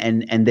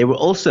 And they were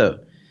also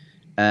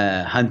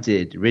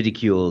hunted,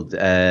 ridiculed,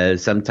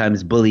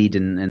 sometimes bullied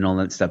and all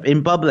that stuff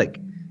in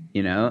public.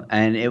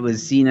 And it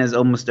was seen as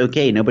almost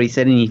okay. Nobody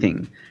said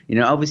anything.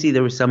 Obviously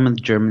there were some of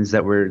the Germans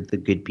that were the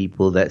good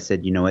people that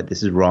said, you know what,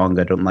 this is wrong.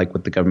 I don't like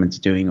what the government's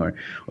doing or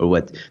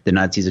what the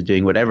Nazis are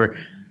doing, whatever.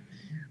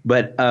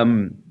 But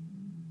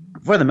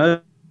for the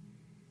most,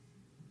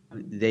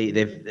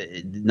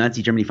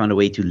 Nazi Germany found a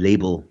way to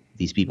label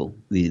these people,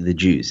 the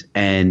Jews.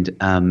 And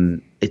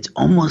it's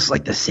almost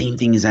like the same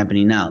thing is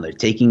happening now. They're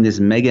taking this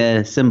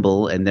mega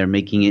symbol and they're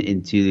making it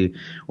into,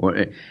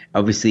 or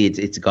obviously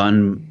it's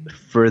gone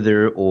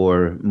further,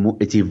 or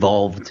it's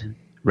evolved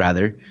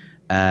rather.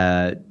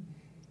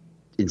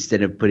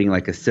 Instead of putting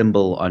like a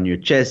symbol on your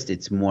chest,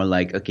 it's more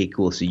like, okay,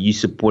 cool. So you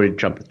supported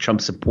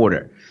Trump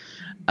supporter.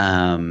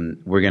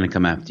 We're going to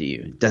come after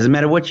you. Doesn't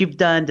matter what you've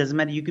done. Doesn't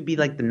matter. You could be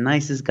like the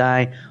nicest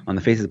guy on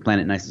the face of the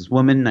planet, nicest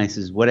woman,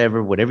 nicest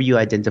whatever you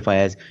identify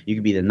as. You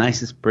could be the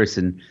nicest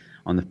person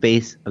on the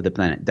face of the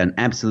planet. Done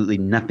absolutely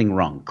nothing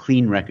wrong.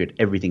 Clean record,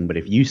 everything. But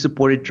if you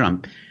supported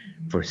Trump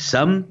for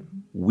some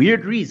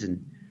weird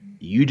reason,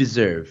 you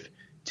deserve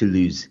to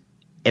lose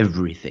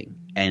everything.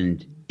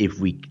 And if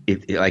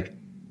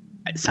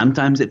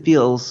sometimes it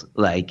feels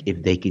like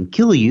if they can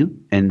kill you,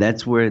 and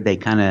that's where they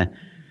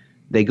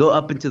go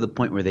up into the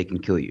point where they can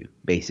kill you,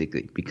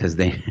 basically, because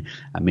I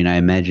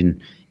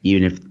imagine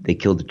even if they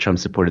killed a Trump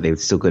supporter, they would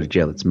still go to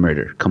jail. It's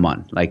murder. Come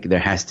on. Like, there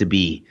has to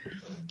be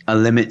a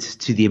limit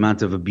to the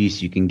amount of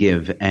abuse you can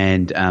give.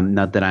 And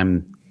not that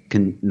I'm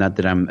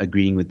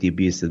agreeing with the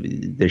abuse.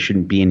 There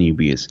shouldn't be any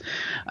abuse.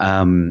 But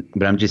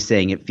I'm just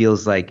saying it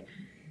feels like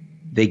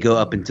they go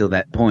up until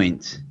that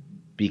point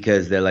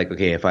because they're like,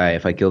 okay, if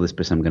I kill this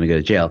person, I'm going to go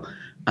to jail.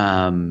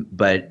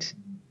 But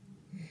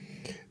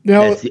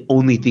now, that's the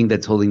only thing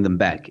that's holding them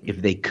back.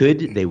 If they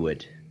could, they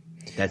would.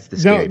 That's the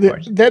scary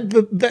part.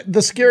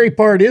 The scary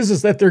part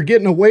is that they're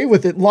getting away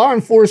with it. Law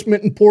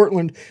enforcement in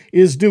Portland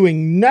is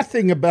doing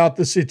nothing about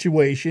the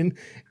situation,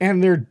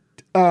 and they're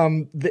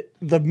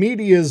the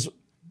media is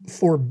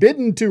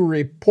forbidden to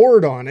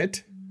report on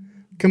it.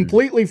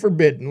 Completely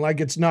forbidden. Like,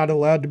 it's not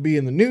allowed to be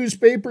in the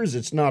newspapers.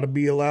 It's not to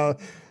be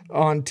allowed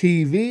on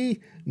TV.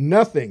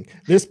 Nothing.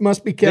 This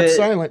must be kept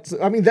silent.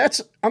 I mean,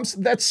 that's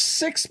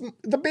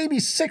the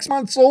baby's 6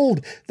 months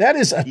old. That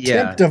is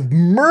attempt of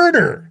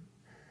murder.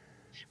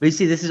 But you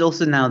see, this is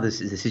also now the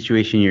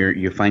situation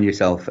you find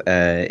yourself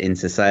in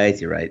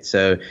society, right?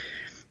 So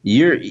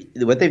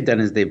what they've done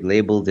is they've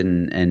labeled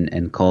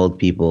and called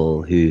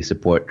people who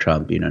support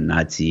Trump,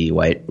 Nazi,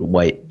 white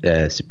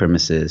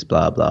supremacists,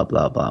 blah blah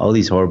blah blah, all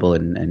these horrible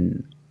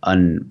and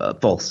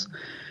false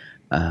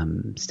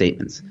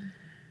statements.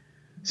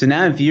 So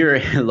now if you're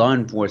law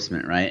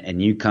enforcement, right,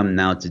 and you come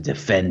now to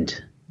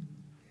defend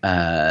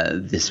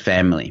this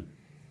family,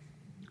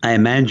 I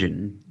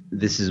imagine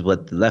this is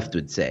what the left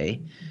would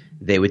say.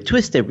 They would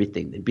twist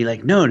everything. They'd be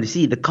like, no, you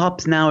see, the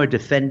cops now are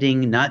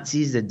defending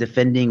Nazis, they're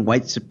defending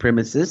white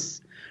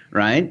supremacists,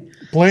 right?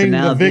 Playing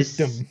the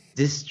victim.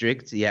 This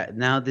district,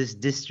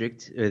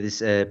 or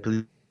this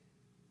police,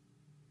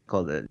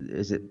 called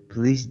is it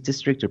police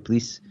district or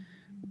police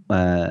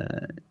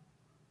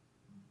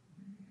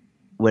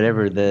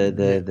whatever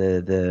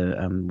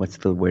the what's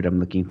the word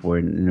I'm looking for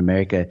in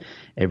America?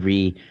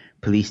 Every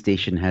police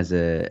station has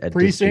a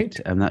precinct.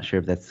 District. I'm not sure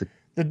if that's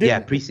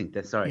precinct.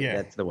 That's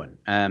the one.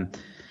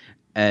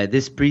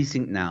 This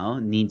precinct now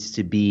needs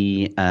to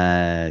be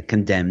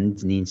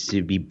condemned, needs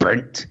to be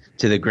burnt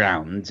to the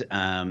ground,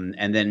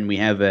 and then we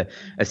have a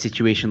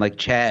situation like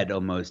Chad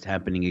almost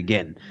happening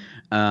again,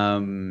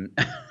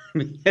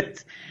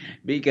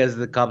 because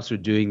the cops were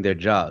doing their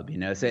job,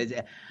 So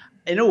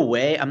in a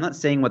way, I'm not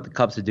saying what the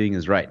cops are doing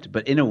is right,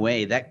 but in a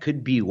way, that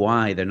could be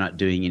why they're not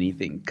doing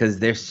anything, because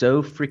they're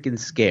so freaking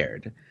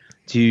scared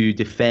to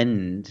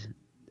defend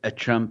a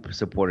Trump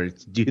supporter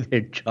to do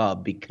their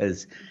job,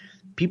 because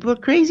people are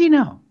crazy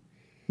now.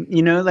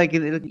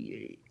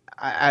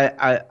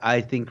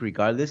 I think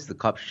regardless, the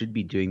cops should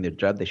be doing their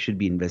job. They should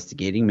be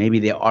investigating. Maybe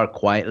they are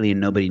quietly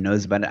and nobody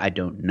knows about it. I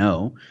don't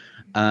know.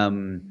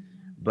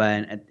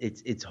 But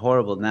it's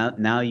horrible.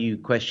 Now you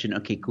question,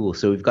 okay, cool.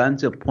 So we've gotten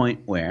to a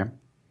point where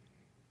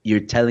you're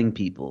telling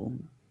people,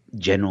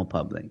 general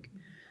public,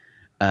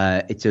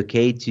 it's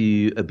okay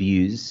to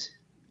abuse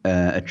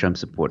a Trump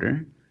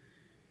supporter.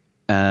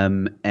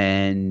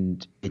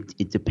 And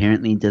it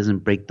apparently doesn't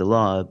break the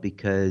law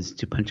because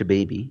to punch a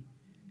baby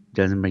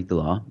doesn't break the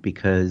law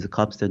because the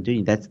cops don't do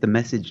it. That's the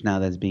message now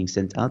that's being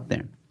sent out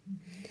there.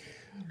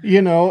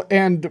 You know,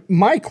 and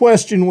my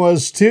question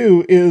was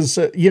too, is,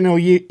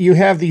 you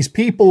have these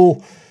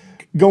people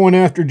going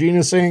after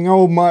Gina saying,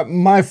 oh,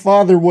 my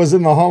father was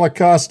in the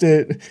Holocaust.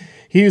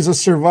 He was a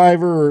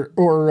survivor,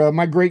 or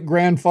my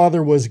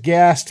great-grandfather was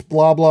gassed,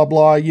 blah, blah,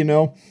 blah,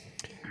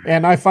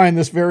 And I find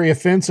this very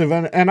offensive.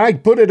 And I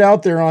put it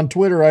out there on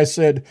Twitter. I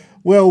said,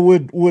 well,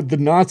 would the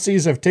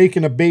Nazis have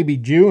taken a baby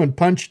Jew and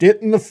punched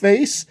it in the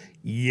face?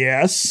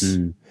 Yes.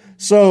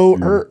 So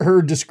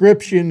her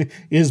description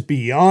is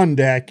beyond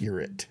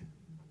accurate.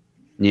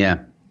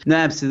 Yeah. No,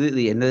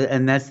 absolutely.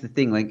 And that's the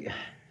thing. Like,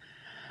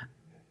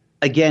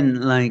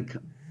 again, like,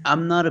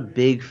 I'm not a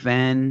big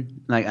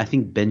fan. Like, I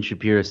think Ben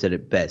Shapiro said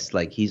it best.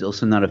 Like, he's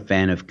also not a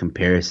fan of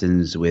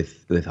comparisons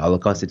with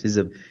Holocaust.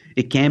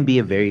 It can be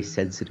a very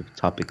sensitive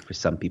topic for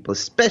some people,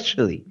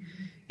 especially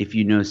if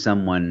you know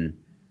someone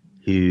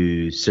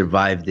who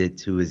survived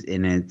it, who was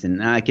in it.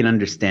 And I can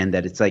understand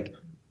that. It's like,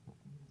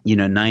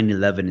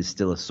 9/11 is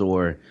still a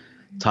sore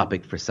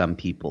topic for some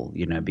people,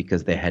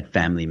 because they had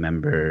family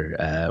member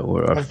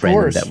or a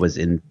friend that was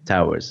in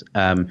towers.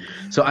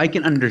 So I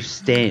can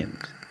understand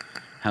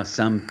how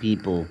some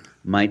people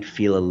might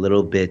feel a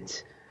little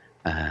bit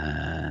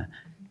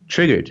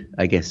triggered,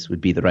 I guess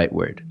would be the right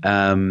word.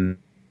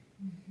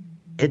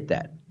 Hit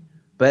that.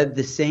 But at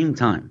the same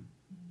time,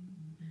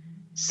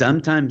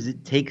 sometimes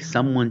it takes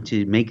someone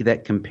to make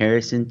that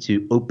comparison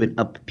to open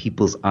up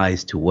people's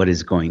eyes to what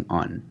is going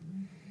on.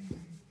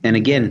 And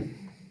again,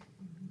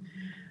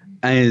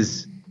 I've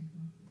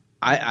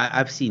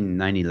seen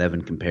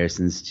 9/11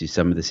 comparisons to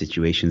some of the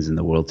situations in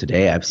the world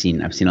today. I've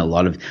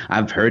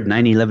heard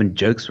 9/11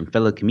 jokes from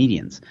fellow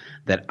comedians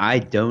that I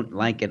don't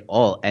like at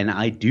all, and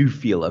I do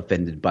feel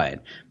offended by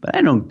it. But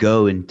I don't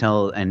go and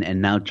tell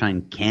and now try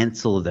and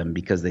cancel them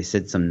because they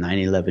said some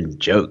 9/11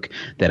 joke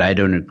that I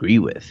don't agree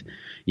with.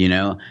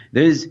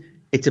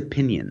 It's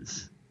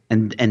opinions,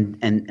 and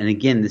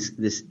again,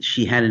 this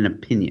she had an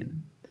opinion.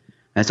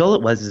 That's all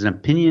it was, is an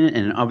opinion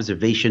and an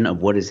observation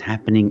of what is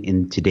happening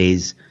in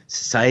today's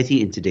society,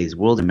 in today's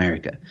world,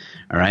 America,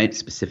 all right,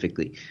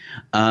 specifically.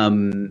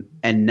 And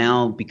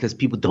now because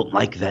people don't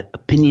like that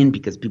opinion,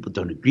 because people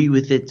don't agree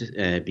with it,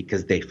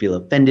 because they feel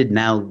offended,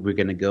 now we're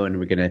going to go and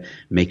we're going to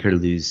make her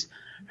lose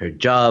her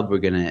job. We're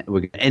going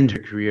to end her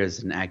career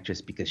as an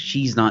actress because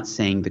she's not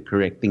saying the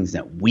correct things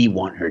that we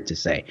want her to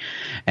say.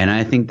 And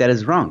I think that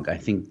is wrong. I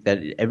think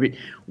that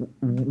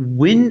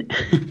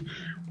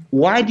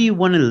why do you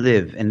want to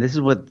live? And this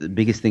is what the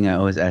biggest thing I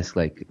always ask,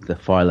 like the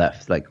far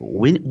left, like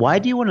why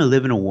do you want to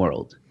live in a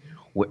world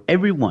where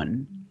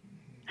everyone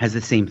has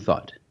the same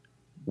thought?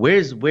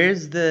 Where's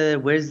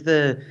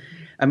the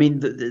I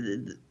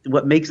mean,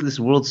 what makes this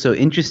world so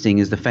interesting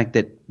is the fact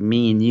that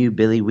me and you,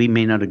 Billy, we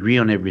may not agree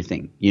on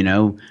everything,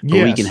 but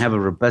we can have a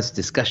robust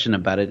discussion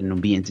about it, and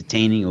it'll be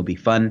entertaining, it'll be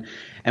fun,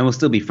 and we'll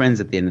still be friends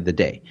at the end of the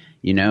day.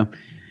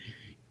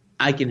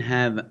 I can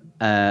have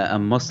a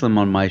Muslim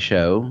on my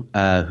show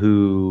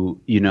who,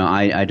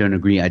 I don't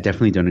agree. I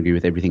definitely don't agree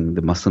with everything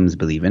the Muslims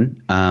believe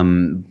in.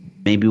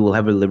 Maybe we'll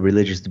have a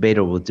religious debate,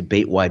 or we'll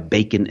debate why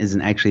bacon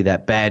isn't actually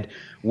that bad,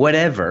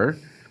 whatever.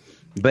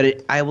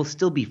 But I will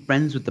still be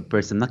friends with the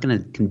person. I'm not going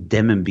to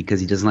condemn him because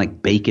he doesn't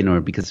like bacon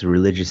or because it's a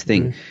religious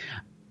thing.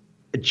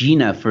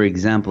 Gina, for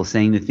example,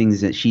 saying the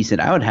things that she said,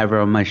 I would have her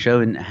on my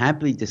show and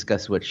happily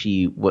discuss what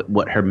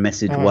her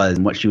message was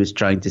and what she was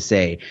trying to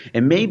say.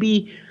 And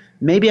maybe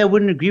I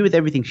wouldn't agree with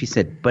everything she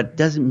said, but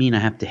doesn't mean I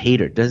have to hate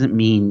her. Doesn't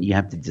mean you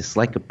have to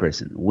dislike a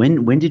person.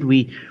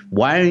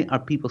 Why are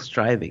people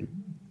striving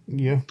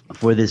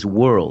for this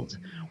world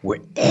where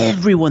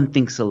everyone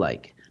thinks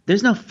alike?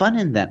 There's no fun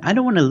in that. I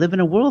don't want to live in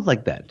a world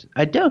like that.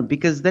 I don't,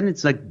 because then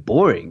it's like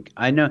boring.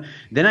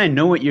 Then I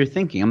know what you're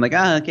thinking. I'm like,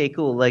 okay,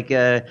 cool. Like,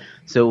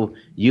 so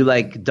you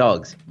like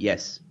dogs?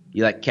 Yes.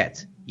 You like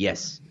cats?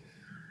 Yes.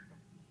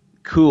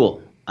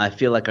 Cool. I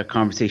feel like our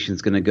conversation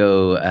is going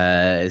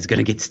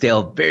to get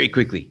stale very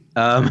quickly.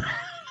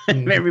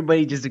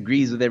 Everybody just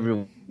agrees with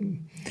everyone.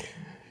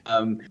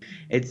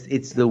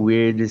 It's the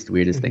weirdest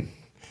thing.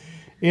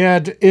 Yeah,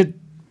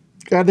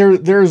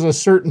 there's a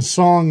certain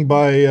song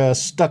by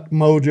Stuck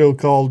Mojo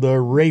called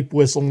 "Rape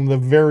Whistle," and the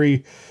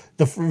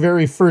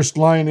very first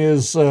line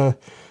is, "The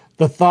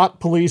thought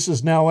police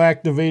is now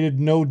activated.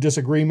 No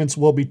disagreements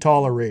will be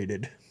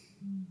tolerated."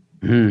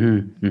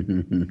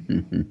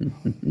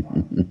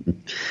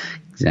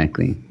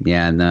 Exactly.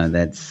 Yeah. No.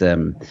 That's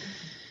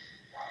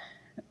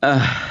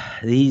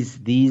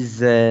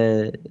these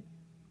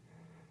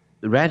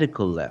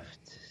radical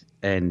left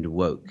and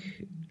woke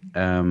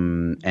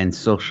and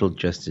social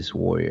justice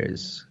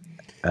warriors,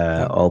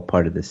 all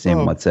part of the same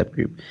WhatsApp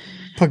group.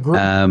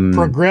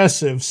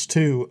 Progressives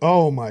too.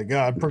 Oh my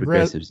God,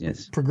 progressives.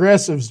 Yes,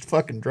 progressives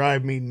fucking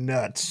drive me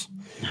nuts.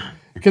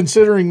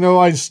 Considering though,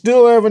 I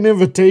still have an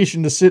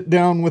invitation to sit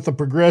down with a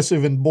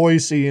progressive in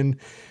Boise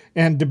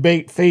and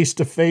debate face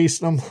to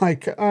face, and I'm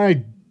like,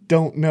 I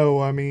don't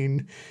know. I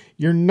mean,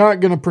 you're not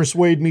going to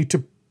persuade me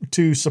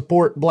to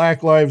support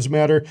Black Lives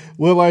Matter.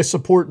 Will I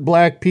support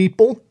black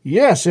people?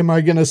 Yes. Am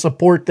I going to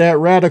support that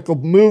radical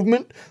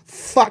movement?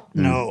 Fuck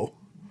no.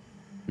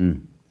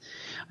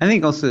 I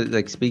think also,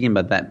 like, speaking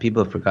about that,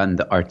 people have forgotten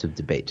the art of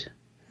debate.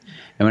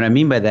 And what I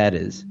mean by that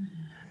is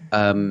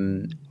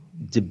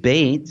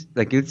debate,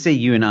 like let's say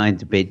you and I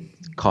debate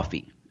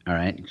coffee, all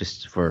right?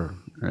 Just for,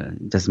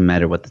 it doesn't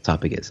matter what the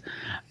topic is.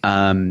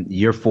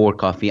 You're for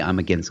coffee, I'm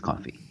against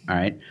coffee, all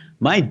right?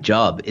 My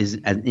job is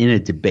in a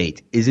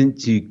debate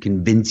isn't to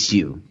convince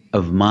you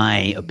of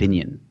my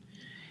opinion.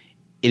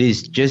 It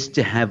is just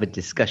to have a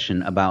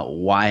discussion about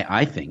why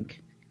I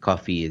think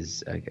coffee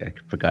is, I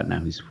forgot now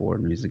who's for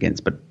and who's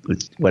against, but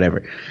it's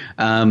whatever.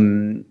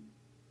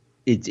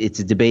 It's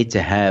a debate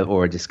to have,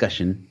 or a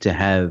discussion to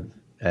have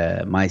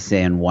my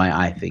say on why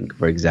I think,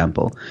 for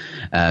example,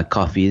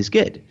 coffee is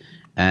good.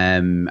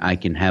 I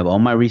can have all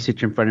my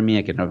research in front of me.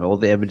 I can have all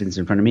the evidence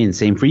in front of me, and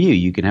same for you.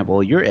 You can have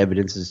all your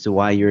evidence as to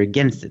why you're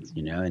against it,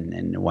 you know,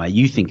 and why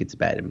you think it's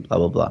bad, and blah,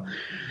 blah, blah.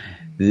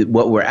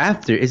 What we're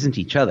after isn't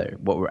each other.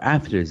 What we're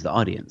after is the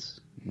audience.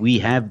 We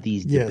have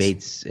these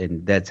debates,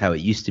 and that's how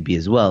it used to be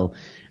as well.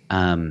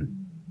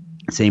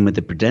 Same with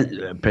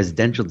the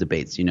presidential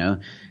debates, you know.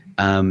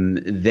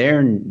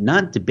 They're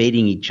not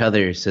debating each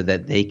other so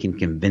that they can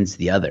convince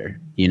the other,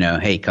 you know,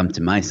 hey, come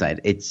to my side.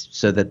 It's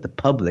so that the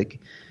public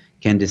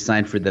can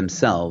decide for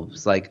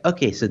themselves, like,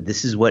 okay, so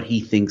this is what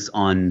he thinks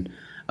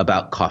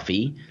about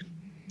coffee.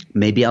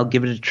 Maybe I'll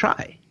give it a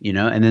try, you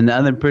know. And then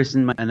another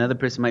person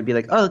might be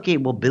like, oh, okay,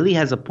 well, Billy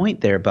has a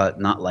point there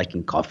about not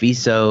liking coffee,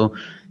 so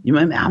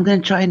I'm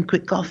going to try and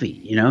quit coffee,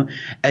 you know.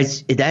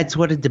 That's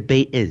what a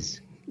debate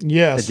is.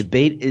 Yes, a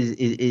debate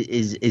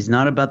is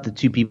not about the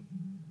two people.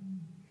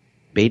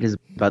 Debate is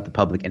about the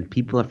public, and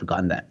people have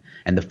forgotten that.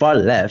 And the far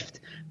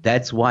left,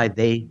 that's why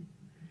they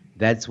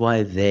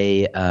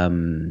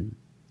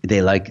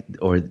like,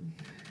 or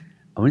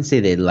I wouldn't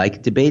say they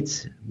like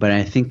debates, but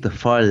I think the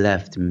far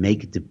left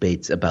make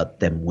debates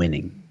about them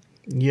winning.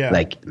 Yeah,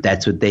 like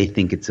that's what they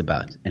think it's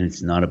about, and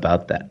it's not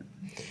about that.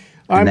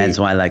 And that's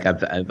why, like,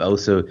 I've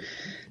also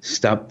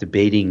stopped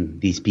debating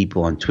these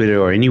people on Twitter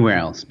or anywhere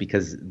else,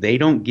 because they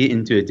don't get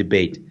into a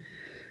debate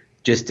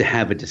just to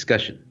have a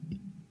discussion.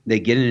 They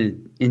get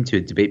into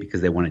a debate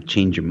because they want to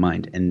change your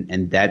mind,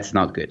 and that's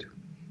not good.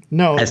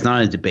 No, that's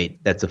not a debate.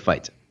 That's a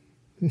fight.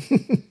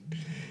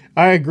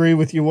 I agree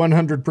with you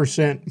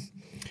 100%.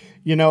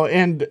 You know,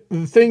 and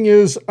the thing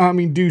is, I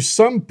mean, do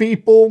some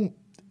people,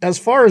 as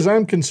far as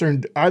I'm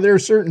concerned, are there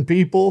certain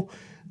people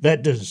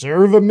that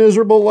deserve a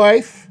miserable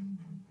life?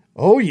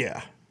 Oh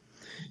yeah.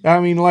 I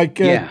mean, like,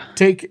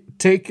 take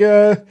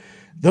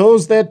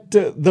those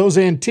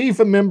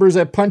Antifa members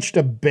that punched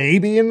a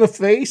baby in the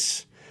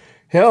face.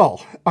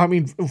 Hell, I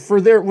mean,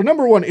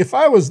 number one, if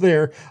I was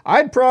there,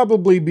 I'd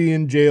probably be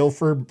in jail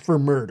for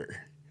murder.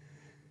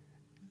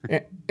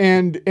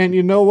 And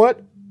you know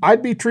what?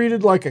 I'd be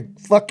treated like a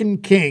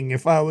fucking king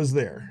if I was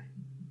there.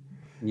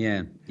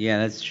 Yeah,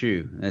 that's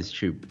true. That's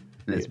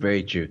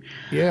very true.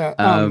 Yeah.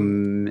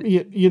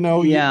 You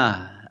know.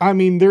 Yeah. I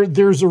mean,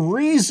 there's a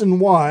reason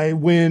why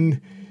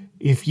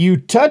if you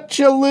touch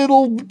a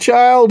little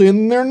child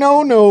in their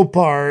no-no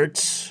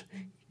parts,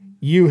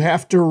 you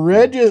have to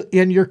register,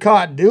 and you're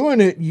caught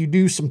doing it. You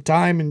do some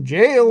time in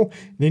jail,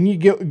 then you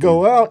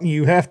go out and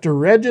you have to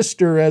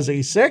register as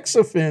a sex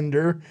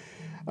offender.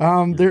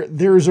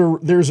 There's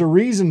a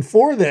reason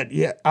for that.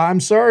 Yeah, I'm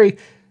sorry.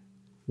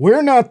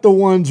 We're not the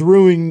ones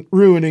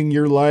ruining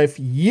your life.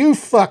 You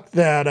fucked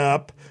that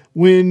up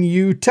when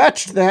you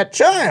touched that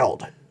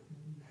child.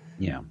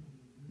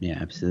 Yeah,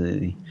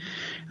 absolutely.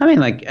 I mean,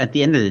 like, at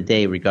the end of the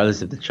day,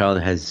 regardless if the child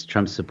has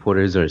Trump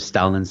supporters or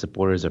Stalin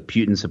supporters or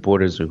Putin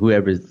supporters or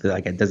whoever,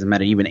 like, it doesn't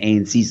matter, even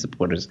ANC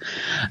supporters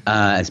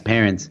as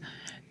parents,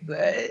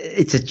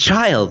 it's a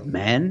child,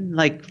 man.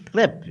 Like,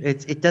 flip.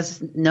 It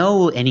doesn't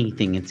know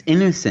anything. It's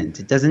innocent.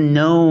 It doesn't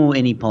know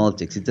any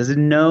politics. It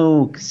doesn't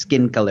know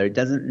skin color. It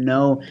doesn't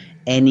know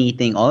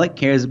anything. All it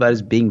cares about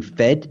is being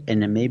fed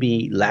and then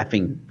maybe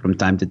laughing from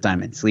time to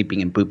time and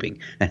sleeping and pooping.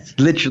 That's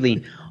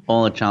literally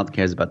all a child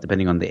cares about,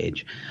 depending on the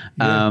age.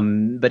 Yeah.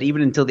 But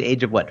even until the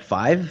age of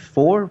 5,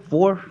 4,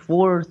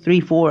 3,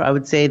 4, I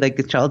would say, like,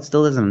 the child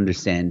still doesn't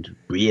understand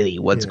really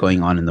what's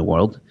going on in the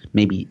world.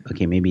 Maybe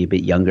a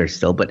bit younger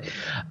still, but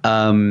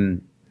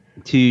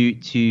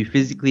to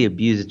physically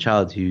abuse a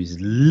child who's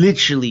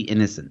literally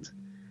innocent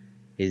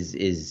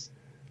is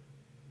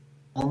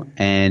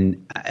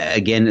and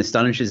again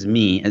astonishes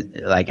me,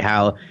 like,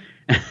 how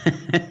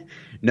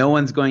no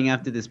one's going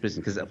after this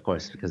person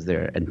because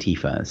they're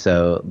Antifa.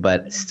 So,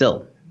 but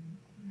still,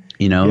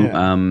 you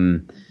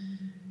know,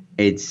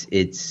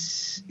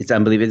 it's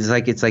unbelievable.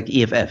 It's like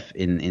EFF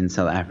in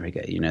South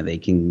Africa. You know, they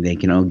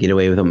can all get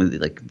away with them.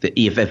 Like the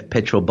EFF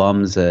petrol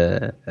bombs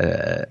a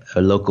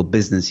local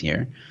business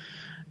here,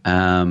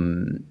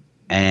 and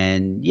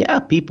yeah,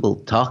 people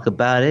talk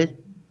about it.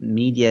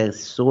 Media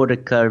sort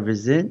of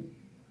covers it,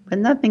 but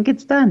nothing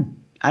gets done.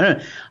 I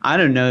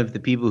don't know if the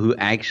people who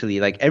actually,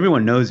 like,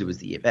 everyone knows it was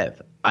the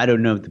EFF. I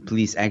don't know if the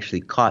police actually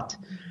caught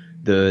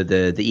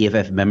the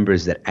EFF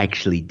members that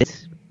actually did.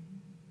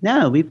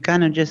 No, we've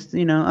kind of just,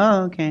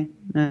 okay,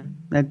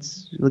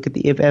 let's look at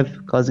the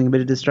EFF causing a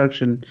bit of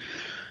destruction.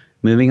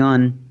 Moving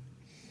on.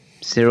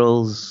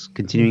 Cyril's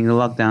continuing the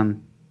lockdown.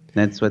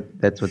 That's what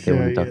they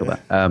want to talk about.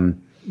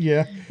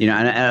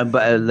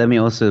 But let me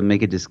also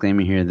make a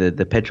disclaimer here.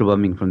 The petrol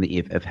bombing from the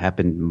EFF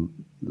happened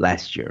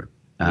last year.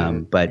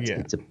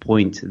 It's a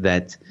point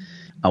that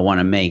I want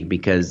to make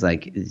because,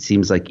 like, it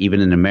seems like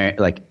even in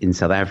America, like in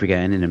South Africa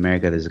and in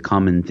America, there's a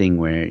common thing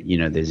where,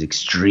 there's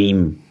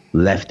extreme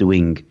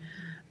left-wing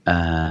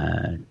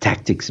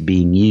tactics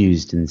being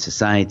used in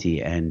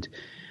society, and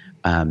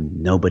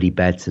nobody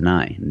bats an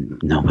eye.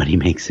 Nobody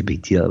makes a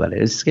big deal about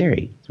it. It's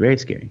scary. It's very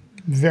scary.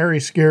 Very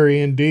scary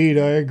indeed.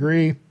 I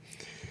agree.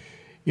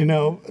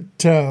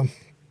 The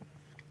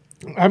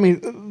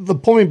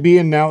point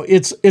being now,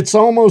 it's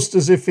almost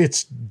as if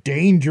it's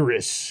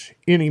dangerous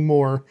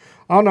anymore.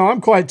 Oh no,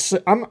 I'm quite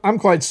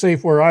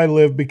safe where I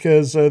live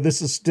because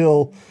this is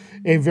still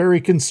a very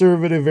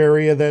conservative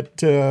area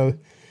that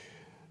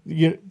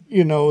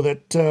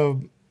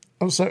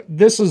I'm sorry.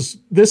 This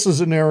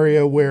is an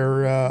area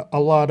where a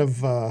lot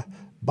of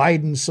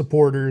Biden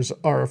supporters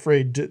are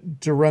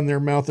afraid to run their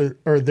mouth,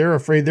 or they're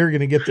afraid they're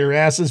going to get their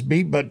asses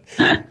beat. But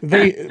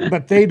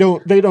they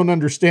don't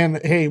understand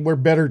that. Hey, we're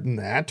better than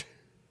that.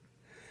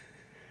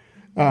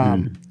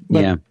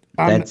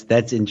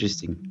 That's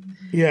interesting.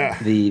 Yeah.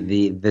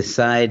 The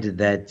side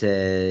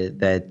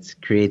that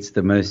creates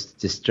the most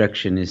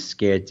destruction is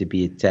scared to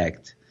be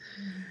attacked.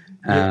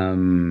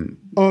 From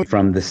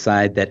the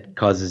side that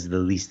causes the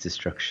least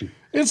destruction.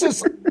 It's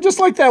just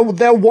like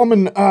that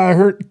woman,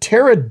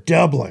 Tara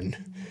Dublin,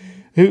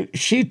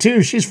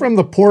 she's from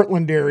the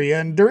Portland area,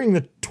 and during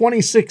the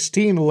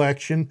 2016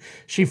 election,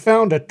 she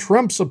found a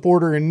Trump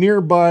supporter in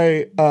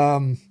nearby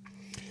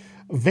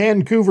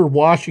Vancouver,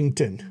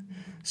 Washington.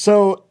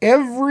 So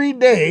every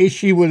day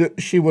she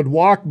would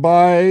walk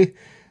by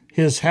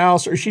his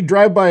house, or she'd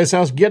drive by his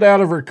house, get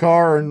out of her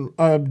car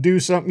and do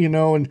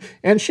something,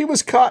 and she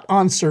was caught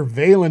on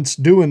surveillance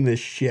doing this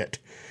shit.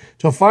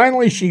 So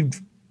finally she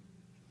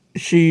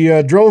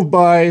drove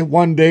by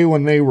one day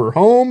when they were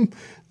home.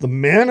 The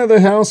man of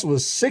the house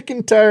was sick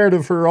and tired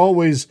of her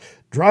always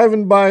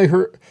driving by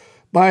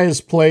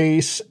his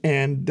place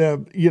and,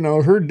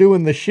 her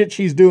doing the shit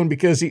she's doing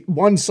because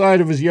one side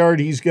of his yard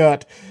he's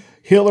got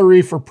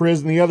Hillary for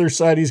president, the other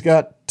side he's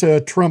got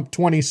Trump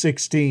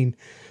 2016.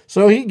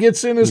 So he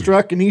gets in his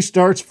truck and he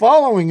starts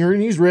following her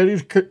and he's ready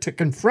to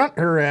confront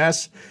her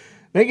ass.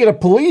 They get a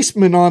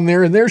policeman on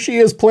there and there she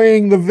is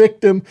playing the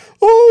victim.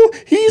 Oh,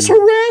 he's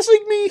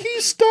harassing me.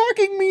 He's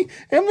stalking me.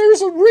 And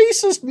there's a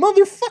racist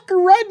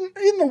motherfucker riding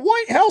in the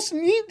White House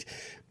and he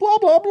blah,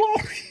 blah, blah,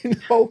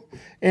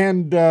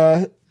 And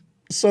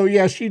so,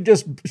 yeah, she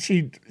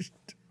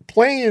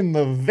playing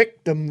the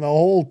victim the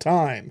whole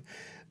time.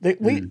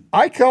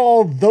 I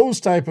call those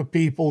type of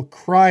people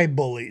cry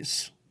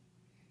bullies.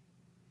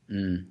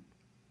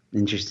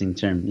 Interesting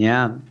term.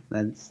 Yeah,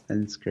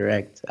 that's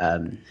correct.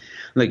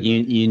 Look,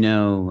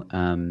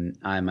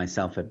 I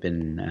myself have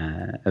been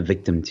a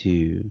victim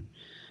to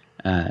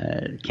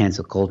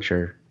cancel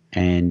culture,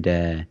 and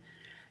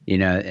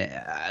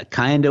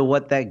kind of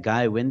what that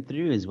guy went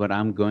through is what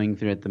I'm going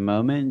through at the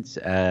moment.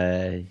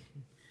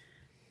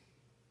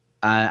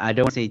 I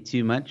don't want to say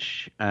too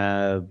much,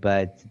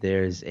 but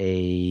there's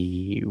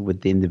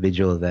with the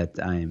individual that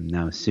I'm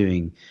now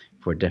suing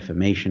for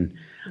defamation.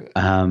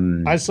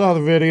 I saw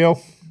the video.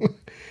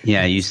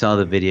 Yeah, you saw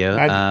the video.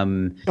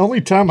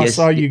 Only time I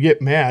saw you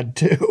get mad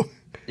too.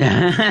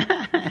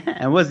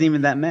 I wasn't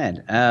even that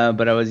mad,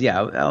 but I was.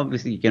 Yeah,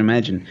 obviously you can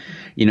imagine.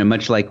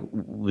 Much like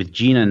with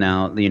Gina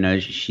now,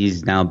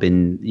 she's now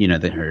been,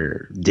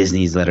 her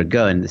Disney's let her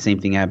go, and the same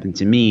thing happened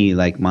to me.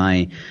 Like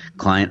my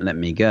client let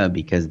me go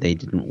because they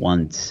didn't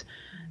want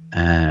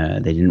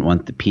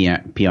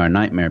the PR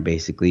nightmare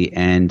basically,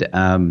 and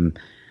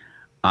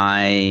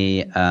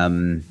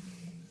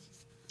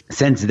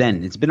since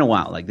then, it's been a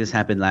while. Like this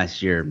happened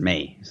last year,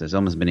 May, so it's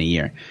almost been a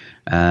year.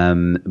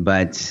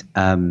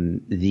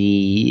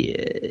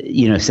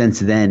 Since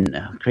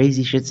then,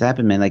 crazy shit's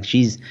happened, man. Like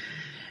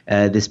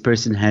this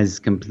person has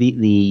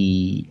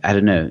completely, I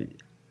don't know.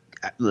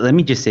 Let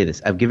me just say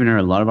this: I've given her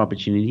a lot of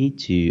opportunity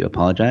to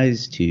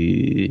apologize,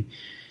 to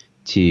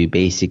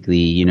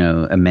basically,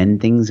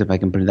 amend things, if I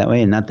can put it that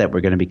way. And not that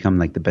we're going to become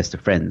like the best of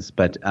friends,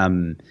 but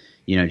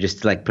just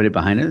to like put it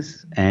behind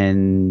us.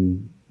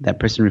 And that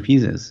person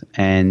refuses,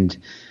 and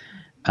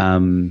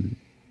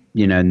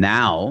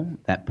now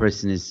that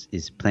person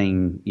is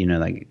playing.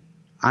 Like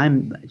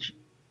I'm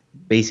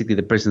basically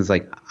the person's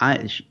like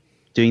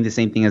doing the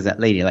same thing as that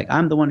lady. Like,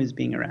 I'm the one who's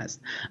being harassed.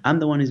 I'm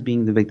the one who's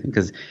being the victim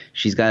because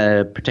she's got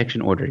a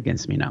protection order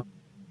against me now.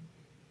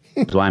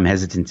 That's why I'm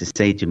hesitant to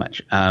say too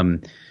much.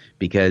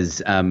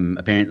 Because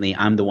apparently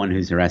I'm the one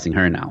who's harassing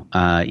her now,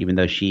 even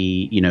though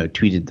she,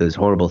 tweeted those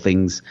horrible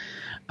things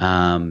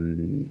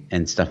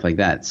and stuff like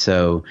that.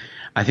 So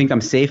I think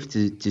I'm safe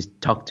to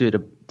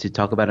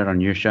talk about it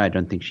on your show. I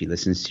don't think she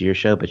listens to your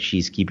show, but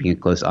she's keeping a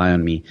close eye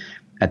on me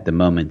at the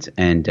moment,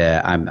 and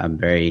I'm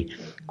very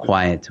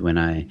quiet when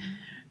or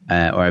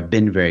I've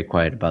been very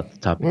quiet about the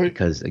topic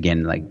because,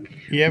 again, like,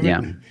 you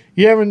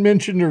haven't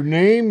mentioned her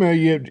name,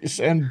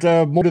 and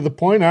more to the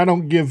point, I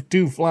don't give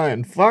two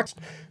flying fucks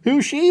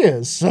who she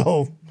is.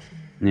 So,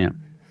 yeah,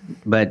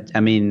 but I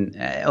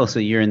mean, also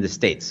you're in the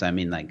States, so I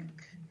mean, like,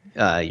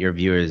 your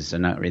viewers are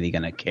not really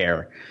gonna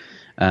care.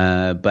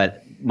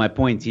 But my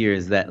point here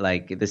is that,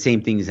 like, the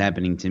same thing is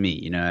happening to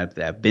me.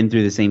 I've been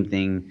through the same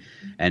thing,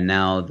 and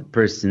now the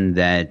person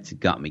that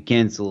got me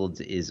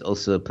canceled is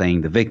also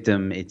playing the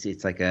victim.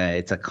 It's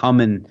a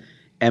common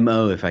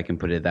MO, if I can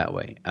put it that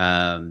way.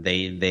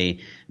 They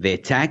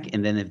attack,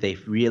 and then if they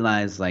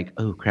realize, like,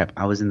 oh crap,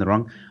 I was in the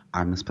wrong,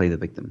 I must play the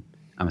victim.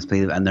 I must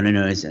play the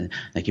no. It's,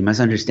 like, you must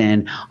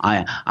understand,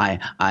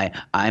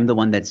 I'm the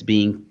one that's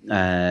being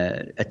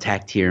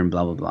attacked here, and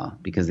blah blah blah,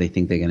 because they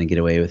think they're going to get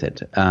away with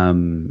it.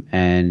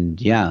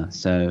 And yeah,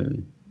 so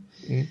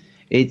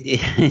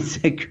it's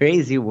a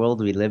crazy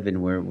world we live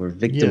in, where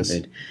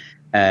victimhood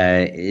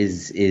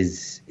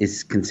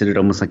is considered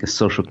almost like a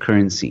social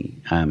currency.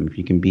 If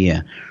you can be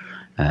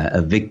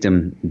a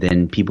victim,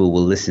 then people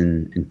will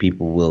listen and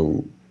people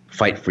will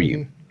fight for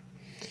you.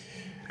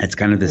 That's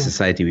kind of the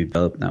society we've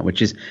developed now,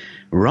 which is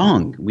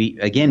wrong. We,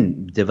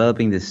 again,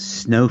 developing this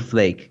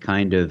snowflake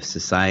kind of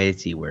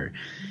society where,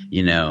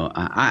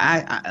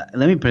 I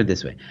let me put it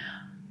this way.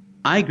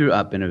 I grew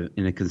up in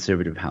a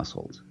conservative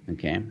household,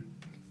 okay?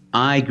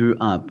 I grew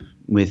up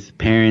with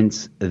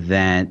parents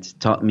that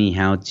taught me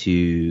how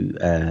to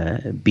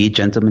be a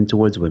gentleman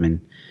towards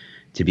women,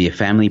 to be a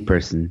family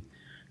person,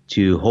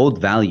 to hold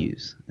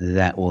values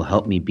that will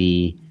help me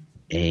be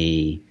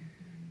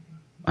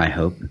I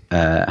hope,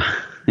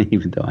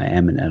 even though I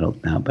am an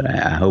adult now, but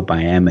I hope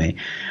I am a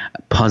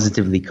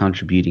positively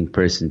contributing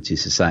person to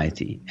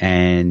society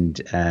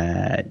and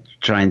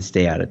try and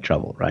stay out of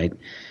trouble, right?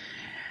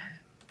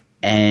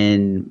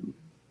 And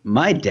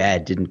my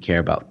dad didn't care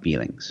about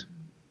feelings.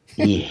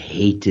 He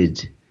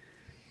hated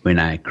when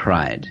I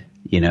cried,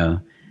 He'd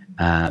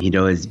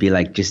always be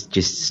like,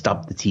 just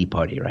stop the tea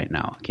party right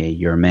now, okay?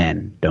 You're a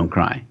man, don't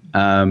cry.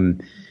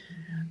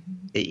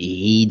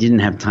 He didn't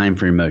have time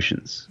for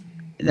emotions.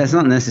 That's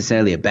not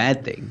necessarily a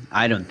bad thing.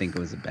 I don't think it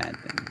was a bad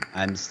thing.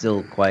 I'm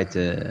still quite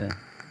a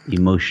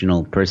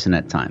emotional person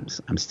at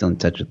times. I'm still in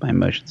touch with my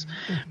emotions.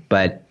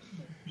 But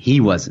he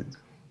wasn't.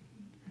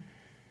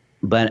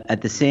 But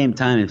at the same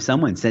time, if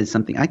someone says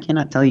something, I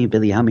cannot tell you,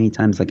 Billy, how many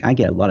times, like, I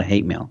get a lot of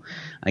hate mail.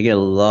 I get a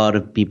lot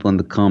of people in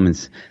the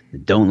comments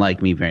that don't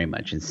like me very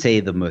much and say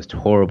the most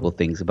horrible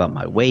things about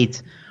my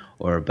weight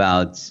or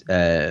about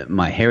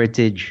my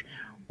heritage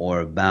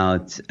or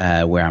about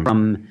where I'm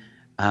from.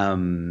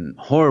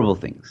 Horrible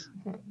things.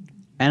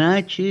 And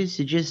I choose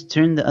to just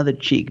turn the other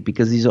cheek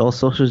because these are all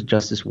social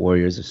justice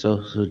warriors or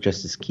social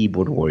justice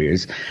keyboard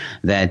warriors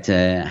that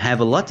have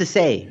a lot to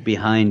say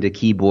behind a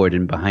keyboard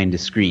and behind a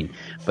screen,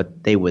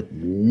 but they would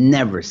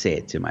never say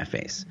it to my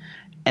face.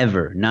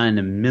 Ever. Not in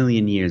a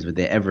million years would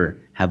they ever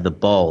have the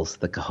balls,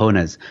 the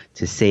cojones,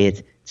 to say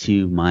it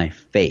to my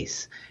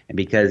face. And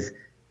because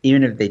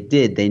even if they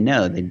did, they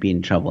know they'd be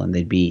in trouble and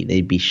they'd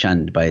be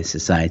shunned by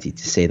society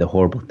to say the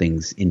horrible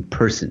things in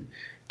person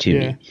to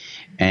me.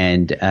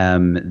 And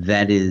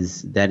that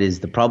is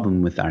the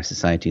problem with our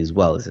society as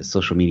well, is that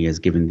social media has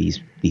given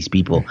these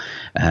people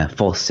a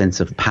false sense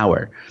of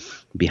power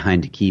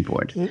behind a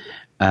keyboard.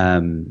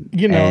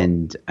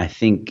 And I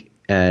think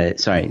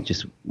sorry,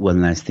 just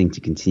one last thing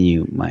to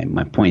continue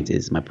my point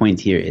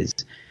here is,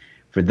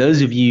 for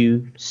those of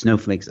you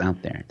snowflakes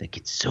out there that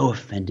get so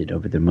offended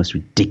over the most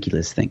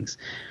ridiculous things,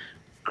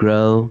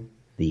 grow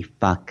the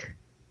fuck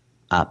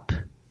up.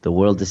 The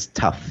world is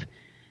tough.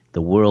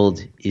 The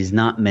world is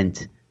not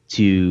meant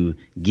to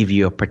give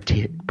you a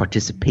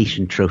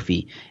participation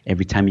trophy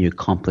every time you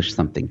accomplish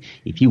something.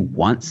 If you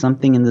want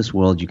something in this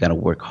world, you got to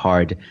work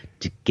hard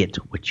to get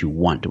what you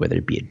want, whether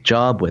it be a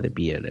job, whether it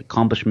be an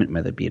accomplishment,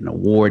 whether it be an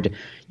award.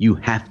 You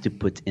have to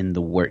put in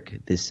the work.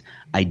 This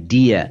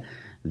idea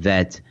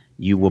that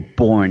you were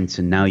born,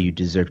 so now you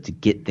deserve to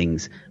get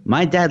things.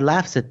 My dad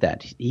laughs at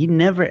that. He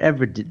never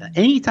ever did.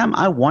 Anytime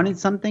I wanted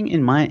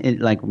something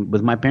like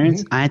with my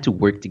parents, I had to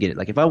work to get it.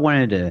 Like if I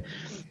wanted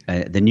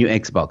the new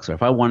Xbox, or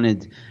if I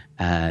wanted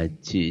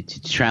to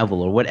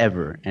travel or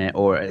whatever,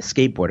 or a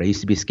skateboard. I used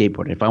to be a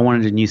skateboarder. If I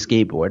wanted a new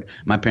skateboard,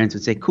 my parents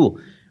would say,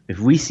 cool, if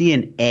we see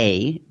an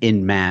A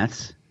in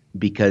maths,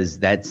 because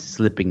that's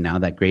slipping now,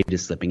 that grade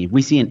is slipping. If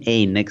we see an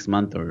A next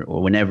month or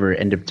whenever,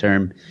 end of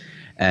term,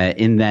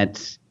 in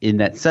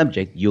that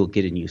subject, you'll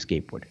get a new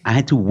skateboard. I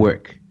had to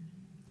work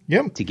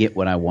to get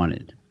what I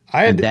wanted.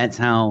 that's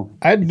how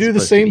I had to do the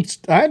same.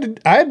 I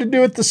had to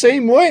do it the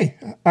same way.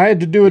 I had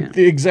to do it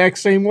the exact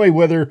same way.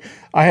 Whether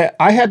I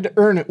had to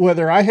earn it,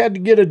 whether I had to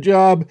get a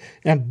job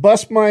and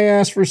bust my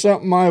ass for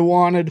something I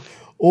wanted,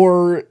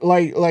 or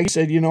like I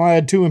said, I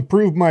had to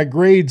improve my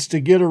grades to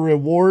get a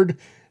reward.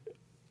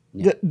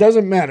 That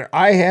doesn't matter.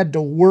 I had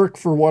to work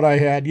for what I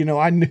had.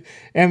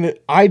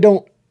 I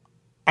don't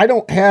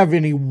have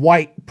any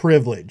white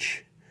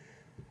privilege.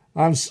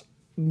 That's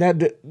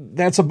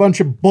a bunch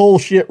of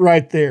bullshit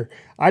right there.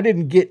 I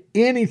didn't get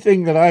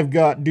anything that I've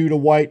got due to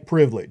white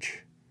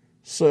privilege.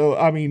 So,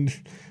 I mean,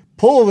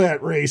 pull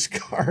that race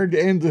card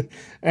and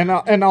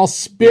I'll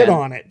spit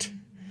on it.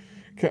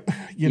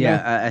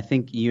 I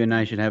think you and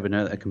I should have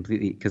a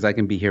completely, because I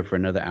can be here for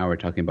another hour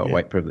talking about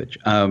white privilege.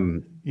 I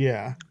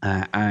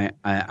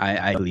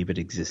believe it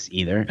exists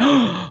either.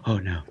 Oh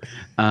no.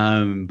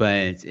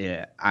 But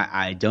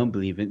I don't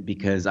believe it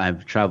because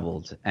I've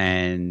traveled,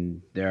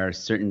 and there are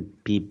certain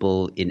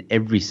people in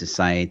every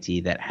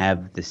society that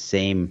have the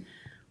same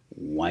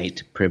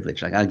white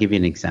privilege. Like, I'll give you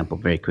an example,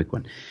 very quick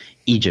one.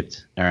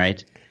 Egypt, all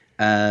right?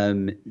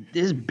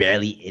 There's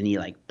barely any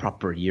like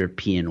proper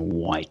European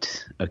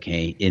white,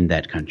 okay, in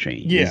that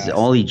country. Yeah. It's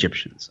all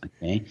Egyptians,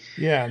 okay?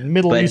 Yeah,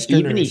 Middle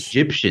Easterners. But even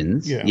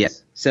Egyptians,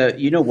 yes. So,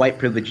 white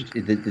privilege,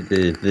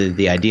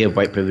 the idea of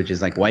white privilege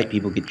is like white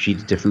people get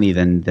treated differently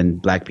than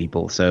black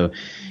people. So,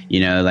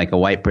 like a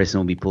white person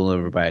will be pulled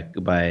over by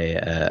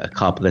a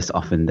cop less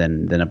often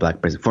than a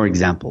black person. For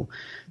example,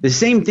 the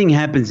same thing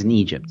happens in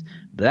Egypt.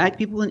 Black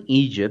people in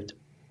Egypt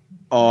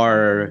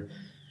are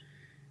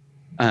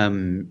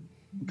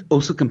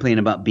also complain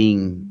about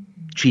being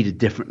treated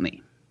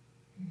differently.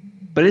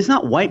 But it's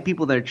not white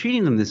people that are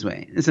treating them this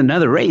way. It's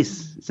another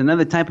race. It's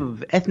another type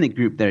of ethnic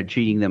group that are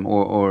treating them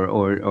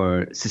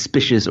or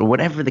suspicious or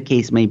whatever the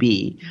case may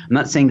be. I'm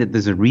not saying that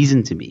there's a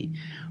reason to be,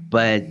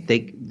 but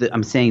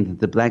I'm saying that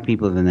the black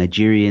people, the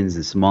Nigerians,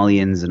 the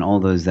Somalians, and all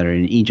those that are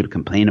in Egypt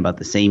complain about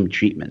the same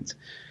treatment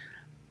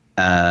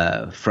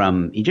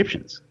from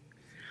Egyptians.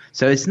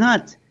 So it's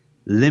not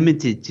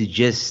limited to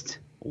just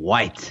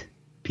white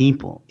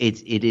people.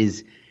 It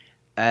is.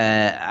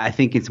 I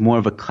think it's more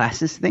of a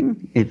classist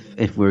thing,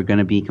 if we're going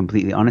to be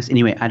completely honest.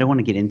 Anyway, I don't want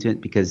to get into it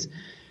because,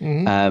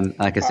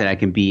 like I said, I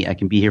can be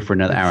here for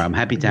another hour. I'm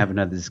happy to have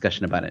another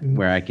discussion about it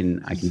where I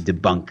can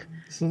debunk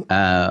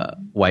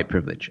white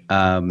privilege.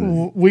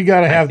 We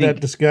got to have that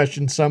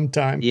discussion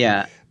sometime.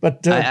 Yeah,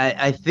 but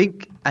I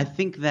think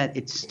that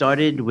it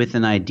started with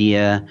an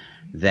idea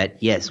that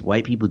yes,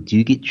 white people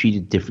do get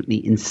treated differently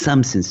in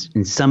some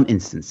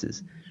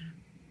instances.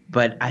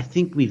 But I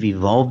think we've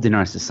evolved in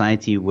our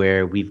society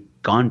where we've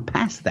gone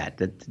past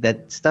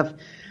that stuff.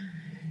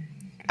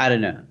 I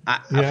don't know.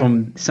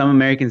 From some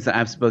Americans that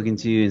I've spoken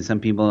to and some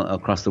people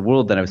across the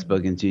world that I've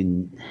spoken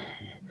to,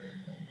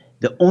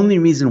 the only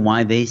reason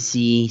why they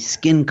see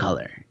skin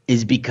color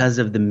is because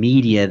of the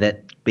media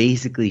that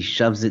basically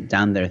shoves it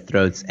down their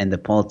throats and the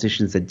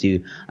politicians that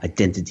do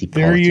identity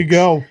politics.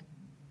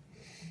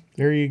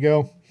 There you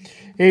go.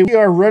 Hey, we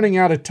are running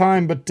out of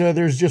time, but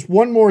there's just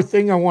one more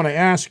thing I want to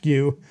ask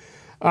you.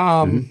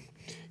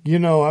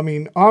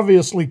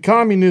 Obviously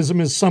communism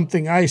is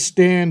something I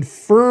stand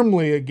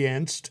firmly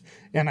against,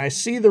 and I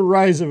see the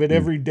rise of it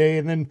every day.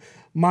 And then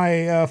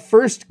my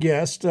first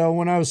guest,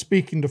 when I was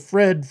speaking to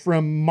Fred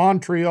from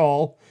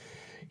Montreal,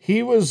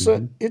 he was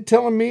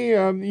telling me,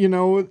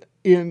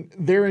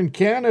 they're in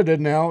Canada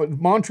now,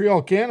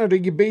 Montreal, Canada,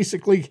 you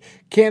basically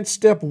can't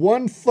step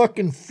one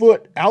fucking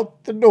foot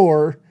out the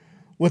door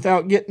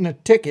without getting a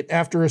ticket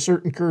after a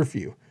certain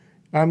curfew.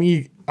 I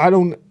mean,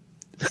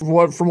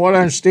 from what I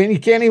understand, you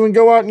can't even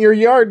go out in your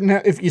yard, and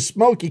if you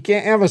smoke, you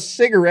can't have a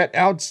cigarette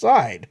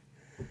outside.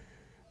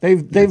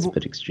 That's a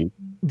bit extreme.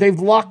 They've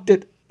locked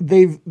it.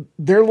 Their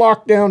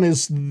lockdown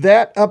is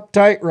that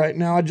uptight right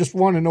now. I just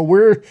want to know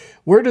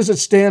where does it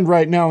stand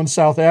right now in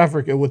South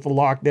Africa with the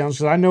lockdowns?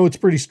 Because I know it's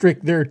pretty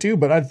strict there too,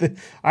 but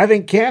I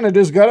think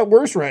Canada's got it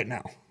worse right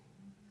now.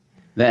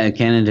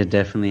 Canada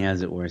definitely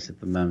has it worse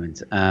at the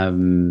moment.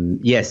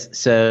 Yes,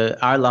 so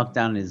our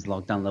lockdown is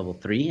lockdown level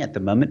 3 at the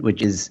moment,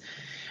 which is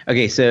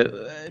okay.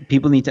 So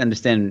people need to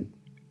understand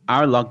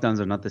our lockdowns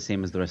are not the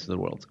same as the rest of the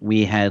world.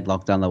 We had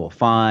lockdown level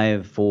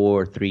 5,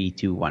 4, 3,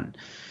 2, 1.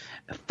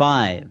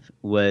 5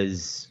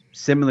 was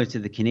similar to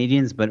the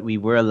Canadians, but we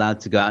were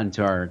allowed to go out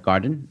into our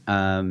garden.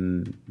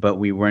 But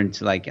we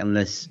weren't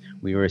unless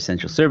we were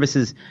essential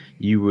services,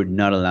 you were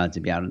not allowed to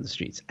be out on the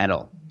streets at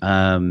all.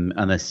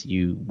 Unless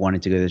you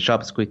wanted to go to the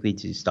shops quickly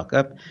to stock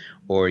up,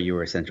 or you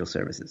were essential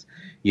services.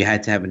 You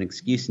had to have an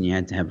excuse, and you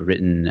had to have a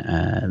written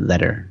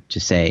letter to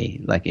say,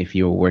 if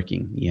you were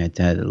working, you had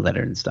to have a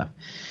letter and stuff.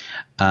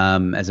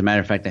 As a matter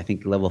of fact, I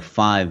think level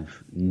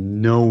 5,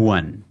 no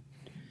one,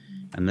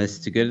 unless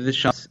to go to the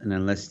shops and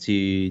unless to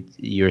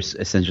your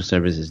essential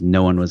services,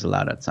 no one was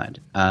allowed outside.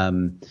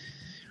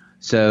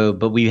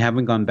 But we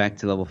haven't gone back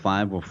to level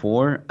 5 or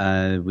 4.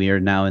 We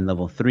are now in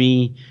level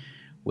 3,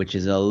 which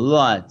is a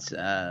lot,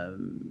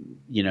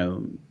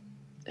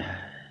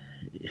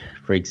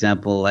 for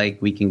example,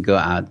 like we can go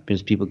out.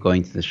 There's people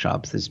going to the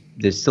shops.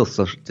 There's still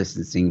social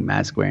distancing,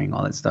 mask wearing,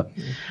 all that stuff.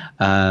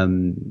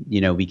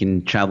 We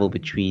can travel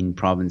between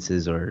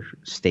provinces or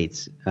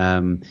states.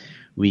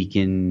 We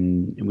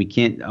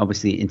can't,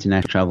 obviously,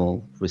 international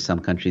travel with some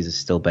countries is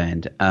still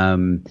banned.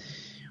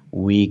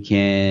 We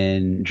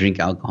can drink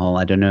alcohol.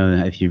 I don't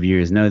know if your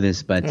viewers know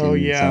this, but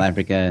in South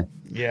Africa,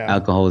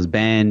 alcohol was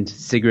banned.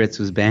 Cigarettes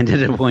was banned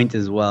at a point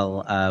as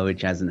well,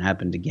 which hasn't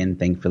happened again,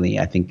 thankfully.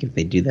 I think if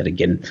they do that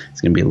again, it's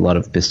going to be a lot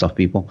of pissed off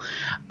people.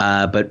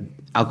 But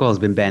alcohol has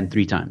been banned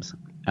 3 times.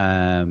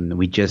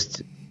 We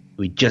just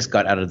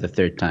got out of the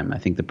 3rd time. I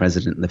think the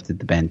president lifted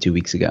the ban 2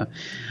 weeks ago.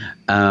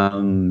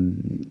 So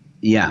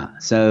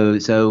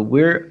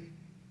we're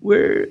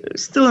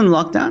still in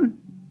lockdown.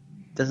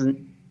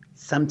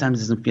 Sometimes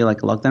doesn't feel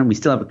like a lockdown. We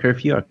still have a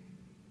curfew,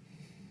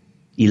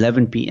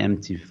 11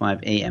 p.m. to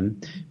 5 a.m.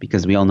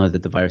 because we all know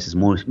that the virus is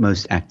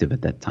most active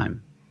at that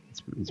time.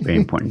 It's very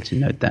important to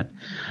note that.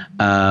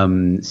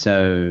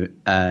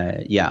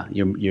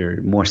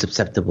 You're more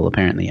susceptible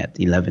apparently at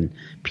 11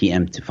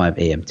 p.m. to 5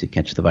 a.m. to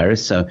catch the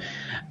virus. So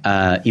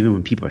even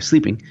when people are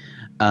sleeping.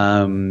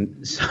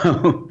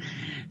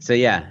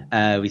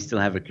 We still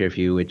have a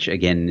curfew, which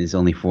again is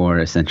only for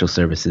essential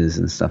services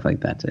and stuff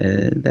like that.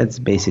 That's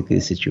basically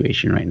the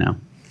situation right now.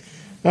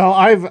 Well,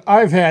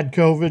 I've had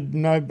COVID,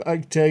 and I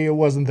tell you, it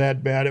wasn't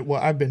that bad.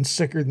 I've been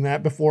sicker than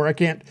that before. I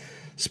can't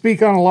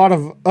speak on a lot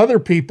of other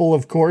people,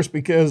 of course,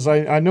 because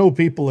I know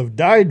people have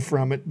died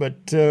from it.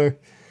 But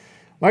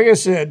like I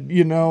said,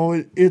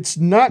 it's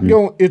not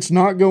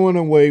going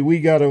away. We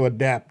got to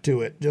adapt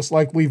to it, just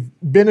like we've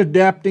been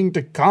adapting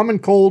to common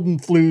cold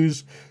and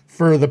flus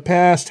for the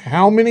past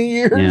how many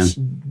years?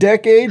 Yeah.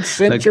 Decades?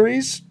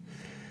 Centuries?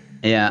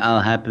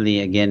 I'll happily,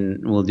 again,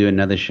 we'll do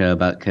another show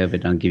about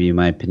COVID. I'll give you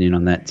my opinion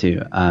on that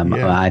too.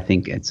 I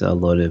think it's a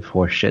load of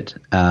horseshit,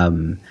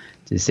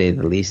 to say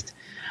the least.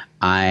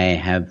 I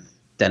have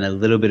done a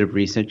little bit of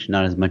research,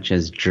 not as much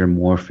as Germ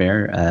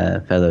Warfare, a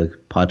fellow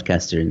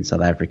podcaster in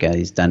South Africa.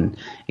 He's done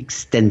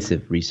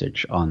extensive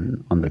research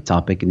on the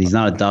topic, and he's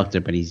not a doctor,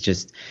 but he's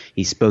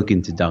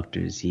spoken to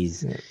doctors.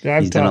 He's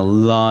done a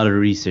lot of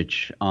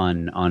research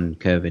on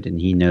COVID, and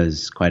he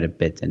knows quite a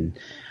bit. And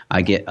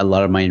I get a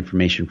lot of my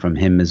information from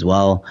him as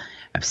well.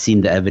 I've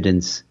seen the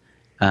evidence.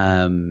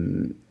 I'll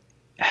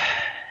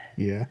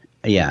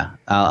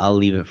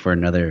leave it for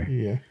another.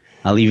 Yeah.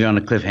 I'll leave it on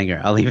a cliffhanger.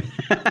 I'll leave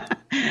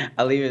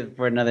it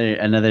for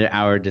another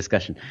hour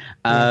discussion.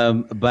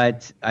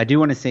 But I do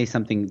want to say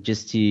something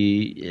just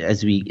to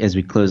as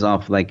we close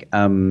off. Like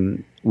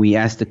we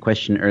asked a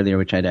question earlier,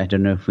 which I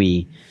don't know if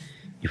we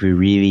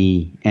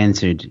really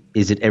answered.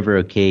 Is it ever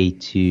okay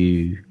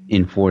to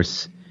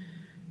enforce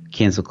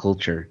cancel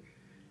culture?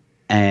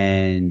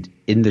 And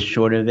in the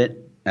short of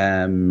it,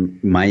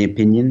 my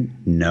opinion,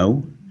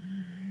 no,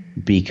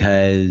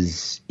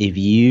 because if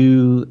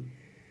you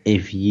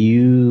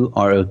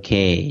are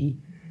okay.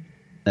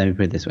 Let me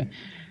put it this way.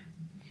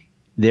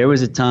 There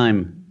was a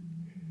time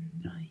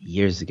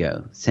years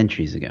ago,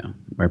 centuries ago,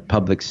 where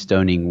public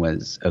stoning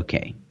was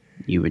okay.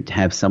 You would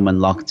have someone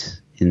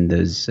locked in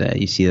those,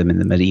 you see them in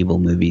the medieval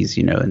movies,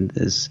 in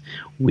those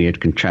weird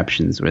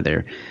contraptions where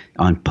they're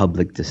on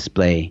public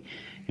display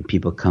and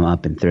people come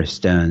up and throw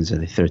stones or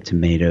they throw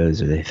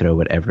tomatoes or they throw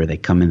whatever. They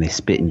come and they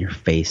spit in your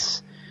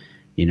face,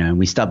 and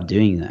we stopped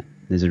doing that.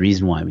 There's a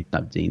reason why we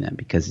stopped doing that,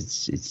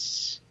 because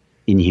it's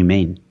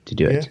inhumane to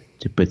do it.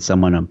 To put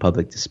someone on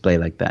public display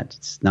like that.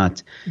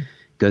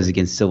 Goes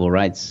against civil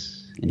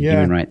rights and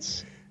human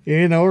rights.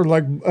 Or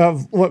like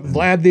what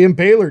Vlad the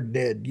Impaler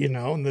did,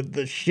 and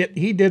the shit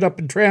he did up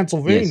in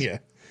Transylvania.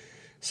 Yes.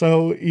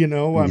 So,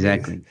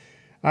 exactly.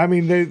 I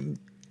mean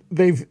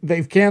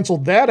they've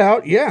canceled that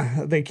out.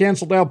 Yeah, they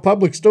canceled out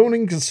public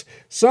stoning because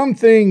some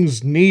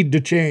things need to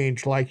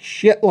change, like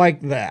shit like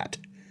that.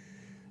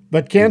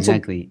 But cancel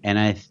exactly,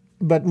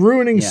 but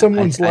ruining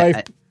someone's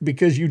life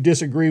because you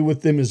disagree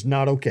with them is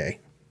not okay.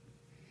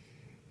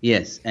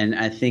 Yes, and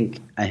I think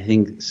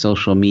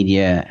social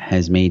media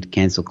has made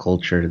cancel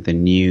culture the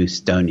new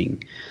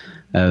stoning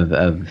of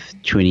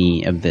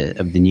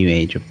the new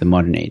age, of the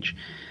modern age,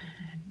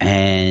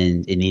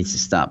 and it needs to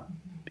stop.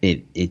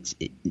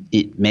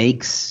 It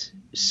makes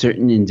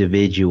certain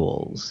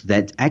individuals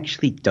that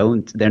actually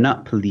they're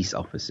not police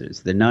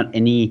officers, they're not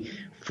any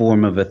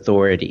form of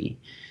authority,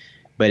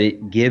 but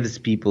it gives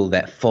people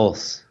that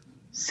false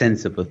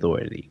sense of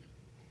authority.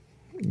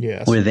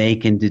 Yes. Where they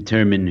can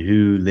determine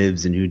who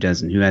lives and who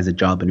doesn't, who has a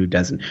job and who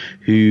doesn't,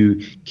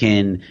 who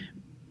can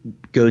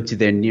go to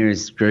their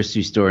nearest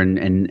grocery store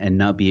and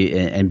not be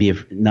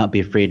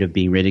afraid of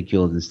being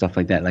ridiculed and stuff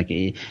like that. Like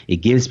it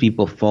gives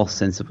people a false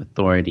sense of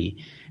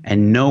authority,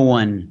 and no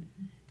one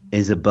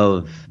is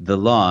above the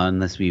law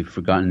unless we've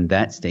forgotten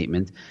that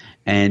statement.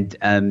 And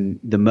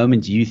the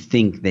moment you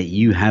think that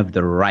you have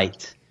the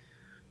right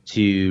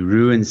to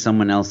ruin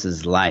someone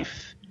else's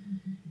life,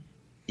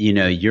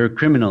 you're a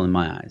criminal in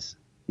my eyes.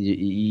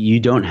 You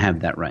don't have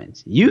that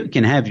right. You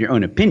can have your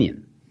own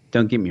opinion,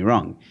 Don't get me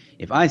wrong.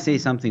 If I say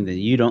something that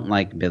you don't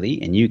like,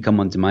 Billy, and you come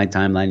onto my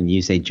timeline and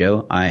you say,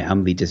 Joe, I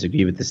humbly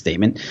disagree with the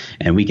statement,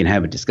 and we can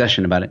have a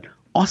discussion about it,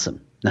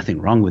 awesome.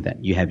 Nothing wrong with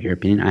that. You have your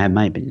opinion, I have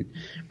my opinion.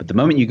 But the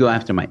moment you go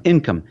after my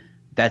income,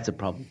 that's a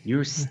problem.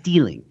 You're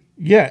stealing.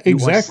 Yeah,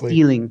 exactly. You are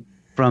stealing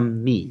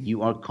from me.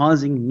 You are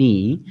causing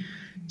me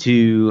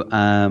to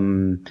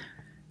not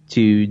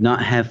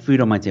have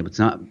food on my table,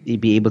 to not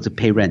be able to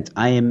pay rent.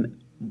 I am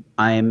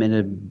in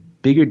a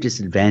bigger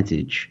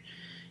disadvantage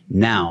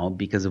now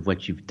because of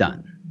what you've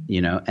done,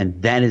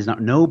 and that is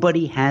not –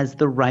 nobody has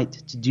the right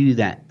to do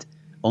that.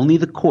 Only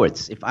the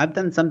courts. If I've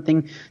done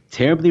something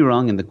terribly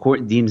wrong and the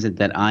court deems it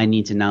that I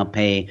need to now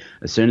pay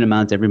a certain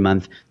amount every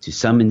month to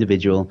some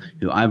individual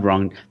who I've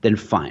wronged, then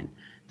fine.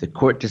 The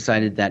court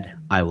decided that,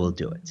 I will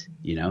do it,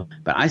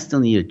 But I still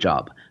need a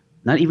job.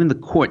 Not even the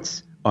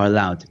courts are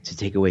allowed to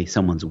take away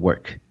someone's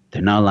work.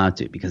 They're not allowed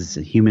to because it's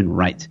a human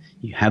right.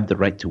 You have the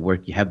right to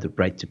work. You have the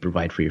right to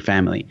provide for your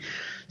family.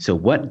 So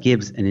what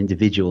gives an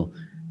individual,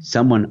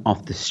 someone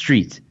off the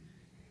street,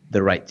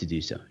 the right to do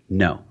so?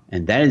 No.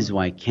 And that is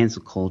why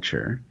cancel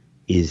culture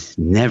is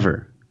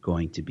never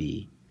going to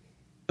be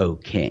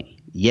okay.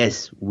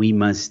 Yes, we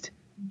must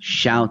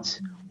shout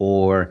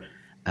or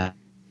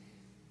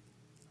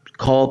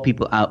call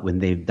people out when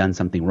they've done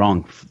something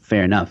wrong.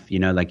 Fair enough.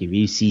 Like if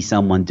you see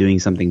someone doing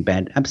something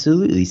bad,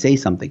 absolutely say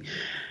something.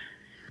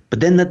 But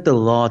then let the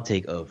law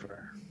take over.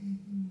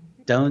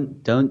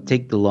 Don't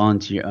take the law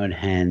into your own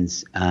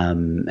hands.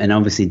 And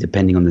obviously,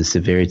 depending on the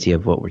severity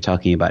of what we're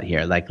talking about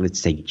here, like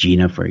let's take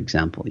Gina, for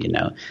example,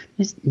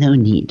 there's no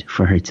need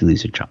for her to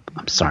lose her job.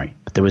 I'm sorry,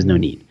 but there was no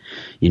need.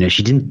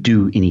 She didn't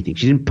do anything.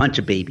 She didn't punch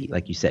a baby,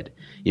 like you said.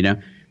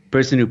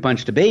 Person who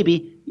punched a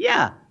baby,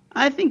 yeah,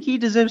 I think he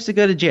deserves to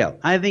go to jail.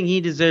 I think he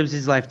deserves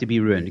his life to be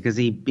ruined because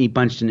he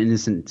punched an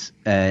innocent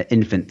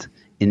infant.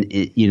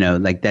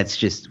 Like that's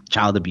just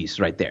child abuse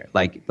right there.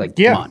 Like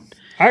yeah, come on.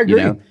 I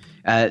agree.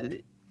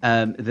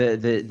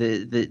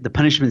 The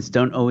punishments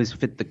don't always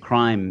fit the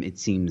crime, it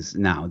seems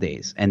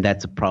nowadays, and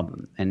that's a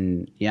problem.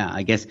 And yeah,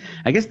 I guess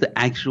the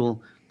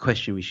actual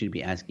question we should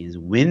be asking is,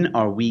 when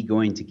are we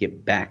going to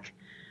get back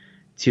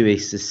to a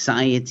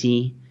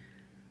society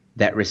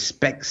that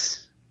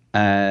respects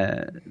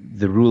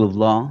the rule of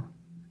law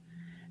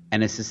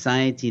and a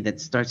society that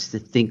starts to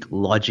think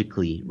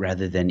logically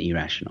rather than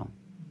irrational?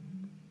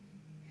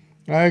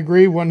 I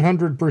agree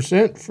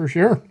 100% for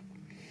sure.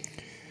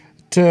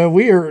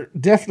 We are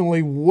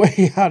definitely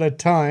way out of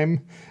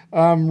time.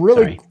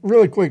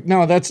 Really quick.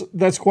 No,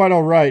 that's quite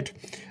all right.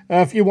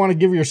 If you want to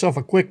give yourself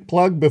a quick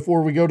plug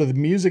before we go to the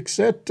music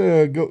set,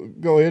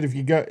 go ahead.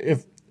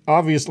 If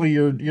obviously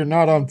you're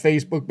not on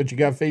Facebook, but you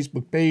got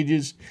Facebook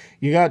pages,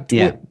 you got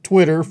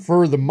Twitter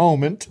for the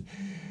moment.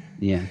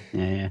 Yeah.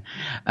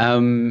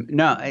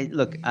 No,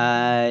 look,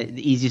 the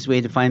easiest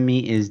way to find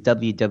me is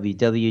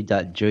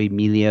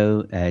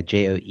www.joeemilio,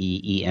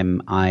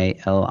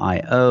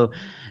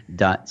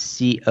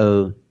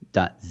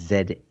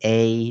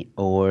 joeemilio.co.za,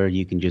 or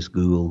you can just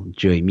Google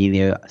Joe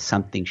Emilio.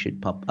 Something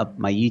should pop up.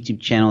 My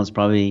YouTube channel is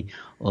probably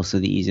also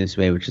the easiest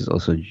way, which is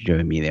also Joe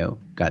Emilio.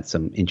 Got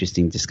some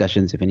interesting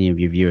discussions. If any of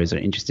your viewers are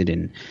interested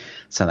in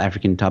South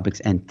African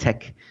topics and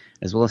tech,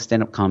 as well as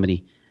stand-up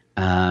comedy,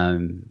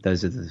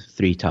 those are the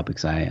three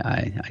topics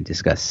I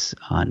discuss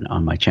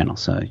on my channel.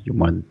 So you're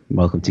more than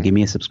welcome to give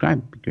me a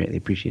subscribe. Greatly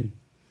appreciated.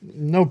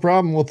 No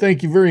problem. Well,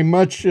 thank you very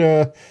much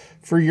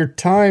for your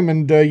time.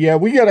 And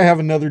we got to have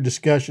another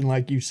discussion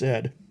like you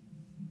said.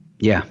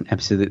 Yeah,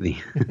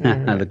 absolutely.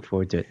 Right. I look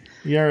forward to it.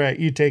 Yeah, all right.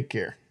 You take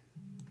care.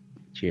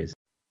 Cheers.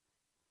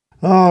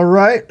 All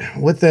right.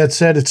 With that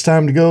said, it's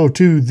time to go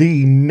to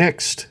the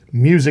next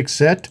music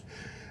set.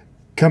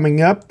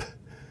 Coming up,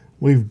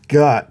 we've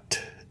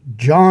got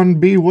John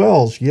B.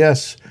 Wells.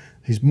 Yes,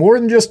 he's more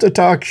than just a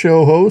talk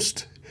show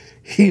host.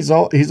 He's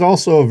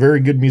also a very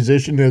good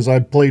musician, as I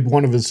played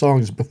one of his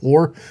songs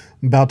before.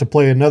 I'm about to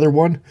play another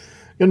one.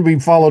 Going to be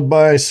followed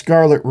by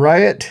Scarlet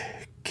Riot,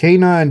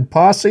 Canine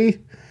Posse,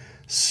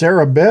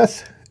 Sarah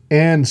Beth,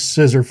 and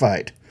Scissor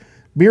Fight.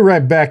 Be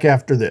right back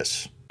after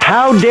this.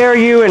 How dare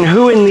you, and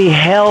who in the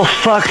hell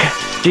fuck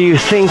do you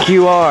think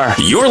you are?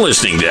 You're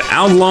listening to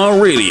Outlaw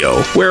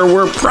Radio, where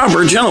we're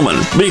proper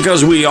gentlemen,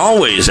 because we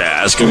always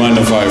ask, "Do you mind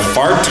if I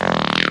fart?"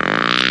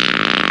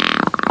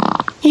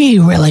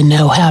 You really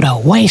know how to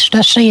waste a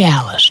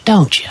Cialis,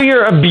 don't you?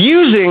 You're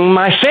abusing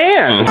my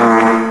fans.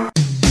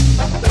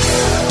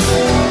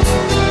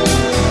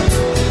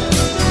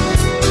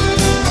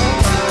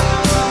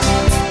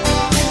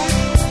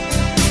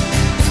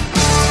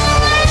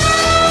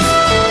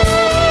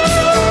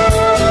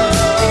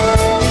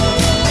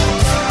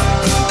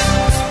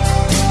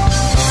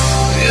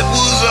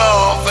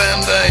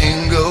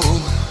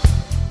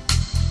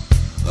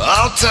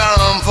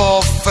 Time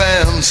for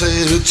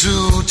fancy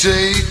to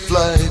take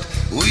flight.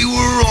 We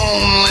were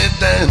only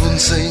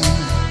dancing.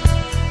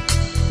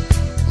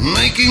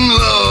 Making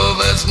love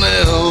has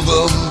never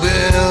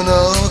been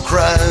a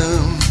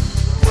crime.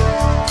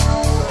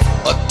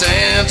 A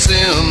dance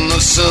in the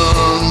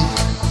sun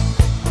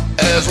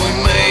as we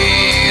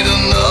made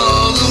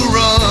another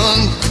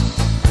run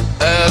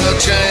at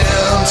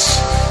chance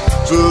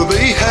to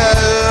be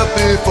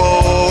happy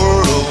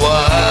for a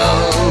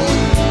while.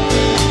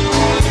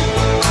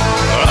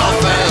 I'll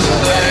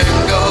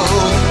fandango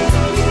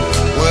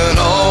when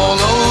all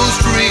those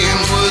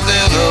dreams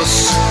within us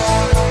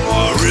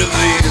were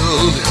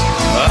revealed.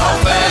 I'll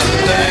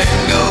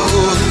fandango,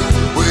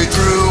 we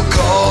drew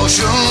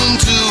caution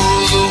to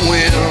the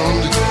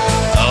wind.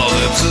 Our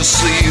lips are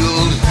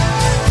sealed.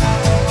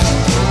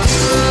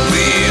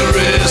 We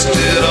risked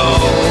it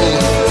all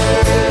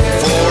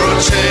for a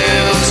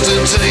chance to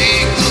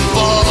take the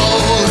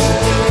fall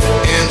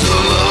into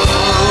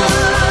love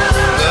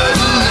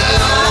that'll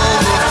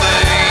never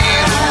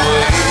fade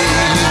away.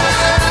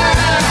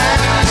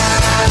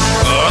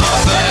 Our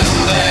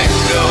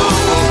fandango,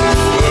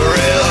 we're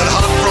red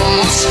hot from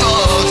the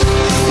start,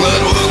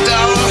 that worked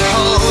our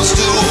hearts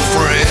to a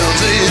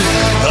frenzy.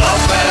 Our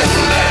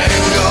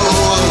fandango,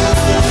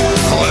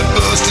 that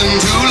burst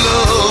into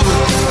love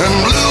and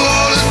blew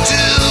all the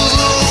tears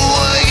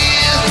away.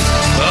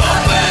 Our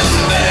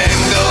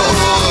fandango,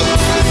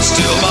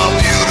 still my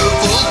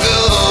beautiful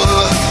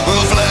girl,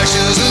 with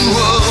flashes and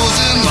words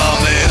in my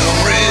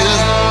memory.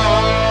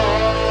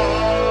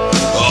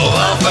 Oh,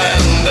 our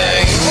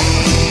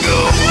fandango.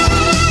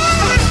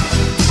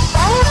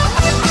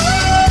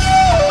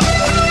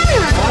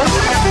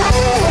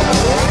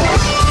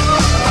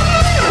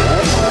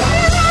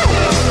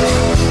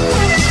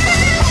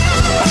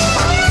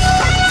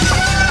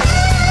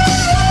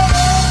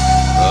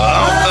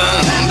 Our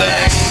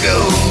fandango.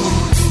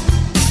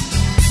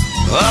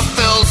 I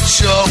felt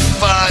your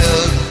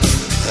fire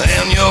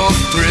and your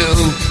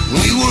thrill.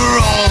 We were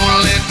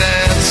only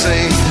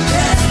dancing.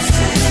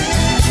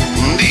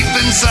 Deep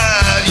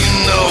inside, you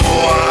know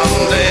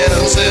I'm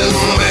dancing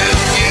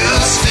with you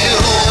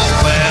still.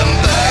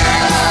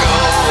 Fandango,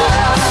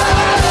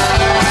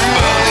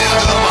 burn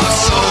into my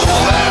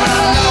soul, and I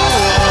know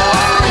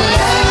I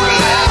won't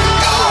let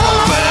go.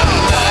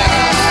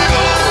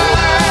 Fandango,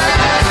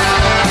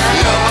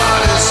 your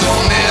body's so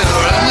near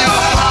and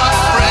your hot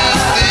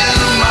breath in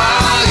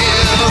my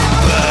ear.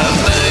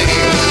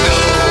 Fandango.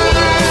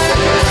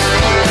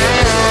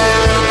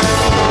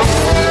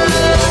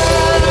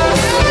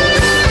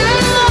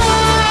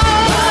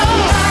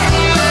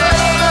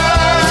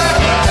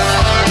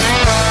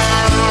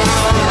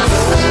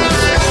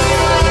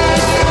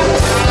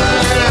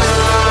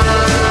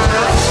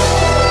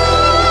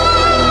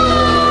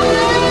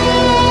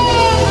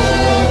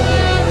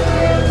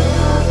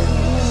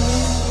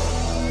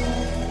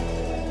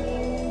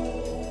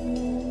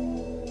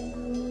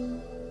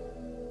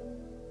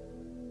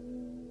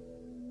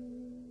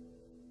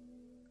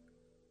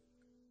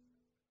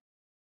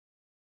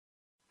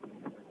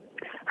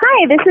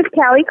 Hi, this is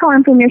Kelly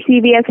calling from your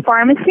CVS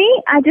pharmacy.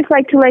 I'd just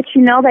like to let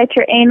you know that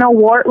your anal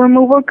wart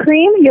removal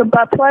cream, your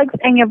butt plugs,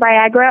 and your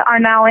Viagra are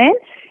now in.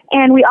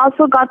 And we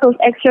also got those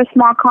extra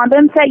small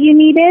condoms that you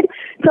needed.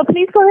 So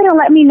please go ahead and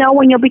let me know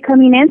when you'll be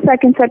coming in so I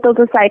can set those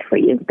aside for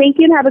you. Thank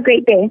you and have a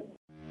great day.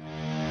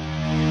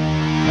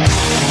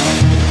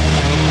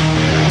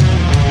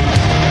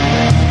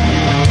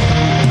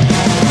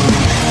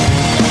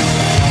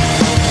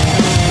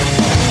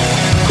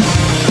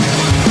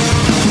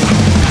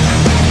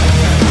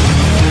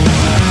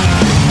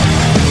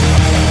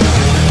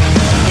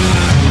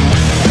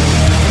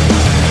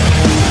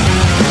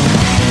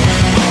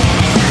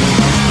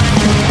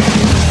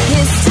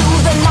 Here's to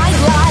the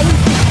nightlife.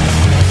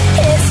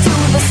 Here's to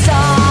the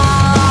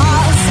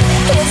stars.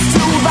 Here's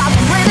to rock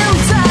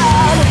rhythm.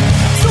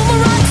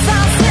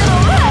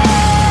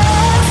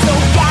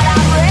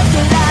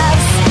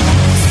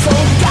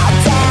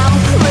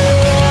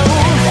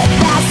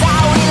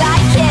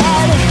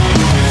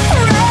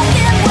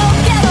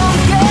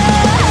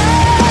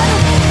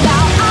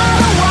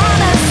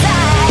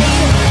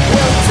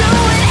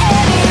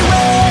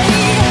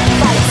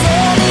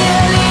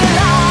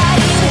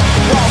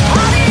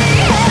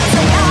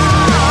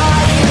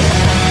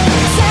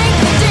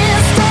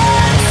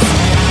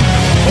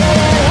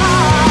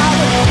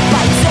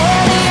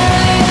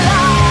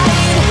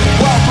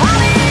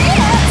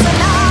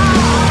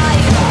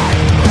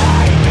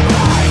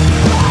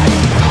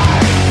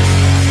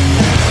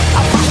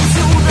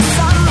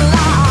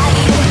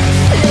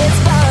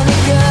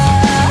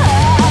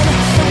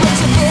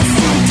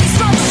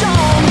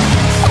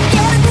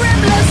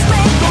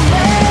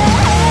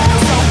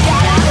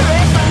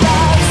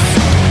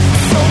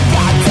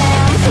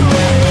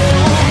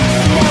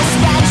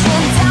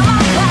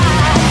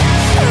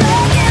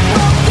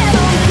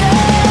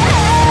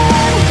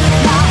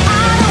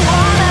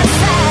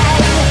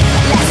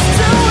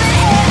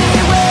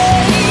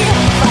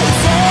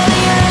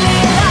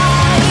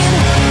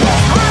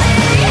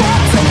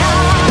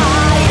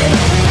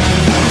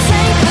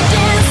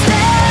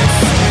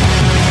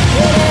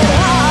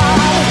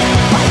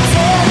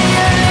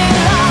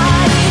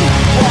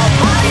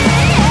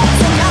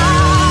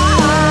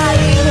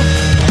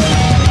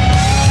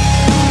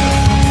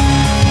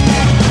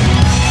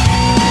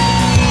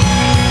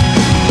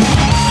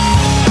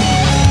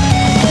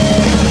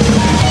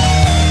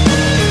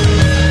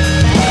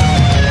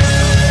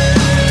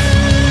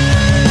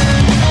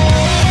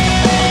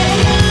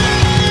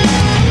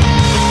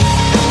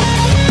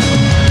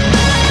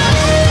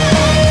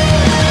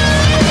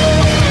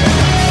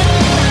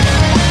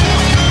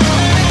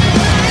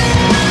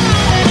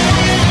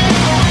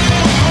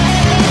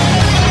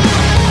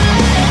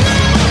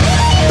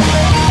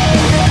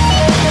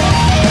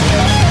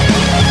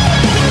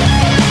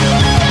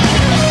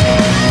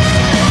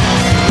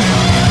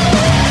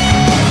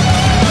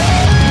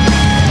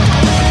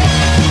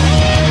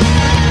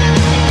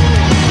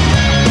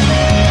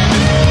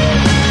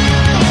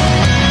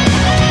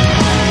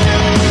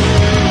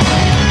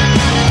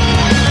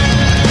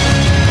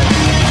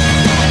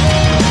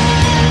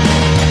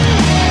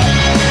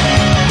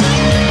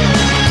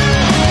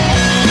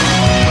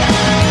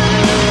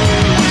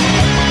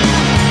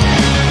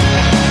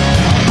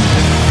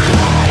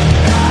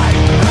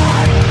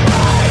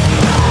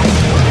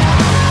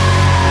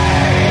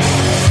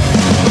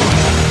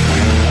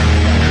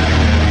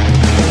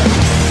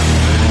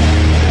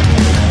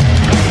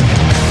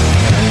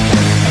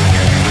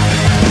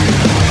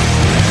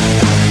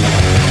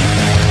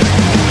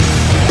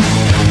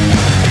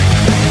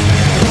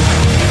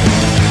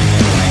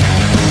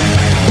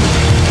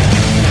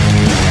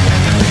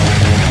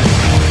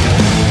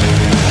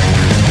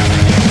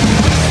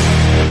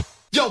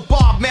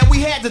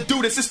 had to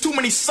do this. There's too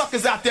many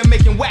suckers out there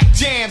making whack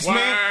jams,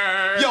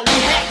 man. Yo, we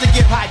have to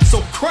get hyped,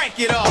 so crank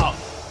it up.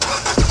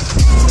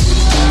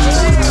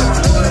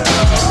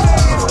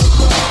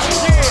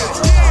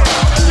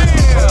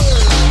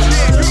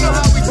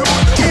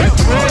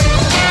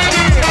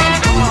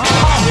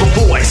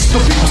 Voice, the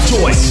people's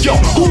choice. Yo,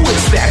 who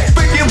is that?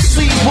 Big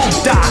MCs will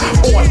die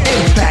on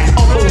impact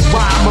of the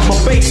rhyme of a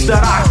bass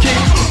that I kick.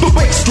 The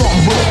bass drum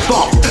will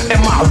thump,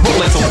 and my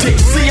rollers will tick.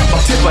 See, I'm a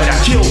tipper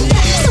that kill.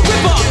 So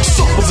rip up,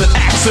 suffers an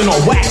accent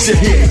or wax it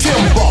hit.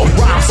 Timbo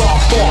rhymes are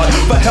fun,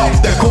 for help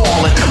they're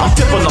calling. I'm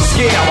tipping the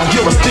scale, and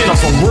you're a dinner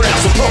some real,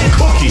 so come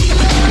cookie.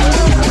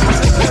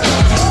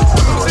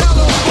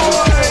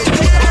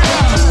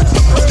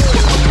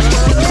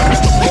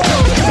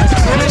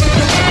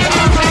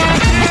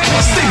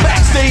 Stay back,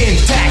 stay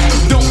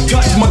intact. Don't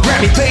touch my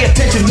Grammy. Pay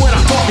attention when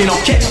I'm talking.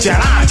 I'll catch an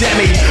eye,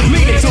 dammy.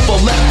 Leaning to the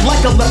left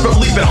like a leopard,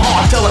 leaving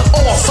hard. Telling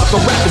all sucker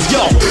rappers,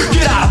 yo,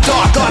 get out of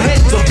dark. Our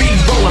heads are beat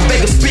rolling.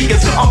 Vegas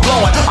speakers, I'm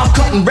blowing. I'm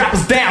cutting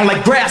rappers down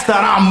like grass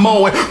that I'm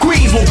mowing.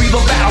 Queens will be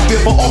the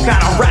battlefield for all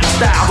kind of rap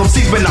styles. I'm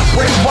seizing a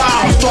break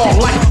wild. I'm strong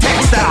like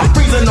textile.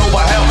 Freezing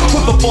over hell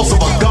with the force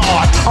of a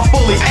god. I'm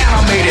fully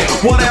animated.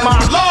 What am I,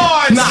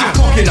 Lord? Nah, I'm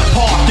talking the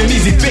park. An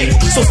easy big,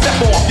 so step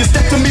off. You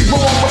step to me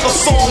wrong with a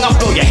song, I'll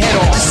blow your head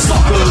off.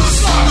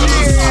 Suckers.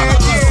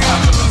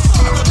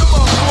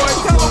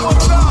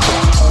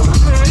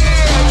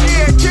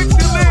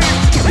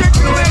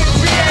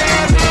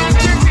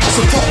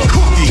 So talk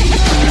cookie.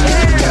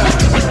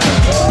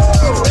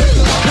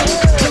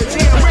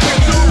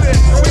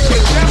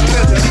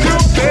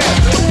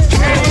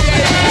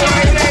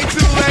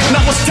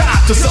 Now it's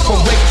time to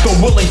separate the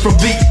willing from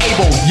the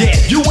able. Yeah,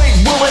 you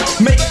ain't willing,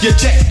 make your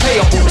check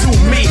payable to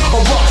me. A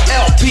rough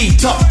LP,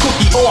 tough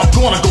cookie, or I'm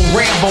gonna go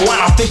ramble. I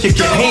don't think you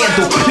can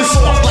handle. You're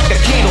soft like a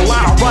candle,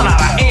 I don't run out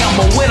of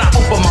ammo. When I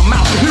open my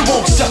mouth, you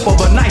won't shut for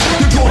the night.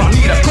 You're gonna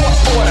need a court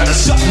order to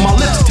shut my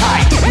lips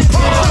tight.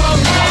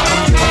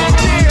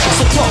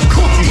 So tough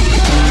cookie.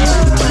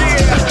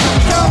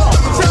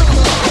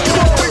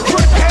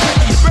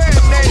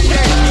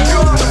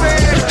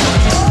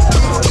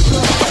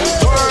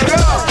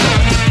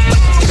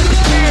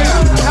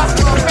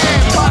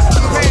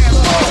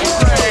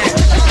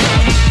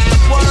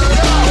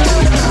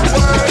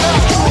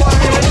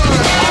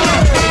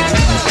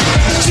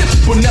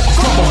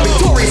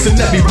 And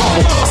every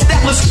rumble,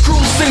 established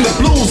crews sing the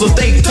blues as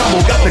they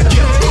tumble. Got the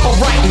gift of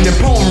writing and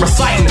poem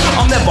reciting.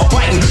 I'm never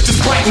biting,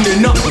 just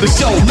brightening up the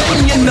show,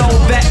 letting you know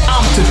that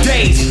I'm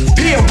today's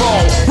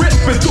hero.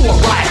 Ripping through a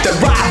riot that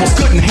rivals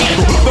couldn't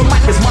handle. The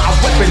mic is my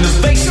weapon as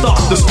they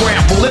start to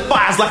scramble. It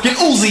fires like an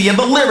Uzi and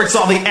the lyrics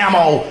are the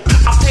ammo.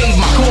 I paid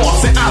my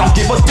course and I don't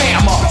give a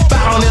damn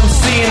about an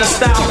MC in the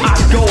style I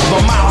go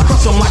the mile.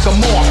 Crush them like a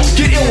moth,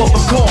 get ill with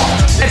the core,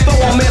 and throw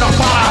them in a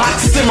pot of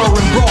hot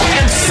simmering broth.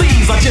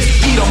 MCs, I just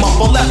eat them up,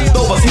 or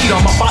leftovers heat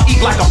them up. I eat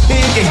like a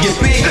pig and get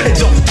big and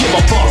don't give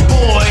a fuck,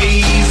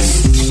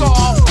 boys.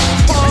 Soft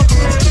fuck,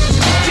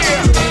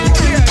 yeah,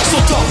 yeah.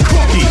 So tough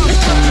cookie.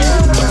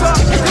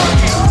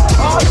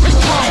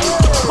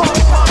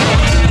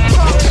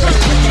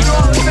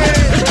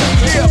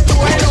 Yeah,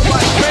 boy, ain't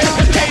nobody better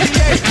than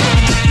 88.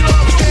 You know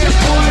what I'm saying,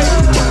 boy?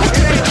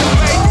 It ain't too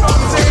late, you know what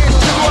I'm saying?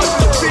 You want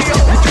to be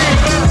on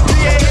the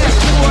BAS,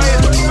 boy, in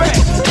the back.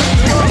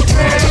 You know what I'm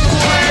saying,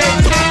 boy?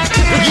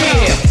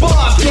 Yeah,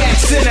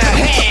 Bobcats in the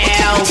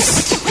house.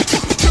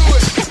 Do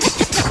it.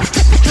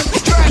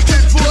 Scratch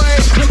it, boy.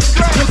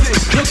 Scratch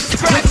it.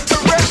 Scratch the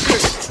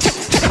record.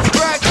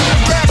 Scratch the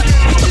record.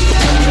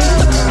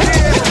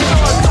 Yeah, you know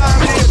what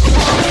time it is.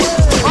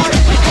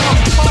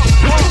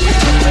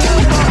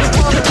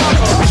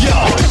 Yo,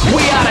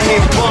 we out of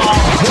here, Bob.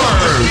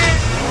 Word.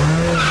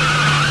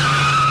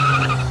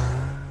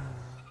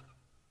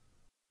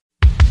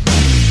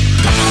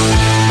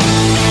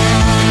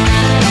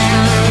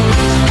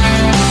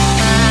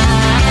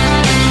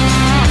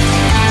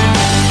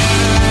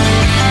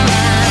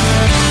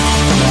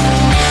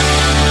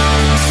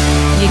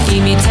 You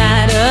keep me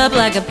tied up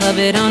like a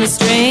puppet on a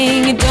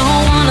string. You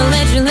don't wanna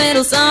let your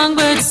little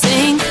songbird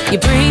sing. You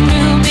bring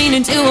new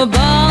meaning to a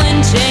ball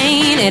and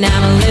chain, and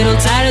I'm a little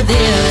tired of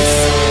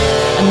this.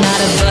 I'm not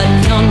a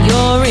button on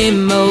your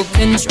remote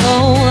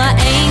control. I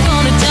ain't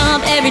gonna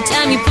jump every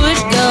time you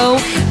push go.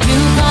 You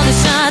call the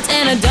shots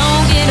and I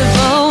don't get a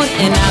vote,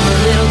 and I'm a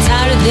little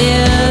tired of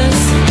this.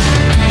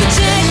 You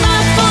check my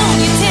phone,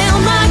 you tell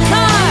my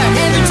car.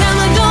 Every time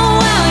I go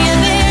out, yeah,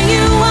 there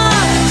you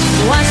are.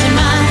 Watching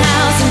my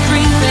house and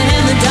creeping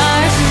in the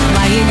dark.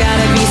 Why you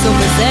gotta be so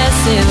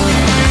possessive?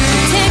 You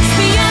text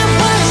me at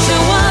work,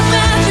 show up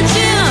at the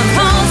gym,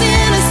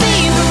 causing a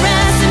scene,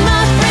 harassing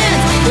my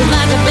friends. With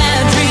like a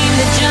bad dream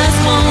that just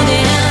won't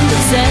end.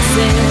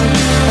 Obsessive,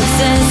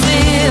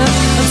 obsessive,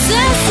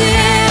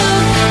 obsessive.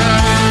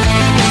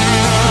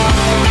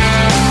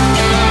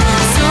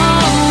 So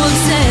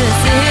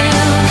obsessive.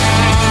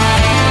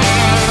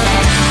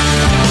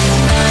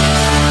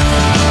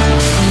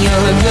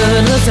 Your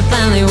good looks are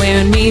finally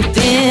wearing me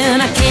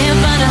thin. I can't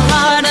find a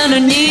heart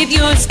underneath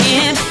your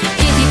skin.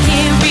 If you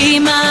can't read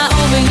my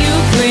over you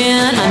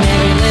grin, I'm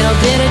every little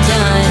bit of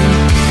done.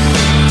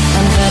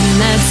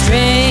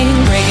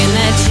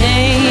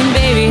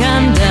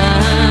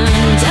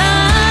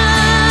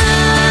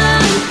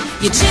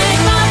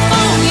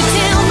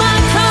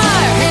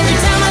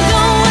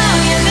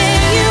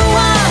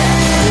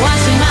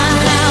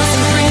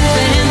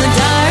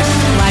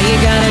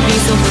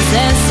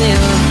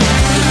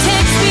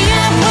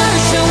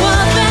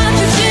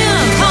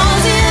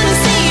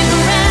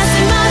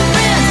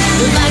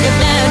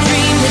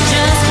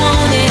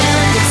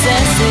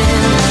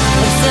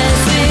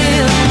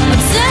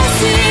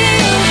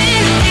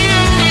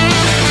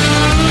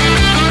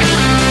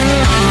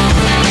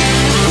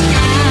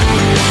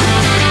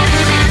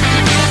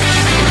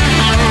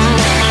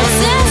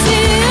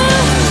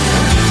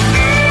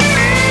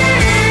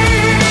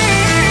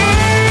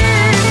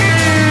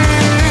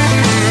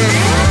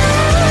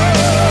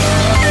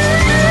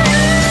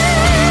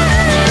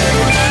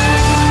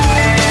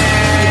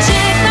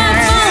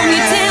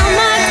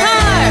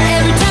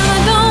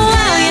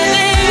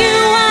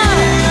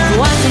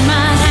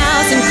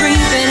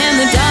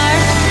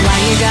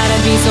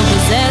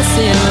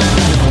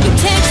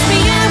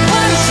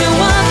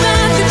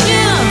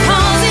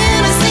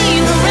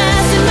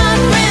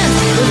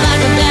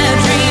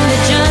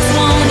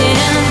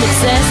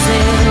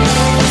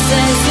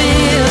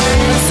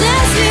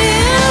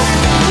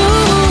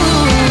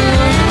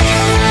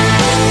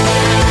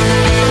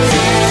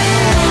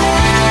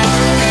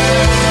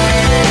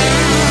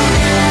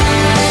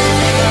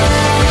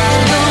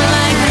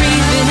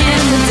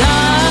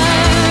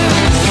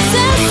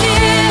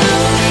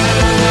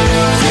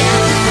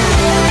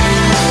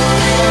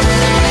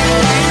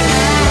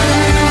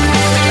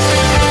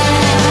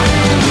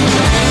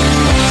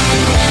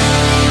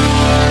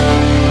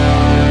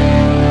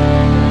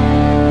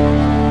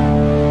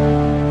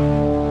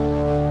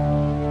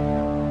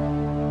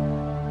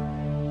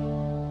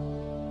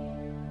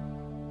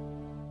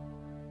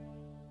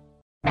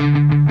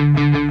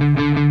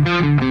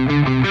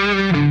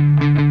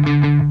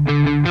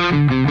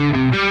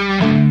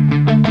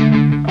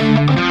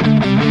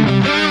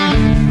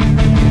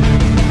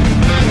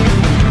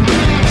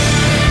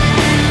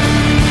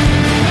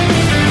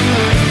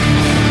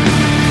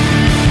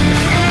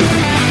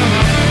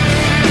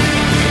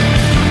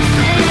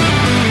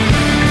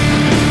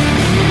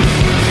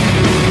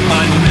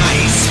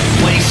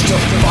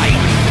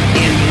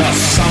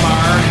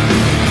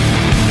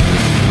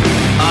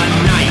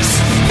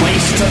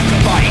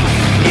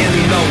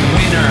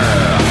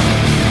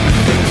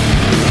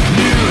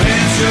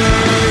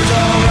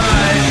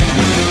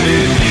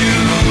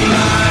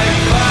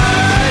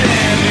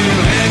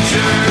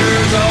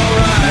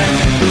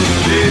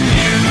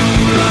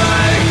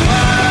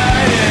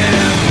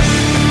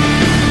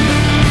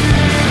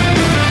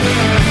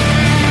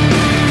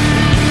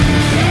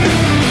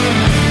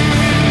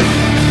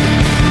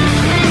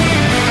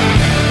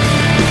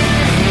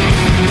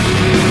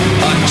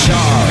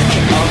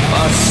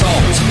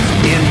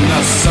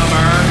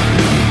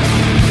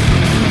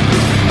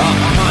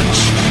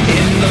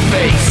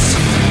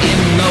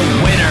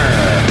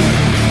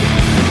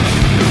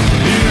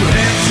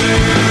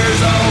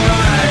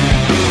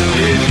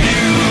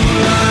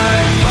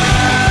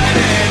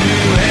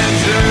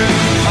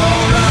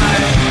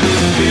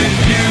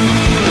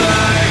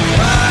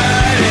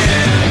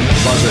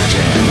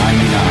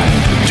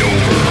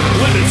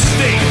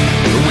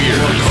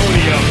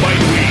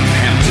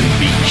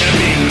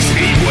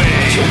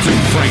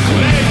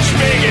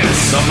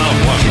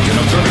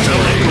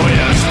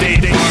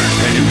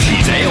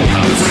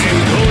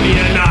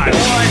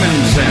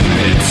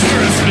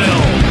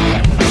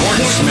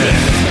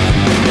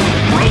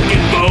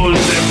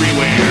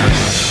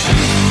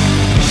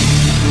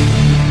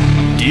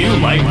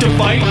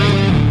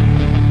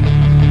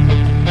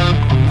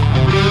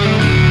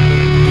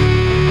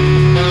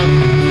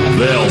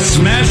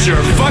 smash your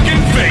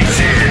fucking face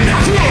in.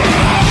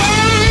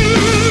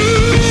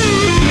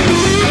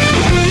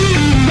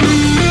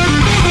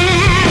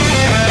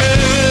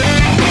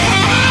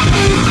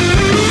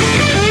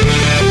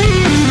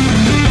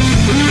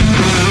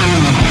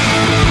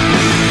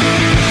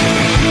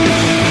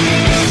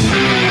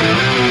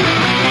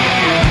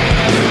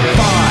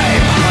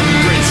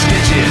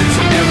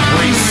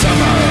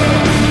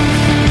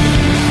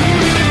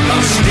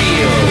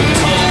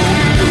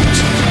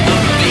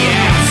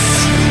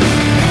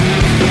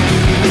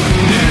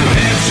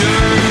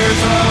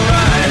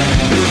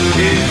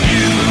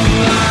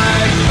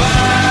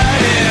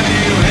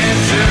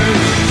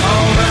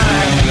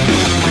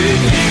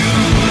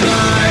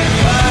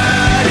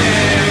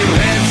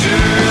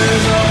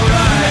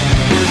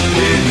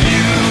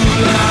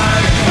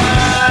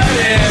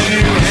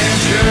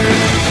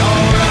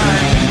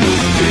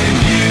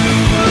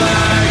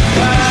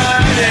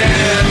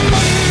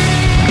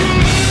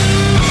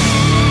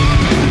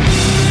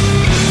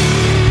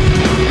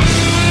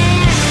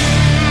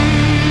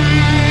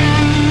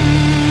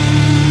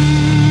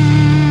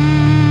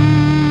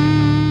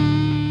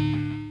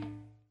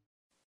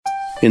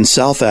 In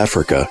South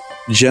Africa,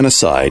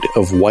 genocide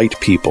of white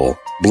people,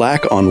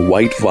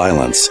 black-on-white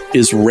violence,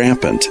 is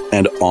rampant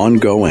and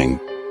ongoing.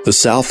 The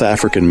South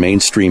African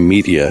mainstream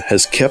media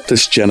has kept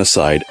this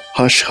genocide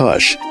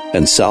hush-hush,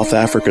 and South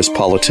Africa's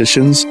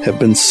politicians have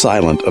been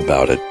silent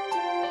about it.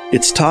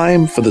 It's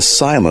time for the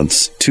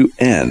silence to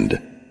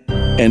end.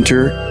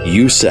 Enter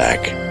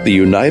USAC, the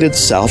United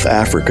South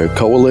Africa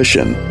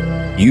Coalition.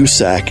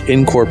 USAC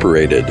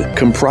Incorporated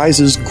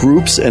comprises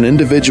groups and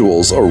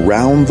individuals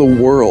around the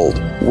world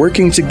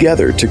working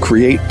together to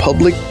create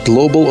public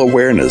global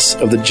awareness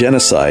of the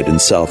genocide in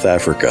South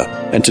Africa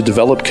and to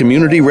develop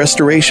community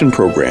restoration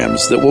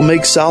programs that will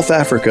make South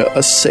Africa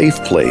a safe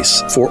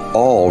place for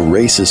all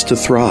races to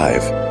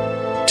thrive.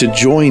 To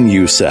join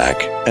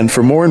USAC and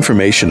for more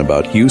information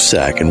about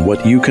USAC and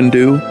what you can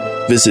do,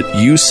 visit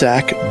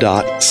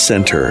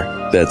usac.center.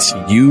 That's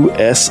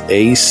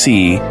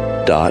USAC.center.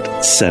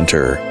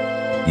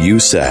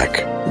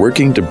 USAC,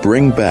 working to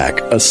bring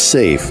back a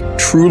safe,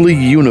 truly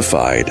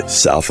unified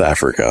South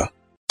Africa.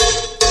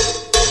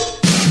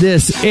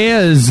 This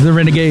is the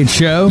Renegade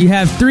Show. You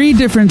have 3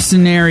 different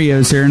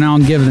scenarios here, and I'll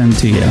give them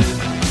to you.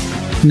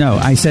 No,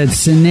 I said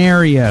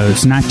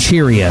scenarios, not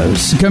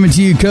Cheerios. Coming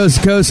to you coast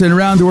to coast and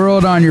around the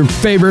world on your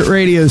favorite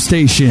radio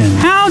station.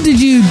 How did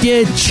you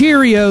get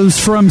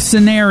Cheerios from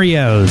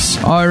scenarios?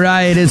 All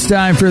right, it's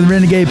time for the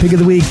Renegade Pick of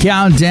the Week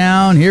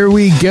countdown. Here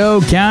we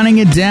go, counting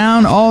it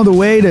down all the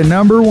way to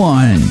number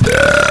 1.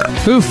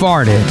 Who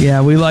farted?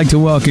 Yeah, we like to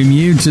welcome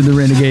you to the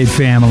Renegade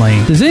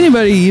family. Does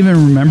anybody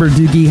even remember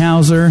Doogie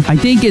Howser? I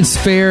think it's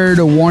fair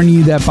to warn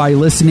you that by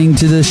listening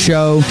to this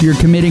show, you're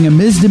committing a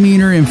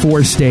misdemeanor in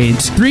 4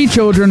 states. 3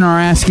 children are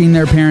asking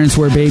their parents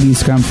where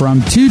babies come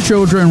from. 2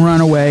 children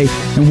run away,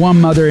 and 1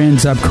 mother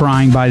ends up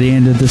crying by the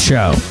end of the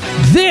show.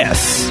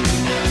 This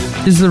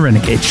is the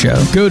Renegade Show.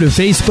 Go to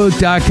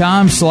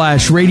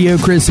Facebook.com/Radio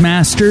Chris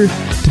Master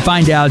to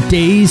find out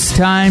days,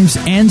 times,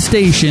 and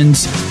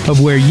stations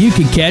of where you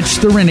can catch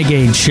the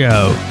Renegade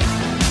Show.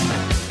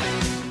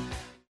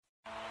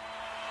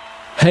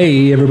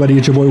 Hey everybody,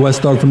 it's your boy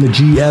West Dog from the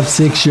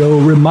GF6 Show,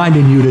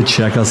 reminding you to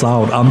check us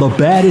out on the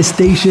baddest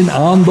station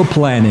on the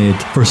planet.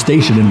 For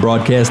station and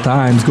broadcast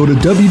times, go to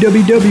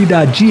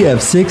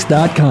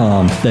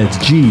www.gf6.com. That's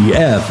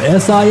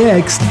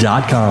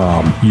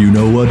GFSIX.com. You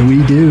know what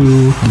we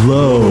do.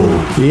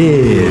 Blow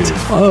it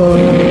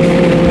up.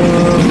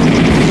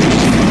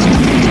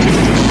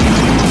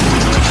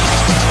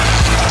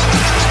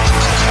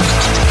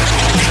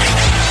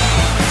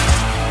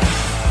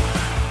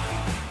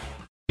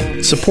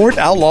 Support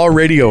Outlaw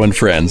Radio and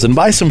Friends and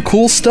buy some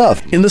cool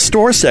stuff in the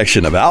store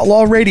section of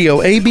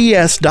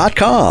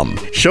OutlawRadioABS.com.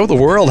 Show the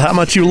world how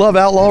much you love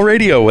Outlaw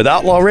Radio with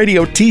Outlaw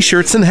Radio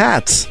t-shirts and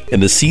hats. In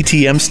the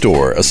CTM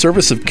store, a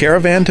service of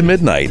Caravan to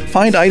Midnight,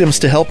 find items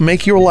to help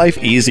make your life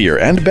easier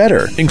and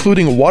better,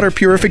 including water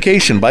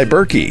purification by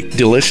Berkey,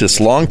 delicious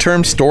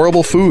long-term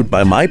storable food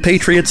by My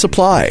Patriot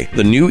Supply,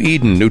 the New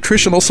Eden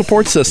Nutritional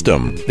Support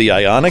System, the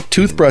Ionic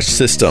Toothbrush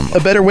System, a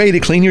better way to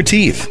clean your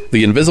teeth,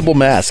 the Invisible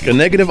Mask, a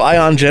negative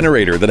ion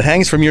generator that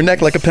hangs from your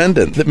neck like a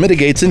pendant that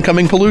mitigates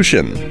incoming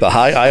pollution, the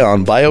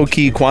high-ion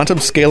BioKey Quantum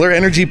Scalar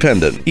Energy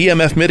Pendant,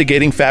 EMF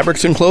mitigating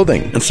fabrics and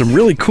clothing, and some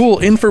really cool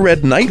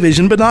infrared night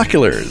vision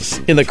binoculars.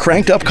 In the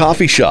Cranked Up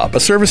Coffee Shop, a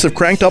service of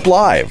Cranked Up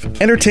Live.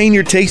 Entertain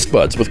your taste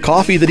buds with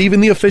coffee that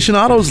even the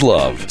aficionados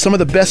love. Some of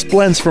the best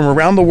blends from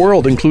around the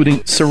world,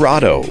 including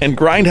Serato and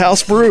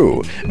Grindhouse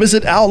Brew.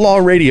 Visit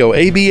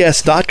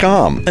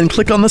OutlawRadioABS.com and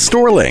click on the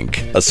store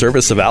link. A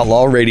service of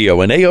Outlaw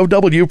Radio and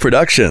AOW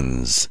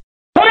Productions.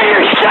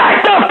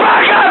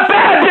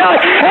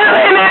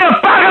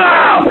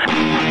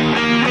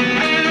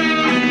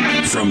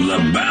 From the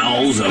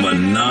bowels of a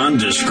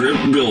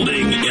nondescript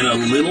building in a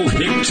little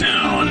hick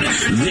town,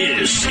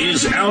 this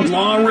is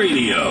Outlaw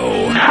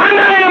Radio. I'm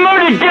not in the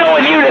mood to deal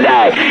with you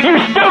today, you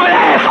stupid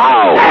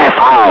asshole!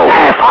 Asshole!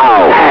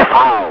 Asshole!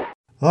 Asshole!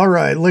 All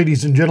right,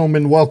 ladies and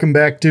gentlemen, welcome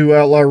back to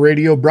Outlaw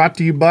Radio, brought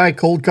to you by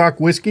Cold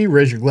Cock Whiskey.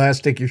 Raise your glass,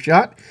 take your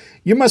shot.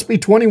 You must be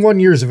 21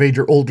 years of age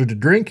or older to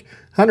drink.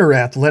 Hunter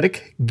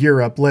Athletic,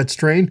 Gear Up, Let's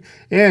Train,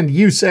 and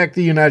USAC,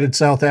 the United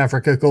South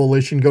Africa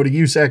Coalition. Go to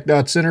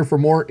usac.center for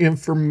more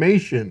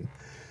information.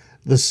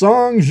 The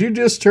songs you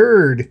just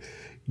heard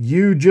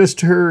New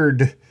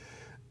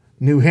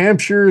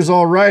Hampshire's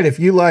All Right If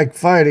You Like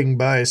Fighting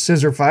by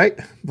Scissor Fight.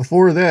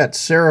 Before that,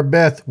 Sarah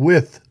Beth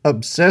with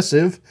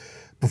Obsessive.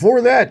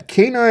 Before that,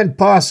 Canine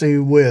Posse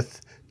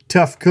with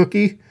Tough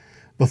Cookie.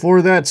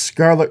 Before that,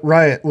 Scarlet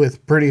Riot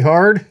with Pretty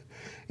Hard.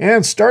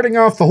 And starting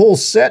off the whole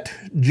set,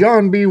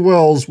 John B.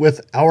 Wells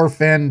with Our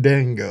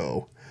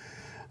Fandango.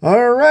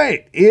 All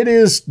right, it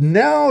is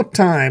now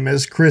time,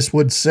 as Chris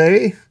would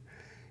say.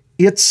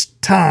 It's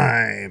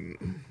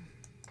time.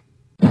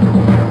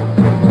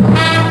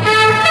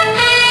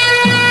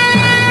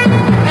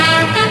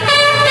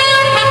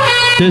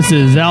 This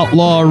is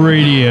Outlaw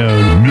Radio.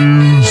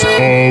 News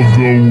of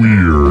the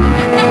Weird.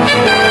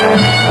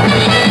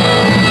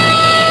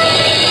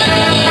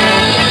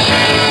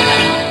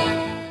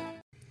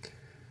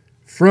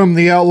 From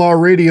the Outlaw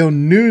Radio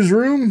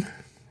newsroom,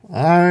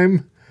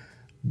 I'm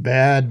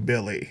Bad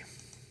Billy.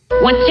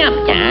 What's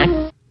up,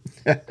 Doc?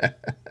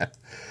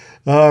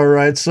 All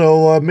right,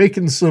 so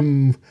making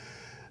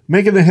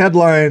the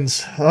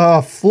headlines.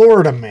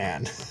 Florida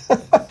man.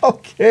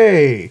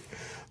 Okay.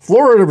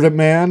 Florida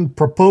man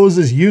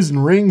proposes using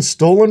ring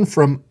stolen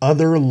from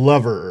other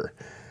lover.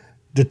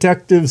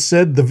 Detectives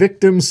said the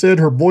victim said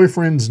her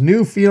boyfriend's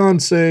new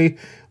fiancé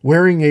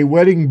wearing a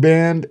wedding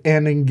band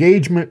and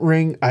engagement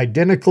ring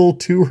identical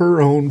to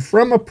her own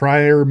from a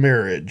prior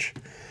marriage.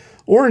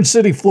 Orange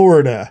City,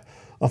 Florida.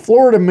 A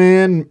Florida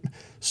man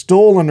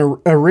stole an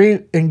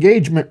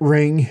engagement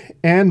ring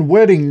and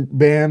wedding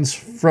bands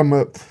from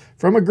a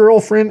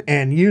girlfriend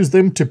and used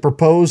them to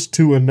propose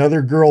to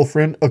another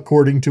girlfriend,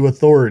 according to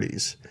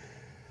authorities.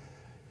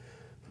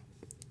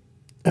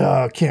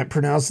 Can't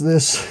pronounce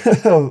this.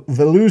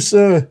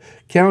 Volusia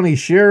County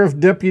Sheriff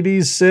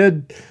deputies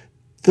said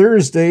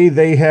Thursday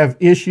they have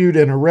issued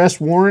an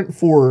arrest warrant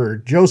for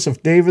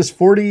Joseph Davis,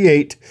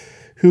 48,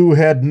 who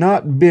had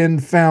not been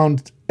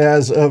found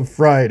as of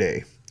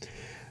Friday.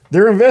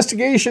 Their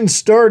investigation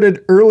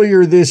started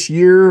earlier this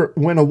year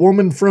when a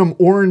woman from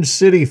Orange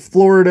City,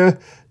 Florida,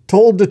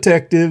 told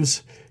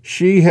detectives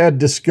she had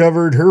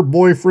discovered her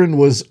boyfriend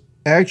was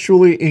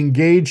actually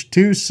engaged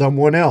to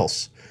someone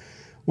else.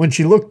 When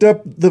she looked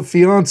up the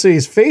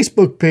fiancé's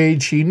Facebook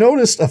page, she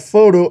noticed a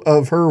photo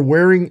of her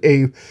wearing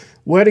a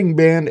wedding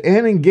band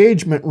and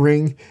engagement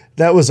ring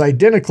that was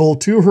identical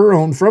to her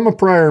own from a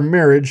prior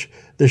marriage,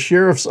 the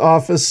sheriff's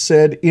office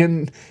said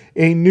in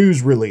a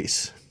news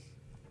release.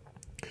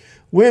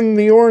 When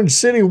the Orange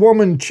City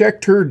woman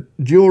checked her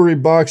jewelry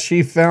box,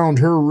 she found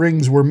her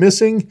rings were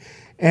missing,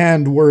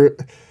 and were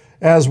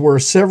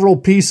several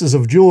pieces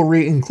of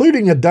jewelry,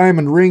 including a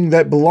diamond ring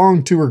that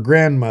belonged to her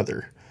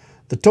grandmother.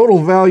 The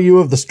total value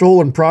of the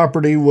stolen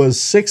property was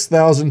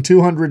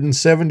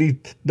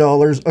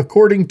 $6,270,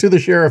 according to the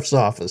sheriff's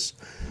office.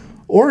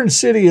 Orange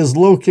City is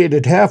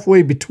located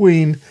halfway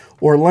between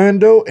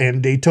Orlando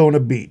and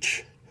Daytona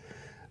Beach.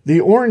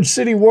 The Orange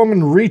City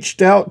woman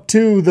reached out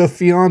to the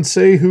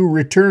fiancé, who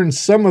returned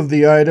some of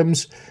the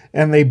items,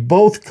 and they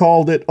both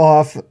called it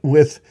off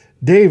with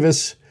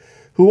Davis,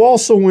 who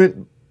also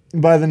went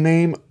by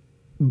names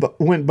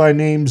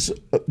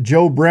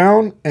Joe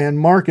Brown and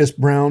Marcus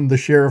Brown, the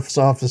sheriff's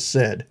office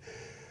said.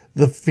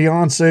 The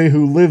fiancé,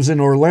 who lives in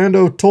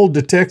Orlando, told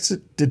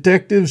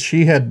detectives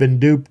she had been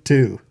duped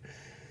too.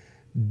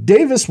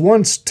 Davis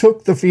once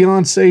took the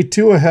fiancé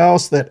to a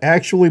house that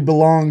actually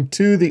belonged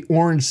to the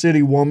Orange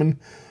City woman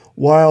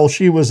while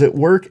she was at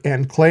work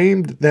and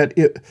claimed that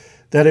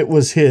it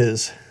was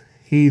his.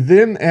 He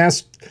then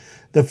asked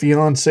the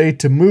fiancé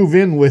to move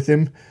in with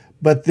him,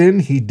 but then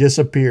he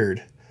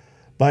disappeared.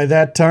 By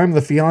that time, the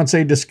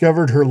fiancé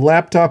discovered her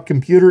laptop,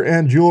 computer,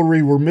 and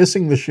jewelry were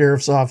missing, the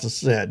sheriff's office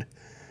said.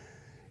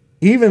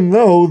 Even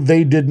though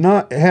they did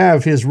not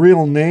have his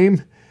real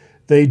name,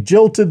 the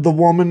jilted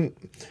woman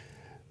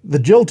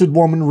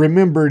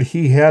remembered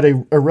he had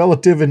a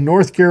relative in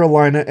North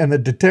Carolina, and the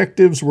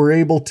detectives were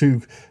able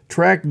to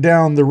track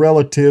down the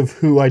relative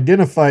who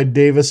identified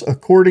Davis,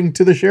 according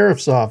to the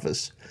sheriff's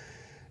office.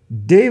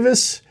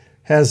 Davis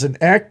has an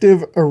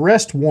active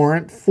arrest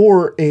warrant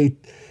for a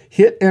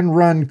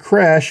hit-and-run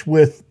crash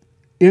with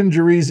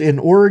injuries in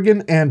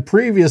Oregon and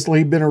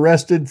previously been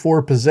arrested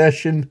for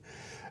possession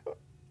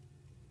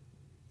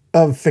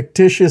of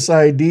fictitious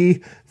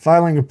ID,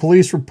 filing a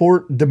police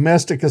report,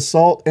 domestic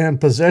assault,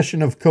 and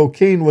possession of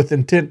cocaine with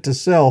intent to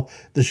sell,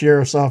 the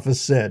sheriff's office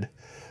said.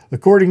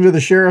 According to the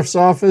sheriff's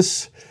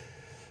office,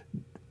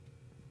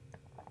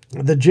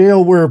 the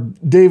jail where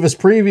Davis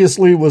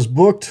previously was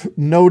booked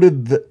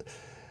noted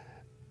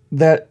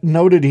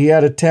he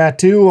had a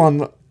tattoo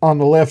on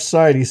the left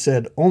side. He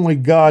said, "Only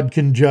God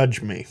can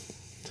judge me."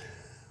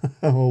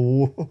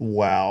 Oh,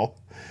 wow.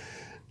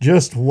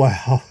 Just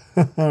wow.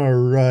 All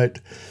right.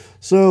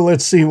 So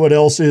let's see what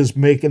else is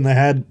making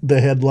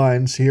the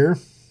headlines here.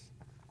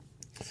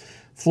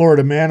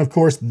 Florida man. Of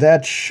course,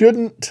 that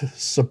shouldn't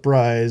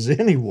surprise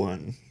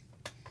anyone.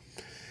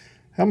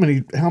 How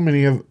many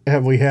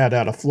have we had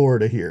out of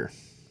Florida here?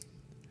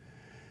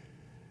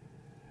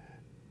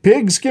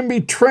 Pigs can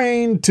be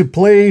trained to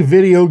play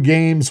video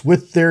games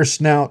with their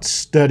snouts,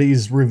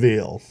 studies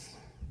reveal.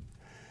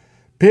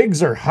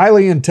 Pigs are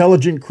highly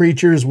intelligent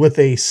creatures and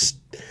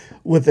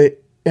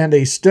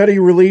a study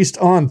released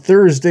on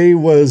Thursday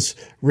was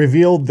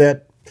revealed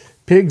that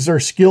pigs are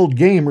skilled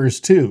gamers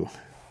too.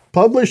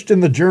 Published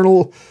in the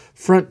journal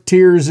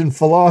Frontiers in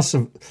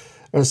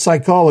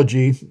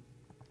Psychology,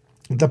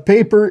 the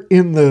paper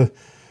in the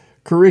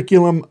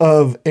curriculum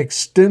of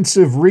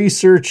extensive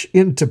research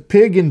into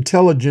pig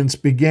intelligence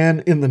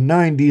began in the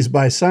 90s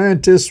by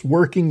scientists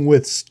working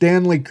with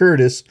Stanley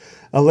Curtis,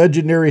 a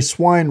legendary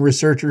swine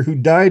researcher who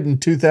died in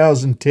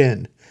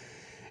 2010.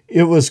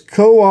 It was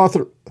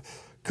co-authored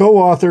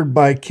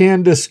by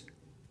Candace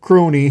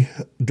Croney,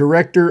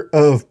 director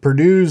of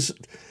Purdue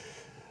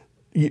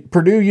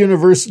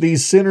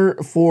University's Center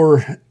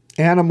for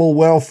Animal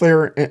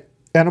Welfare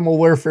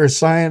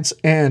Science,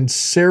 and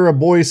Sarah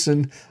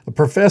Boyson, a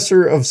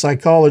professor of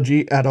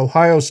psychology at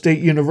Ohio State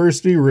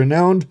University,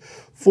 renowned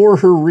for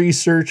her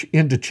research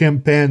into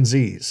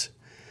chimpanzees.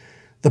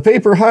 The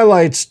paper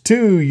highlights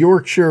 2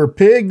 Yorkshire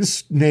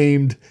pigs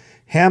named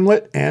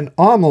Hamlet and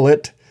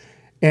Omelette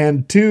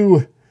and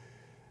 2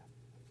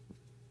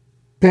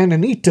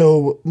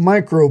 Pananito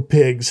micro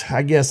pigs,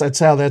 I guess that's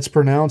how that's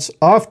pronounced,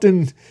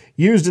 often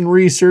used in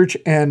research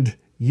and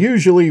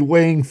usually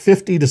weighing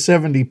 50 to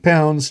 70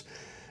 pounds,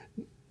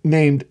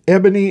 named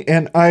Ebony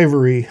and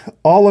Ivory.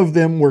 All of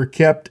them were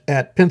kept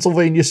at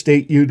Pennsylvania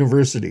State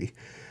University.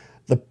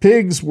 The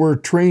pigs were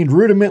trained The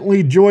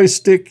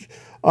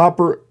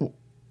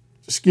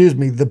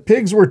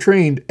pigs were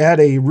trained at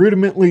a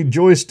rudimentally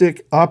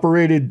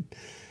joystick-operated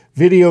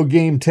video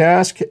game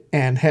task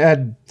and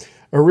had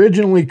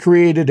originally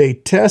created to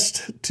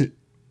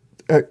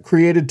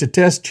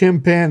test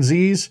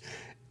chimpanzees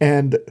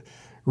and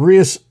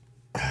rhesus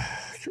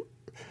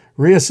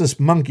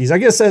monkeys. I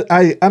guess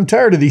I'm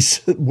tired of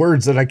these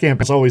words that I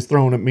can't. It's always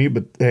thrown at me,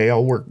 but hey,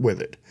 I'll work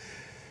with it.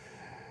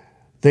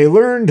 They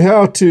learned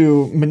how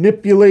to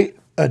manipulate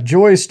a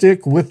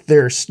joystick with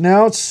their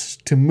snouts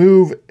to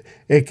move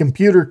a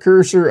computer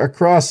cursor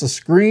across the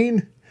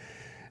screen.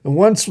 And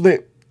once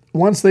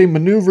they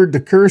maneuvered the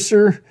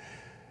cursor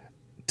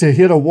to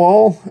hit a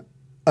wall,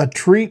 a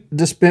treat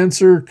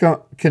dispenser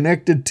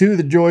connected to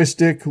the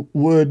joystick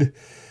would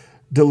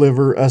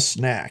deliver a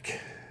snack.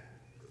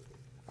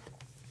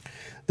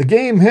 The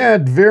game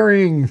had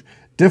varying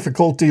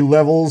difficulty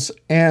levels,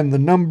 and the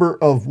number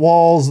of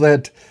walls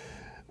that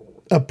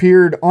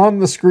appeared on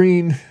the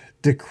screen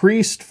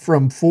decreased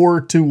from 4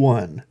 to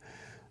 1.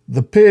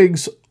 The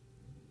pigs,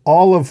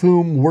 all of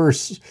whom were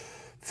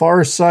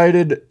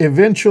far-sighted,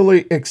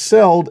 eventually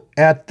excelled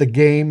at the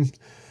game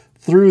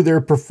through their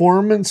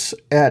performance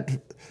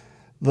at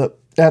the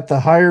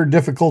higher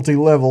difficulty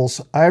levels.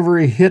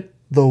 Ivory hit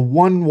the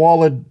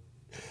one-walled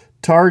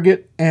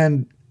target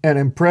and an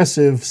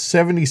impressive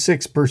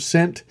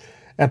 76%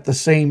 at the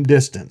same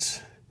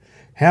distance.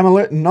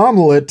 Hamlet and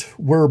Omelette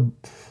were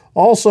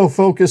also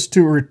focused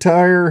to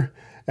retire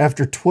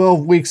after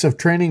 12 weeks of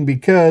training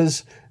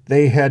because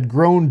they had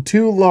grown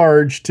too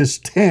large to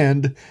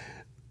stand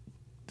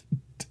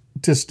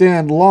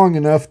long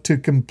enough to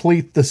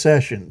complete the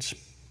sessions.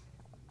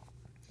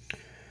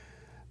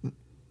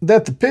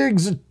 That the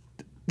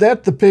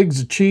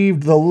pigs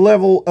achieved the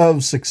level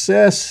of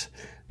success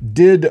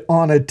did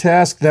on a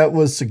task that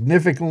was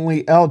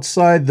significantly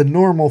outside the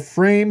normal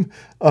frame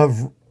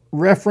of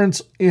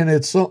reference in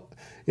itself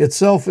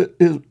is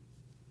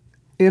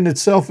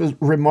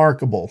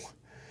remarkable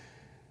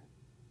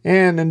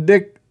and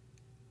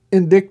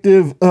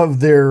indicative of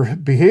their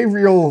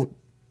behavioral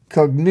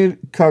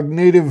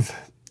cognitive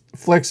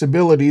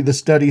flexibility, the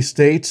study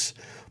states,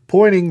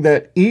 pointing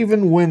that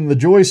even when the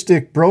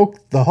joystick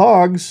broke, the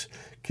hogs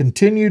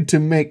continued to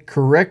make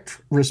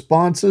correct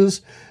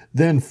responses,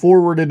 then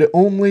forwarded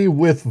only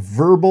with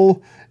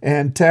verbal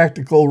and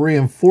tactical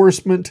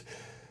reinforcement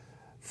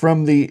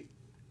from the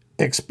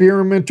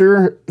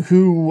experimenter,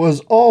 who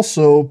was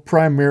also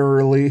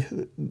primarily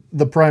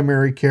the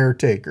primary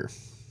caretaker.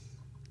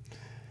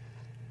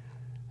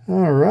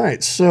 All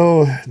right,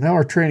 so now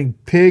we're training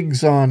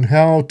pigs on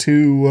how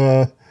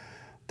to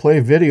play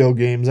video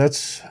games.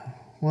 That's,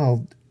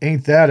 well,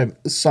 ain't that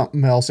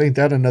something else? Ain't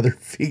that another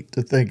feat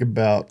to think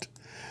about?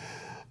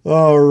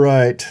 All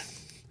right.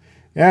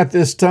 At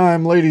this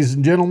time, ladies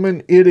and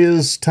gentlemen, it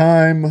is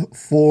time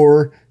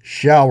for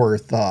Shower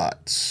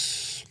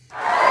Thoughts.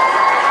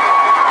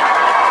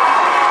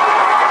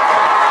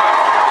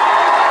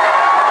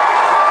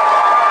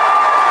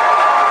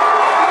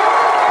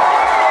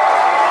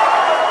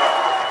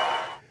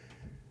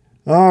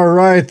 All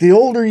right, the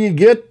older you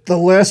get, the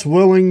less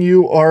willing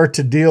you are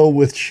to deal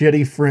with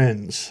shitty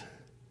friends.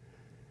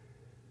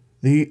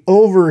 The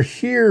over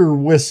here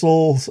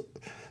whistle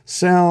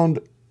sound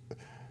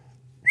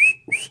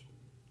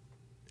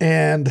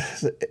and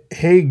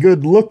hey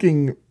good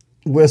looking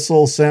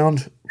whistle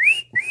sound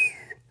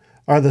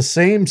are the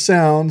same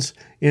sounds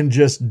in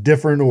just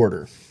different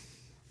order.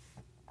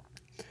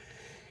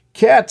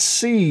 Cats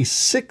see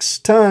 6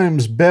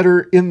 times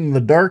better in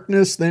the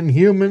darkness than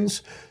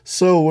humans,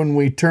 so when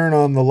we turn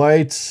on the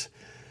lights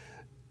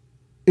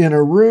in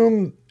a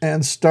room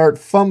and start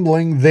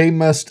fumbling, they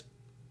must...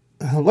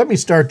 Let me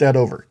start that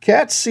over.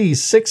 Cats see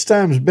 6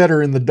 times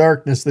better in the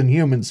darkness than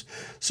humans,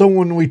 so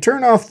when we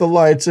turn off the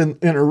lights in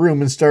a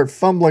room and start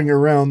fumbling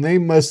around, they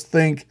must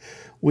think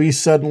we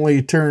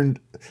suddenly turned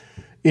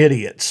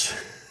idiots.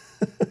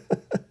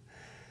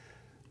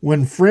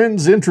 When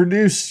friends you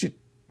introduce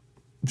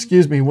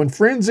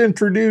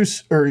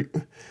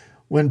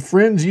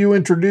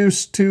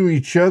to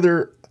each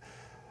other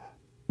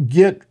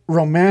get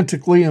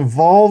romantically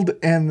involved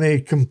and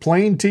they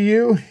complain to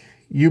you,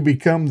 you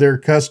become their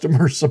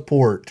customer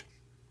support.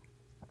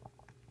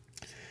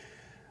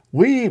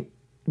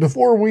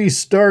 Before we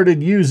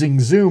started using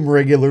Zoom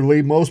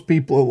regularly, most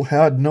people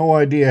had no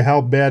idea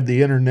how bad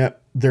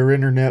their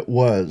internet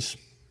was.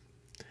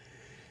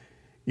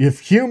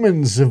 If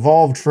humans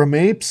evolved from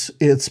apes,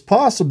 it's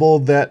possible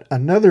that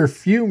another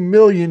few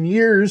million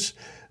years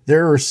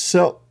there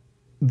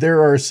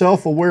are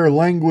self-aware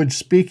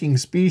language-speaking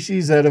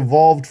species that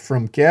evolved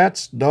from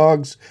cats,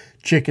 dogs,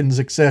 chickens,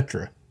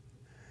 etc.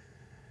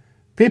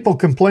 People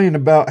complain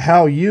about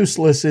how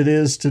useless it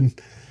is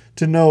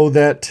to know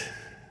that...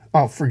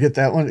 Oh, forget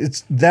that one.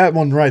 It's that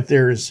one right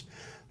there is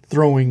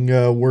throwing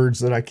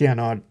words that I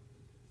cannot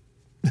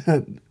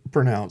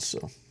pronounce.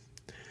 So,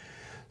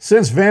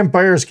 since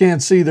vampires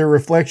can't see their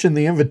reflection,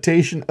 the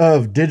invention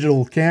of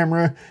digital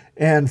camera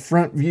and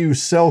front view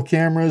cell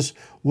cameras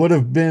would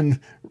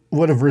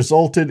have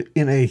resulted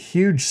in a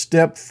huge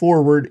step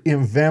forward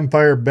in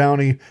vampire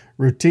bounty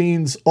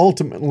routines,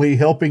 ultimately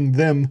helping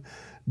them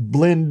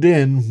blend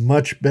in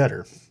much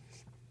better.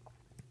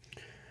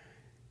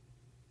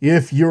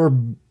 If you're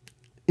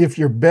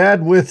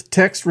bad with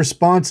text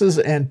responses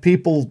and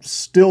people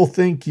still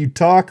think you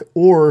talk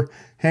or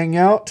hang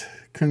out,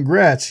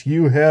 congrats,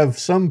 you have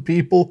some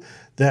people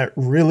that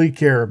really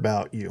care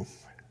about you.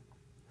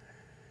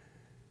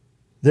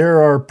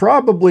 There are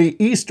probably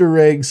Easter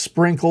eggs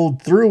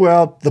sprinkled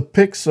throughout the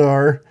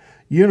Pixar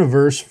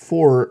universe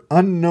for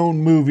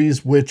unknown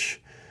movies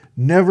which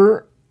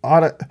never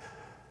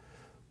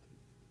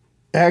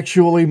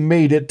actually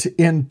made it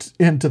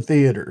into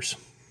theaters.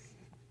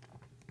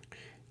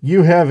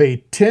 You have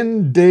a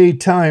 10-day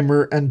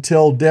timer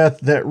until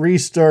death that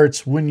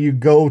restarts when you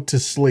go to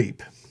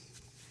sleep.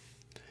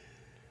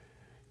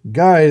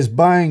 Guys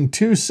buying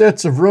 2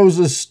 sets of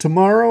roses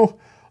tomorrow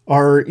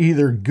are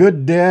either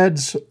good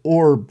dads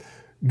or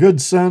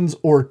good sons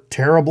or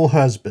terrible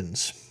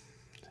husbands.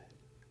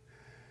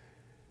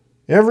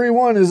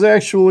 Everyone is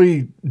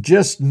actually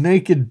just a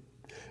naked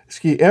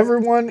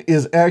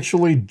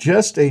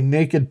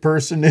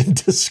person in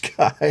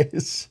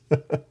disguise.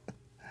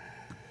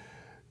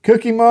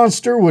 Cookie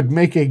Monster would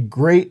make a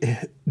great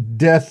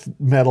death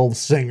metal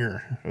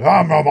singer.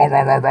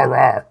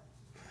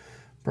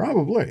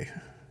 Probably.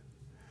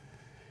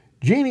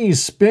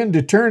 Genies spend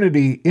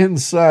eternity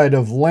inside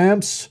of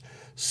lamps,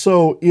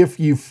 so if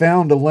you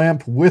found a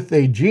lamp with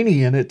a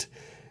genie in it,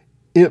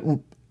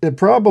 it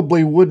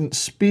probably wouldn't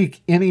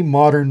speak any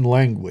modern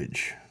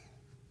language.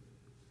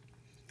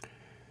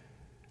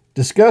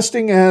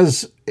 Disgusting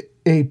as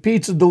a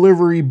pizza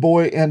delivery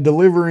boy and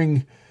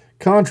delivering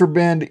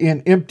contraband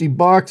in empty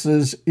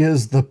boxes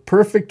is the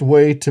perfect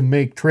way to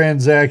make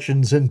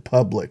transactions in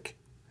public.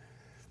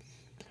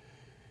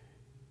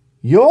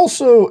 You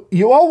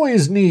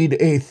always need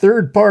a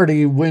third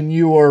party when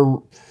you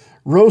are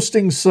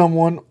roasting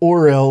someone,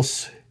 or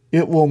else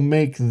it will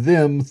make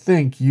them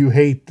think you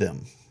hate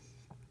them.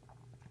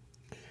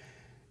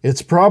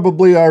 It's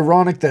probably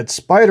ironic that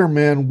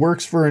Spider-Man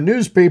works for a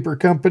newspaper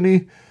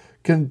company,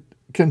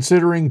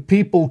 considering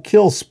people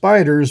kill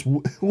spiders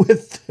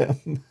with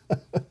them.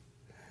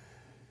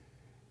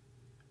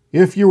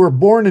 If you were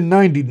born in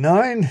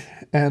 99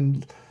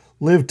 and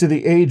lived to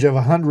the age of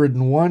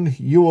 101,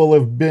 you will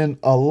have been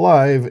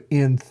alive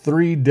in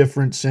 3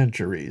 different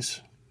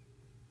centuries.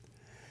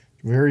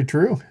 Very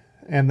true.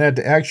 And that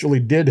actually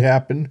did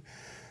happen.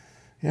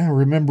 Yeah, I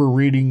remember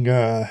reading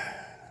an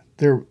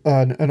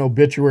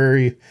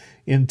obituary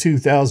in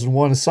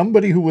 2001 of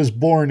somebody who was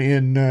born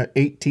in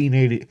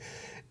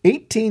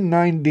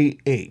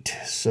 1898.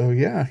 So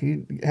yeah,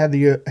 he had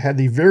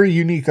the very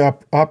unique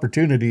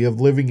opportunity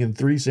of living in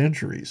 3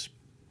 centuries.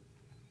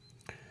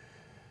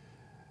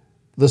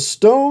 The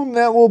stone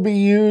that will be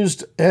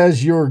used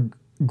as your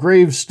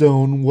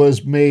gravestone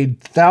was made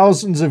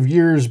thousands of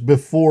years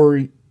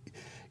before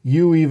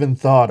you even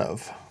thought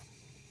of.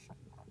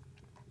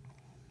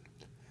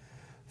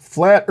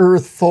 Flat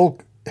Earth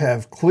folk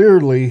have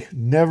clearly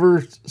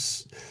never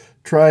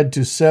tried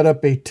to set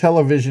up a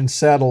television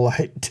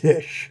satellite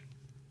dish.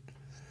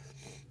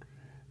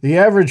 The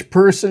average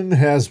person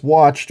has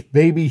watched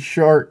Baby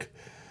Shark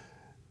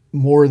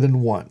more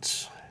than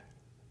once.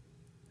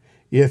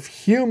 If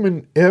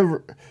humanity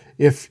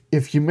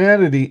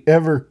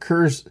ever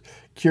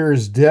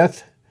cures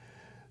death,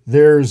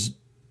 there's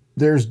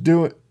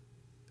doing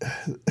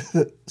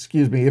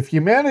if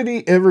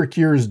humanity ever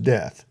cures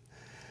death,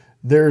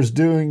 there's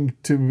going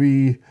to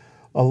be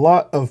a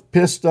lot of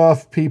pissed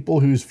off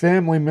people whose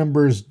family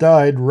members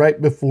died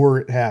right before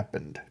it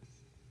happened.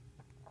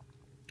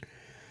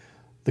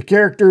 The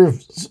character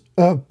of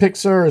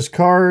Pixar's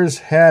Cars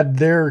had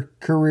their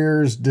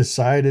careers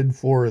decided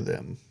for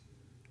them.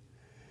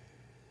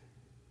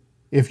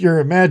 If your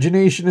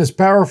imagination is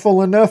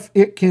powerful enough,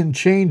 it can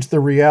change the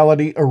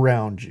reality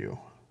around you.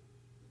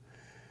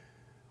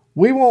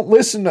 We won't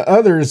listen to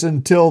others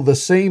until the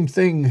same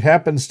thing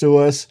happens to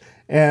us,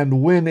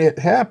 and when it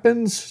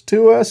happens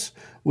to us,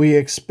 we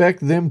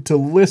expect them to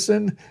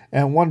listen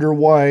and wonder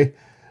why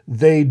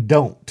they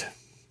don't.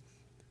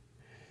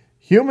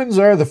 Humans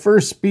are the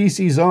first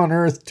species on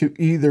Earth to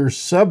either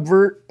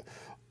subvert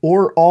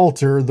or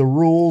alter the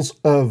rules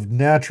of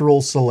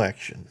natural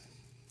selection.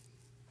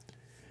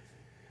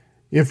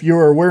 If you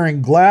are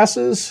wearing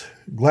glasses,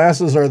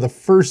 glasses are the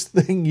first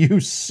thing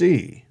you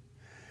see.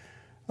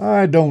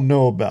 I don't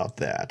know about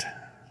that.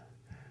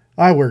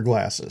 I wear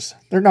glasses.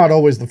 They're not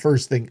always the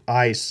first thing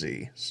I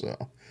see,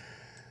 so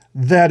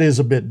that is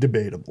a bit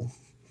debatable.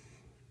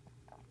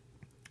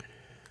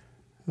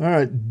 All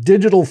right,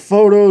 digital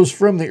photos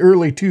from the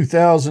early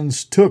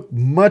 2000s took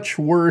much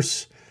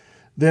worse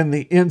than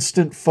the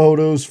instant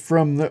photos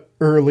from the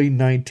early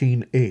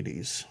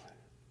 1980s.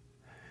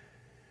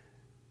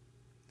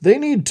 They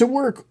need to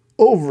work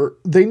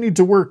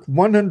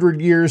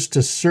 100 years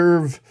to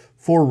serve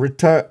for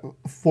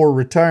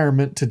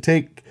retirement to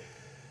take.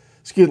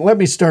 Let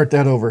me start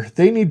that over.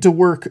 They need to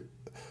work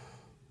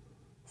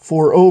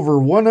for over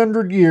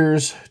 100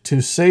 years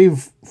to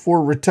save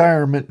for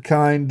retirement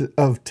kind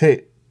of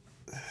take.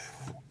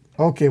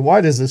 Okay,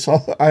 why does this?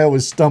 I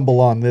always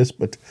stumble on this,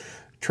 but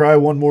try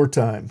one more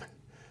time.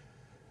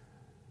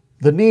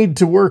 The need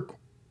to work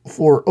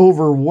for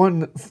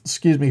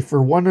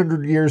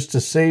 100 years to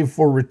save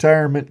for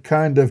retirement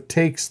kind of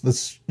takes the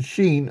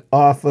sheen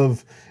off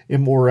of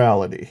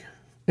immortality,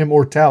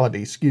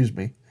 excuse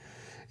me.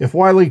 If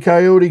Wile E.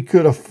 Coyote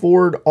could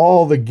afford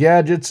all the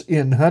gadgets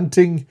in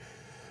hunting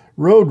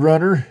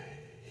Roadrunner,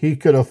 he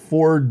could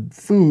afford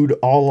food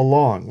all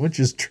along, which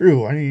is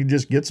true. I mean, you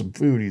just get some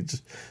food.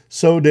 He's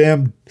so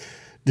damn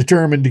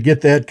determined to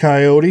get that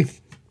coyote.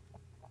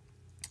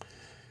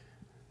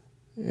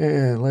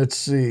 And let's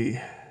see.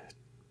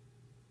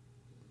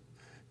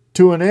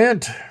 To an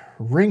ant,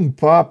 ring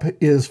pop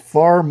is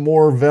far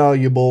more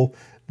valuable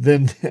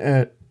than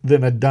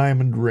a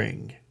diamond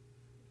ring.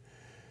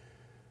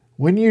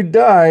 When you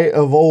die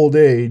of old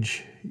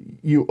age,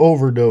 you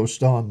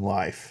overdosed on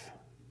life.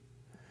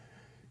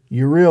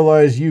 You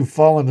realize you've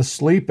fallen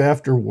asleep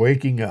after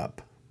waking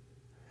up.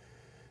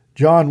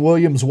 John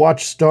Williams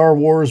watched Star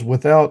Wars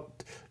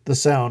without the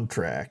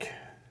soundtrack.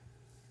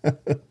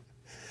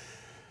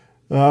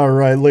 All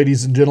right,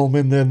 ladies and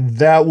gentlemen, then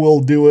that will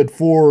do it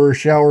for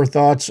Shower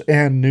Thoughts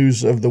and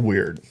News of the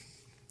Weird.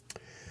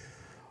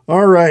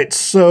 All right,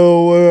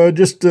 so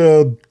just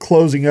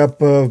closing up,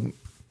 the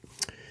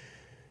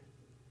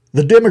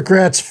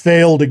Democrats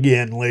failed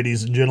again,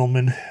 ladies and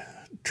gentlemen,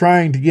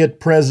 trying to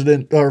get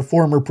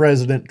former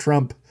President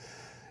Trump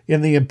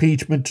in the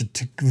impeachment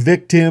to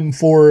convict him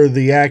for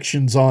the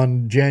actions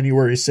on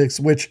January 6th,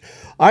 which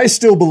I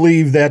still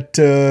believe that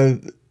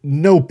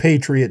no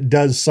patriot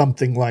does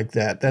something like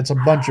that. That's a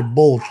bunch of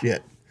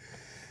bullshit.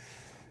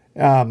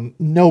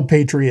 No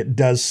patriot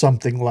does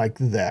something like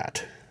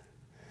that.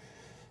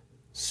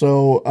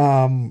 So,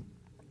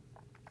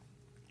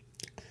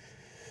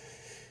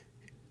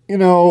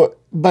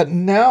 but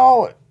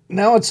now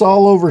it's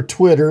all over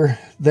Twitter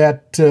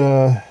that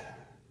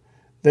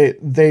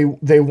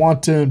they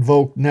want to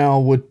invoke now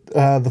with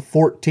the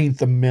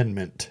 14th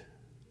Amendment.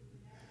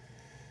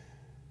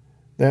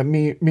 That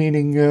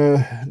meaning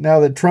now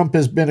that Trump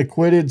has been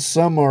acquitted,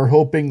 some are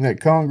hoping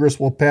that Congress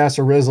will pass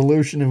a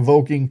resolution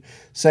invoking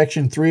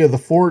Section 3 of the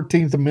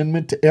 14th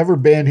Amendment to ever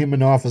ban him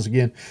in office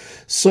again.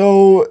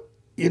 So,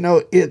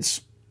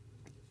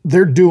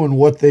 they're doing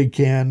what they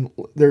can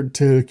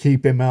to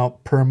keep him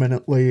out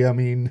permanently. I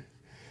mean,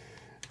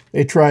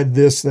 they tried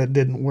this, that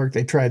didn't work.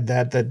 They tried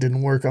that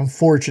didn't work.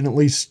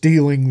 Unfortunately,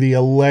 stealing the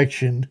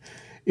election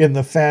in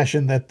the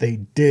fashion that they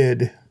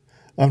did,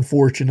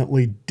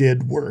 unfortunately,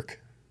 did work.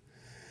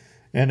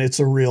 And it's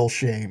a real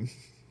shame.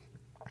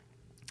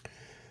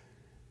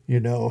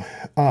 Well,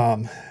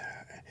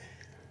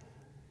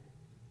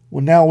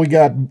 now we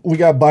got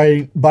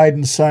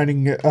Biden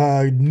signing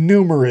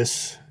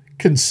numerous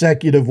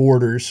consecutive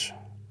orders,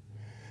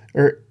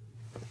 or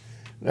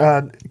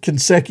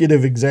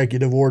consecutive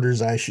executive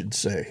orders, I should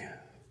say.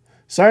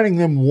 Signing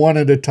them one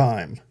at a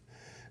time.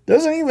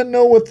 Doesn't even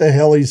know what the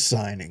hell he's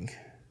signing.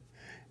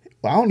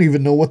 I don't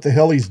even know what the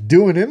hell he's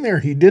doing in there.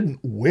 He didn't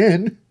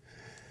win.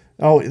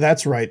 Oh,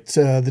 that's right.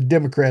 The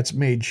Democrats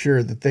made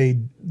sure that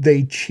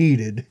they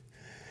cheated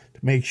to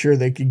make sure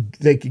they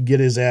could get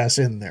his ass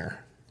in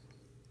there.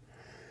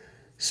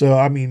 So,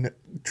 I mean,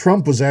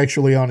 Trump was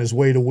actually on his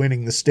way to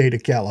winning the state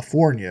of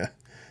California,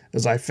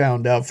 as I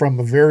found out from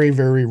a very,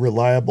 very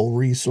reliable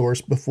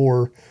resource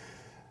before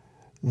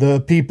the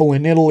people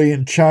in Italy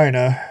and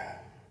China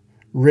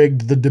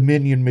rigged the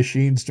Dominion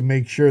machines to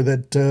make sure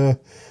that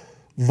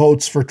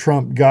votes for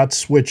Trump got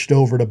switched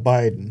over to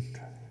Biden.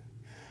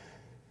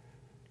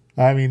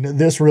 I mean,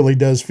 this really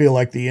does feel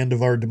like the end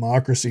of our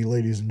democracy,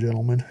 ladies and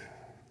gentlemen,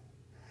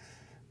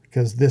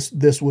 because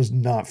this was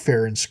not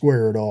fair and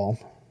square at all.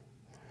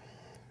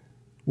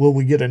 Will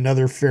we get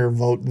another fair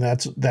vote? And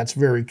that's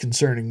very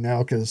concerning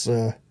now, because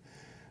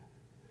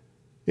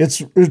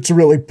it's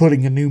really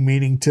putting a new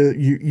meaning to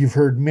you've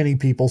heard many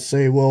people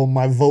say, well,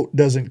 my vote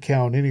doesn't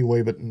count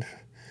anyway, but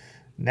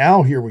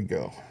now here we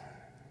go.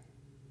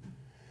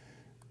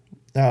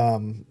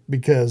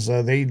 Because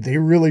they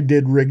really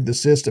did rig the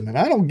system. And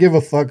I don't give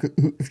a fuck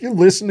if you're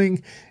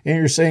listening and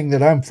you're saying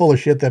that I'm full of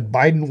shit, that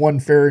Biden won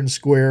fair and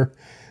square.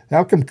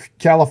 How come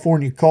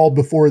California called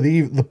before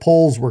the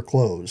polls were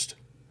closed?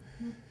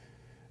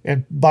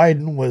 And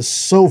Biden was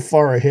so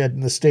far ahead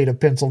in the state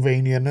of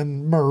Pennsylvania, and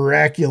then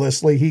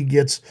miraculously he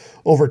gets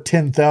over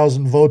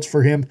 10,000 votes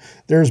for him.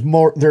 There's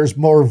more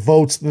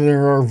votes than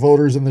there are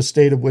voters in the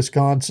state of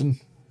Wisconsin.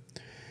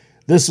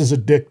 This is a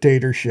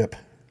dictatorship.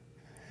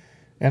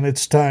 And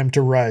it's time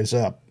to rise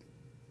up,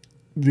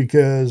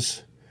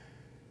 because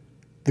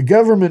the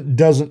government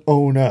doesn't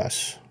own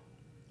us.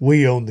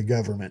 We own the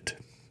government.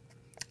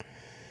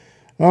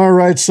 All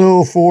right,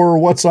 so for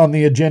what's on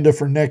the agenda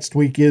for next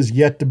week is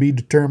yet to be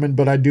determined,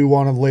 but I do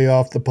want to lay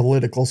off the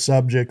political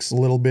subjects a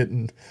little bit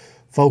and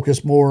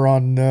focus more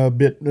on a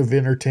bit of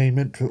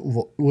entertainment,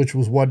 which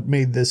was what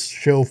made this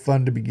show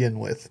fun to begin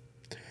with.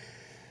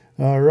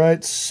 All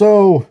right,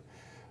 so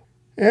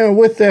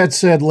with that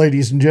said,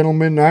 ladies and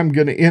gentlemen, I'm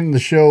going to end the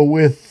show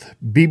with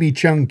BB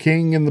Chung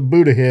King and the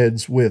Buddha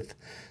Heads with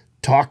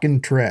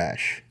Talkin'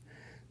 Trash.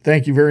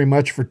 Thank you very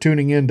much for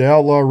tuning in to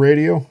Outlaw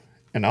Radio,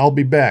 and I'll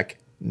be back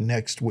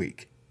next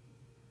week.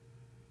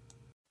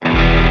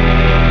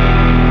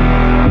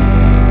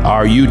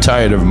 Are you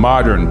tired of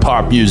modern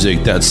pop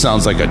music that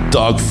sounds like a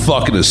dog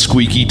fucking a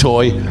squeaky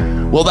toy?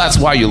 Well, that's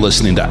why you're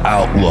listening to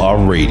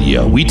Outlaw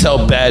Radio. We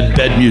tell bad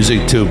bed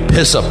music to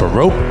piss up a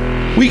rope.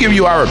 We give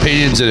you our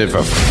opinions, and if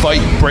a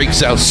fight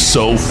breaks out,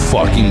 so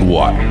fucking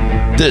what?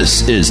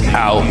 This is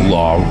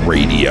Outlaw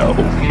Radio.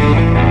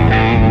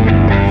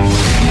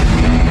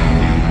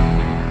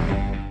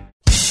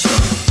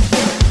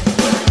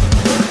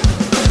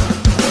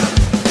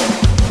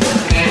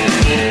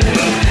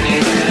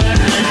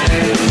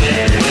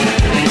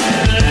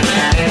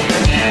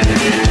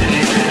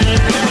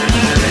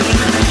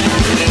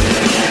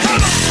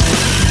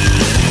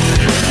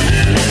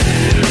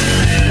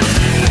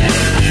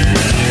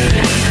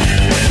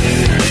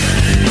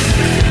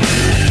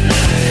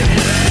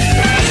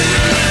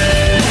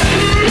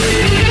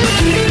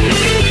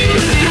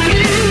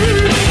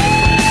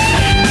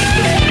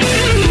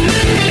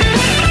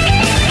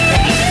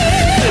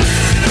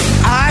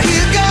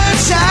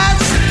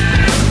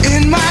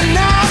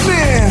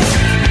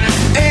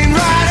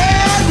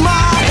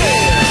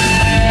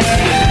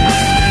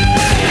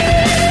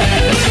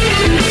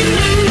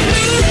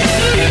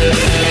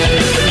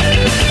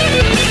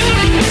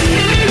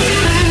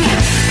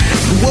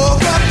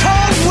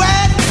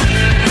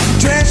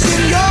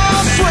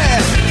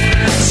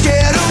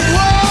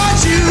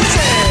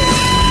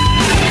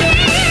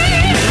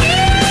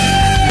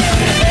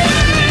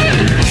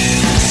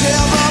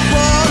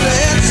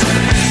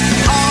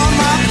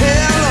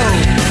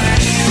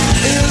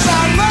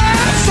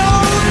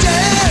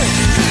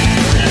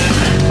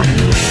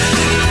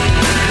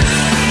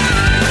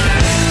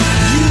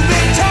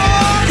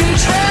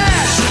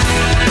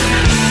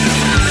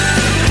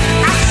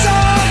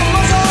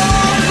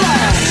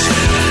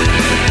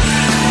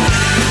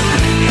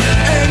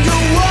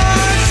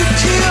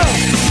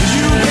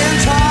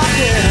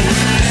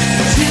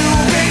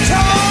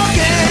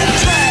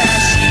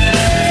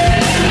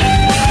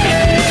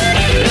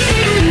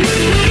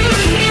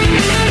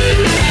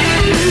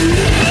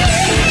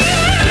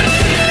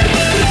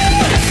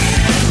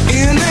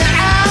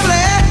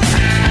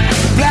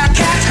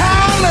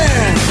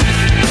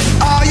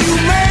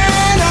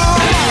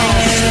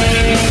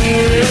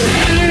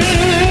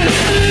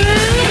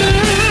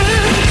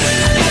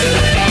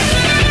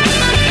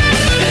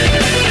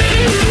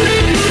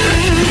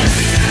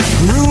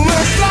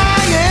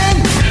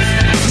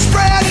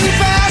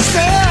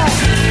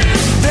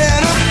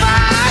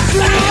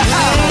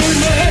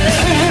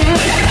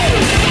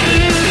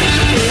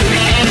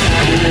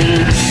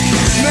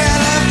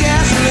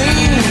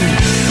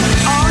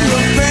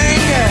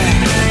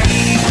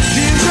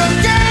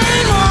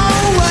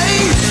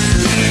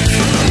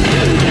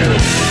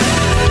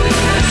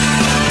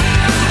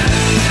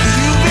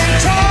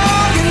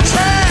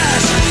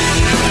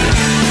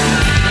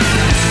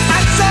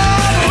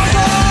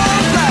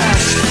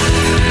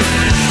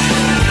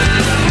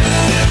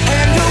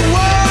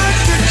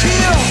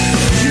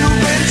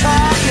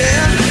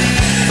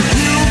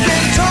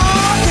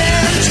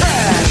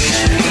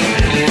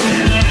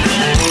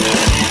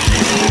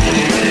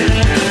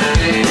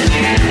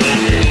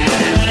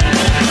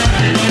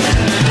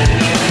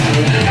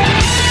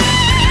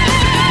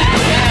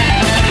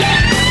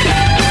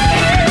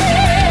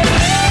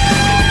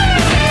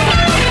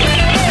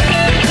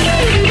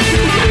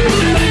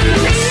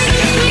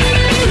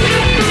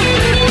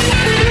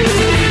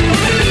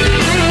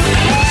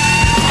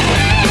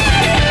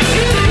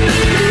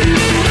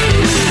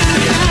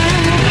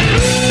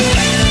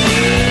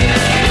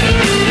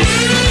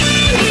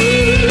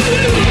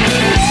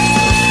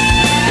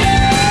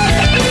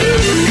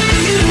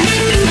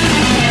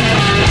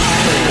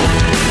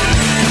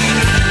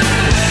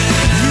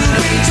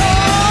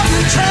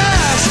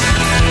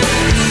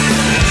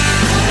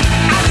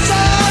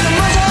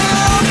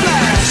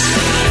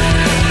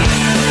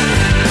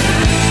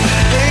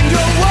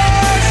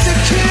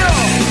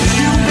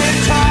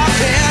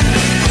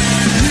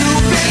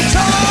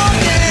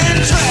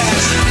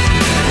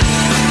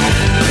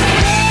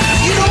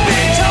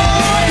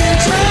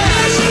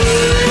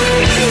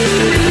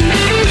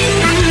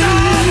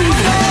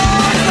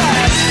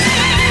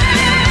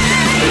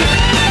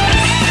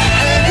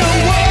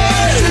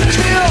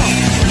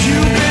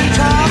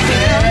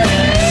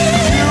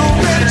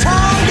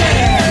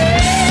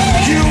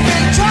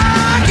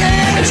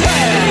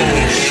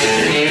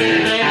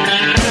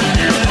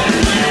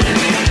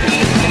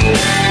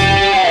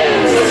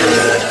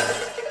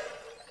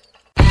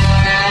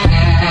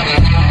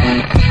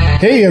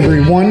 Hey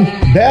everyone,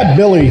 Bad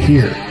Billy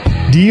here.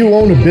 Do you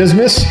own a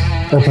business?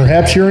 Or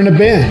perhaps you're in a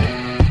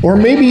band? Or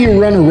maybe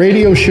you run a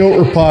radio show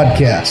or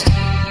podcast?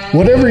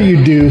 Whatever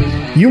you do,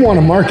 you want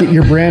to market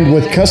your brand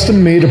with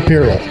custom-made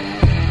apparel.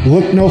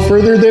 Look no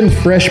further than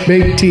Fresh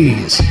Baked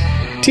Tees.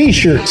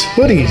 T-shirts,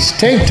 hoodies,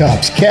 tank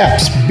tops,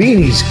 caps,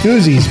 beanies,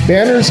 koozies,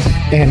 banners,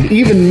 and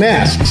even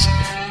masks.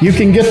 You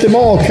can get them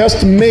all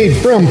custom-made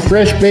from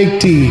Fresh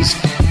Baked Tees.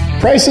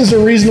 Prices are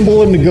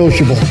reasonable and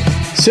negotiable.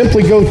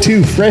 Simply go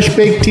to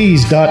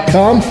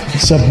freshbakedtees.com,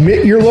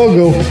 submit your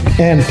logo,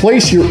 and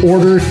place your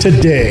order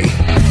today.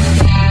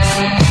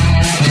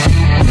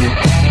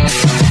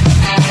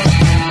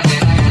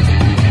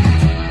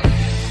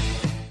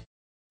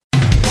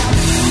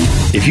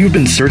 If you've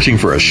been searching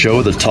for a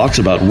show that talks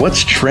about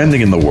what's trending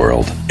in the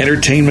world,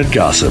 entertainment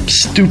gossip,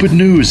 stupid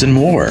news, and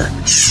more,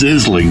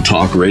 sizzling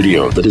talk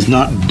radio that is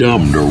not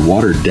dumbed or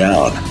watered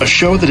down, a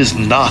show that is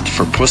not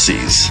for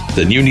pussies,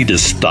 then you need to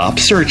stop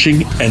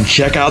searching and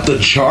check out The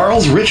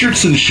Charles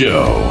Richardson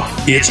Show.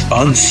 It's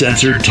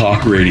uncensored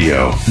talk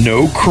radio.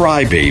 No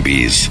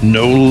crybabies,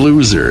 no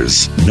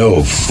losers,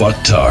 no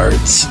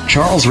fucktards.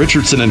 Charles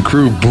Richardson and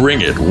crew bring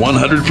it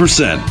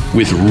 100%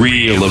 with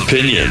real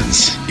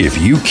opinions.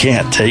 If you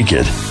can't take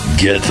it,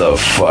 get the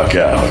fuck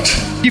out.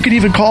 You can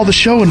even call the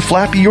show and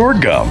flap your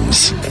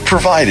gums,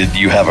 provided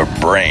you have a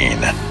brain.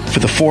 For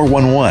the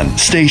 411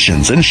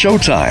 stations and show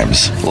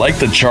times, like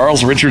The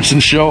Charles Richardson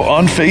Show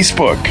on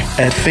Facebook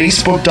at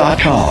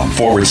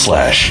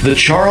facebook.com/The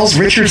Charles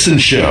Richardson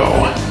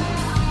Show.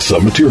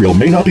 Some material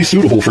may not be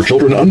suitable for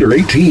children under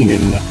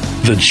 18.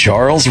 The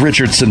Charles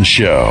Richardson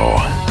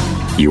Show.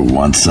 You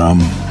want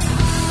some?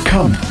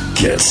 Come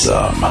get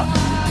some.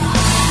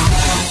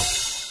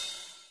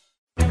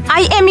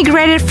 I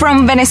emigrated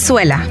from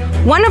Venezuela,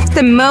 one of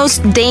the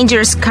most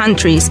dangerous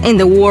countries in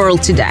the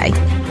world today.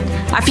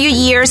 A few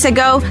years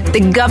ago, the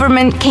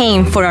government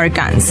came for our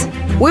guns.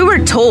 We were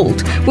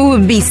told we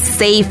would be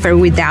safer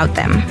without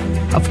them.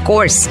 Of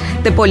course,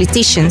 the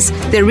politicians,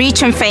 the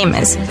rich and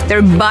famous,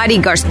 their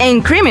bodyguards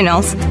and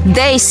criminals,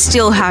 they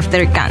still have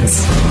their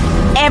guns.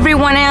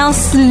 Everyone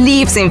else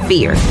lives in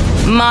fear.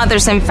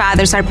 Mothers and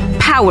fathers are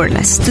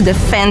powerless to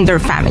defend their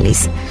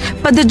families.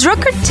 But the drug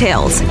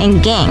cartels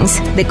and gangs,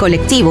 the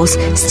colectivos,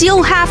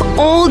 still have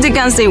all the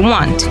guns they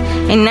want,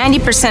 and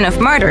 90% of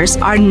murders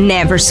are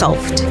never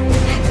solved.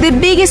 The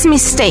biggest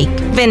mistake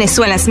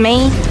Venezuelans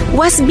made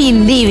was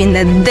believing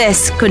that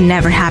this could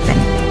never happen.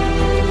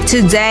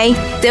 Today,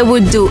 they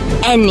would do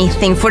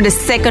anything for the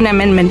Second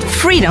Amendment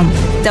freedom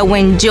that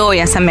we enjoy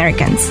as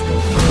Americans.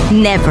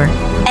 Never,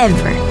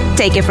 ever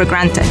take it for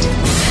granted.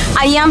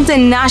 I am the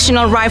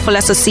National Rifle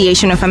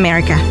Association of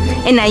America,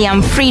 and I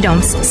am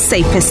freedom's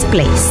safest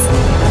place.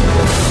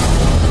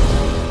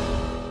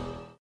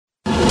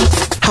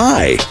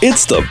 Hi,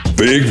 it's the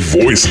Big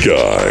Voice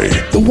Guy,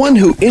 the one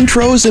who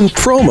intros and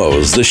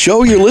promos the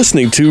show you're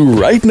listening to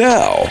right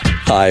now.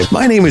 Hi,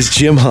 my name is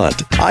Jim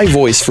Hunt. I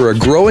voice for a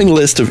growing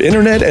list of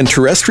internet and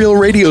terrestrial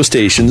radio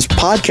stations,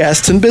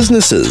 podcasts, and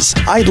businesses.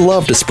 I'd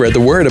love to spread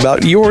the word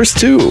about yours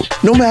too,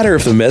 no matter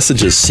if the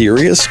message is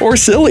serious or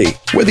silly.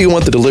 Whether you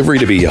want the delivery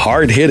to be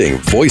hard-hitting,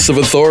 voice of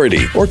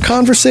authority, or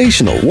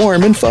conversational,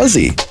 warm and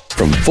fuzzy.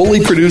 From fully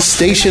produced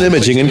station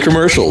imaging and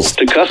commercials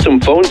to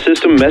custom phone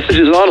system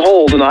messages on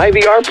hold and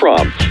IVR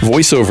prompts,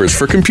 voiceovers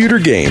for computer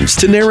games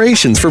to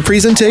narrations for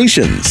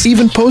presentations,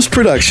 even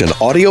post-production,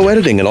 audio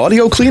editing, and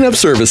audio cleanup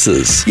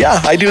services. Yeah,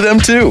 I do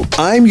them too.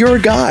 I'm your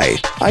guy.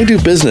 I do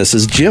business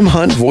as Jim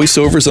Hunt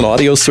Voiceovers and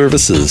Audio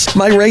Services.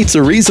 My rates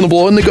are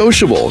reasonable and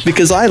negotiable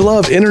because I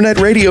love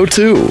internet radio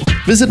too.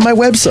 Visit my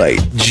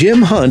website,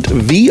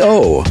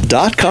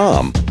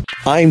 jimhuntvo.com.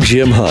 I'm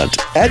Jim Hunt,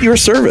 at your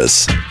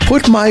service.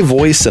 Put my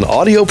voice and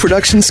audio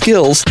production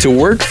skills to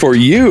work for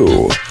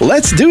you.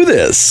 Let's do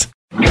this.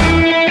 You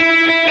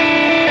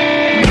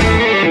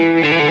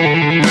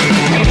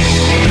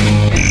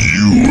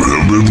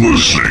have been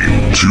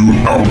listening to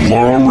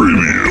Outlaw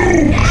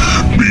Radio.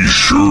 Be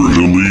sure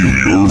to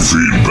leave your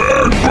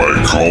feedback by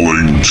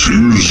calling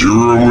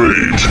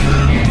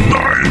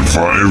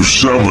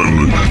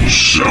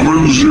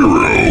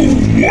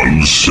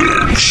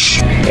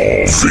 208-957-7016.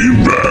 All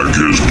feedback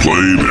is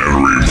played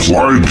and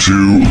replied to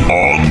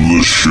on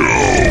the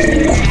show.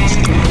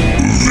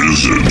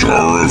 Visit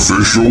our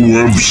official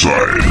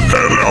website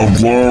at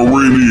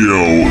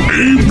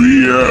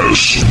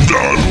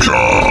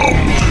outlawradioabs.com.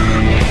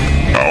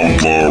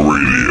 Outlaw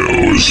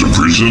Radio is a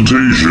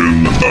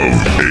presentation of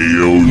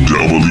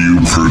AOW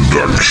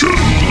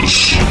Productions.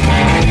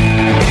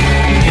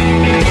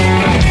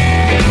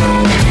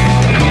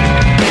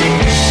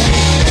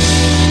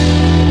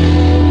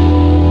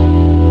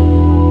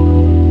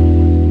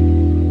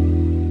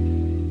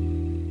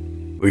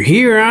 Well,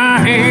 here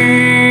I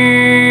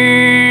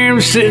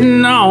am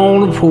sitting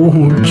on the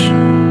porch,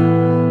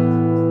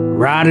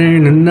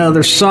 writing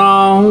another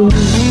song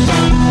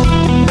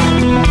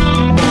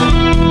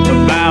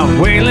about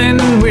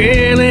Waylon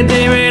Willie,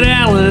 David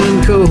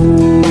Allen Coe.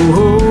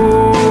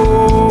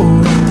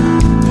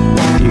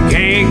 You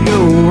can't go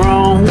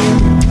wrong.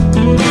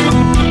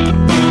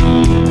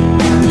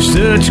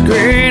 Such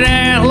great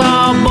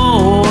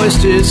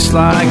just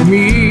like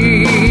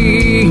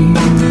me.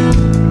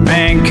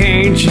 Man,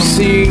 can't you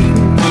see?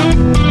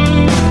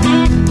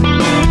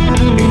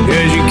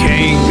 Because you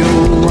can't go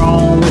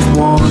wrong with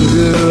one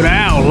good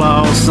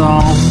outlaw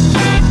song.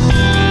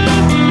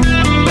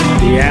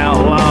 The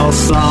outlaw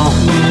song.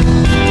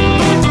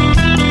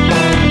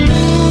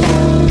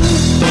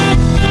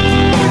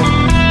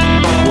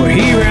 Well,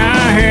 here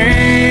I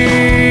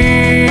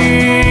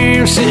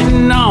am,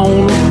 sitting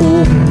on the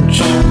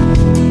porch,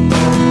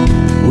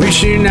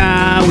 wishing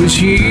I was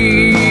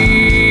here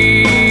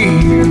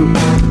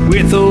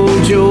with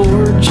old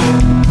George.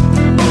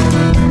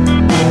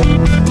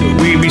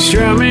 We'd be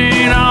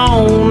strumming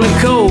on the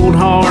cold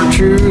hard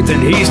truth,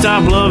 and he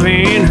stopped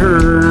loving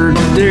her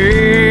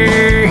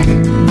today.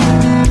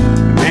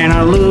 Man,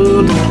 I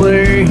love to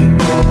play,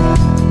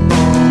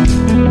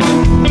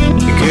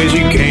 because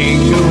you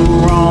can't go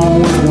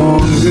wrong with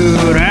one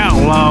good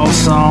outlaw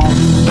song.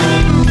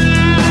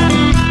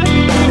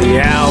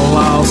 The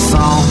outlaw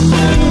song.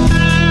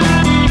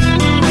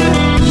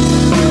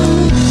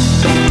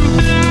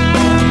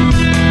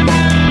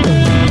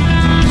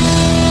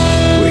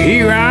 Well,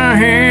 here I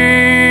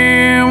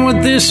am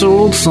with this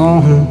old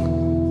song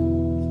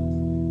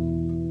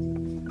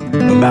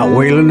about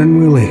Waylon and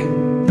Willie,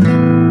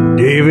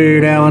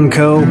 David Allan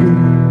Coe,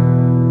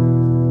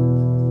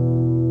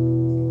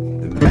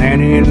 the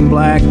Man in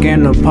Black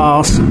and the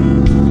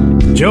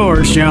Possum,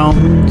 George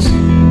Jones.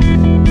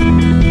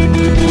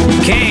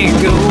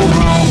 Can't go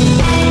wrong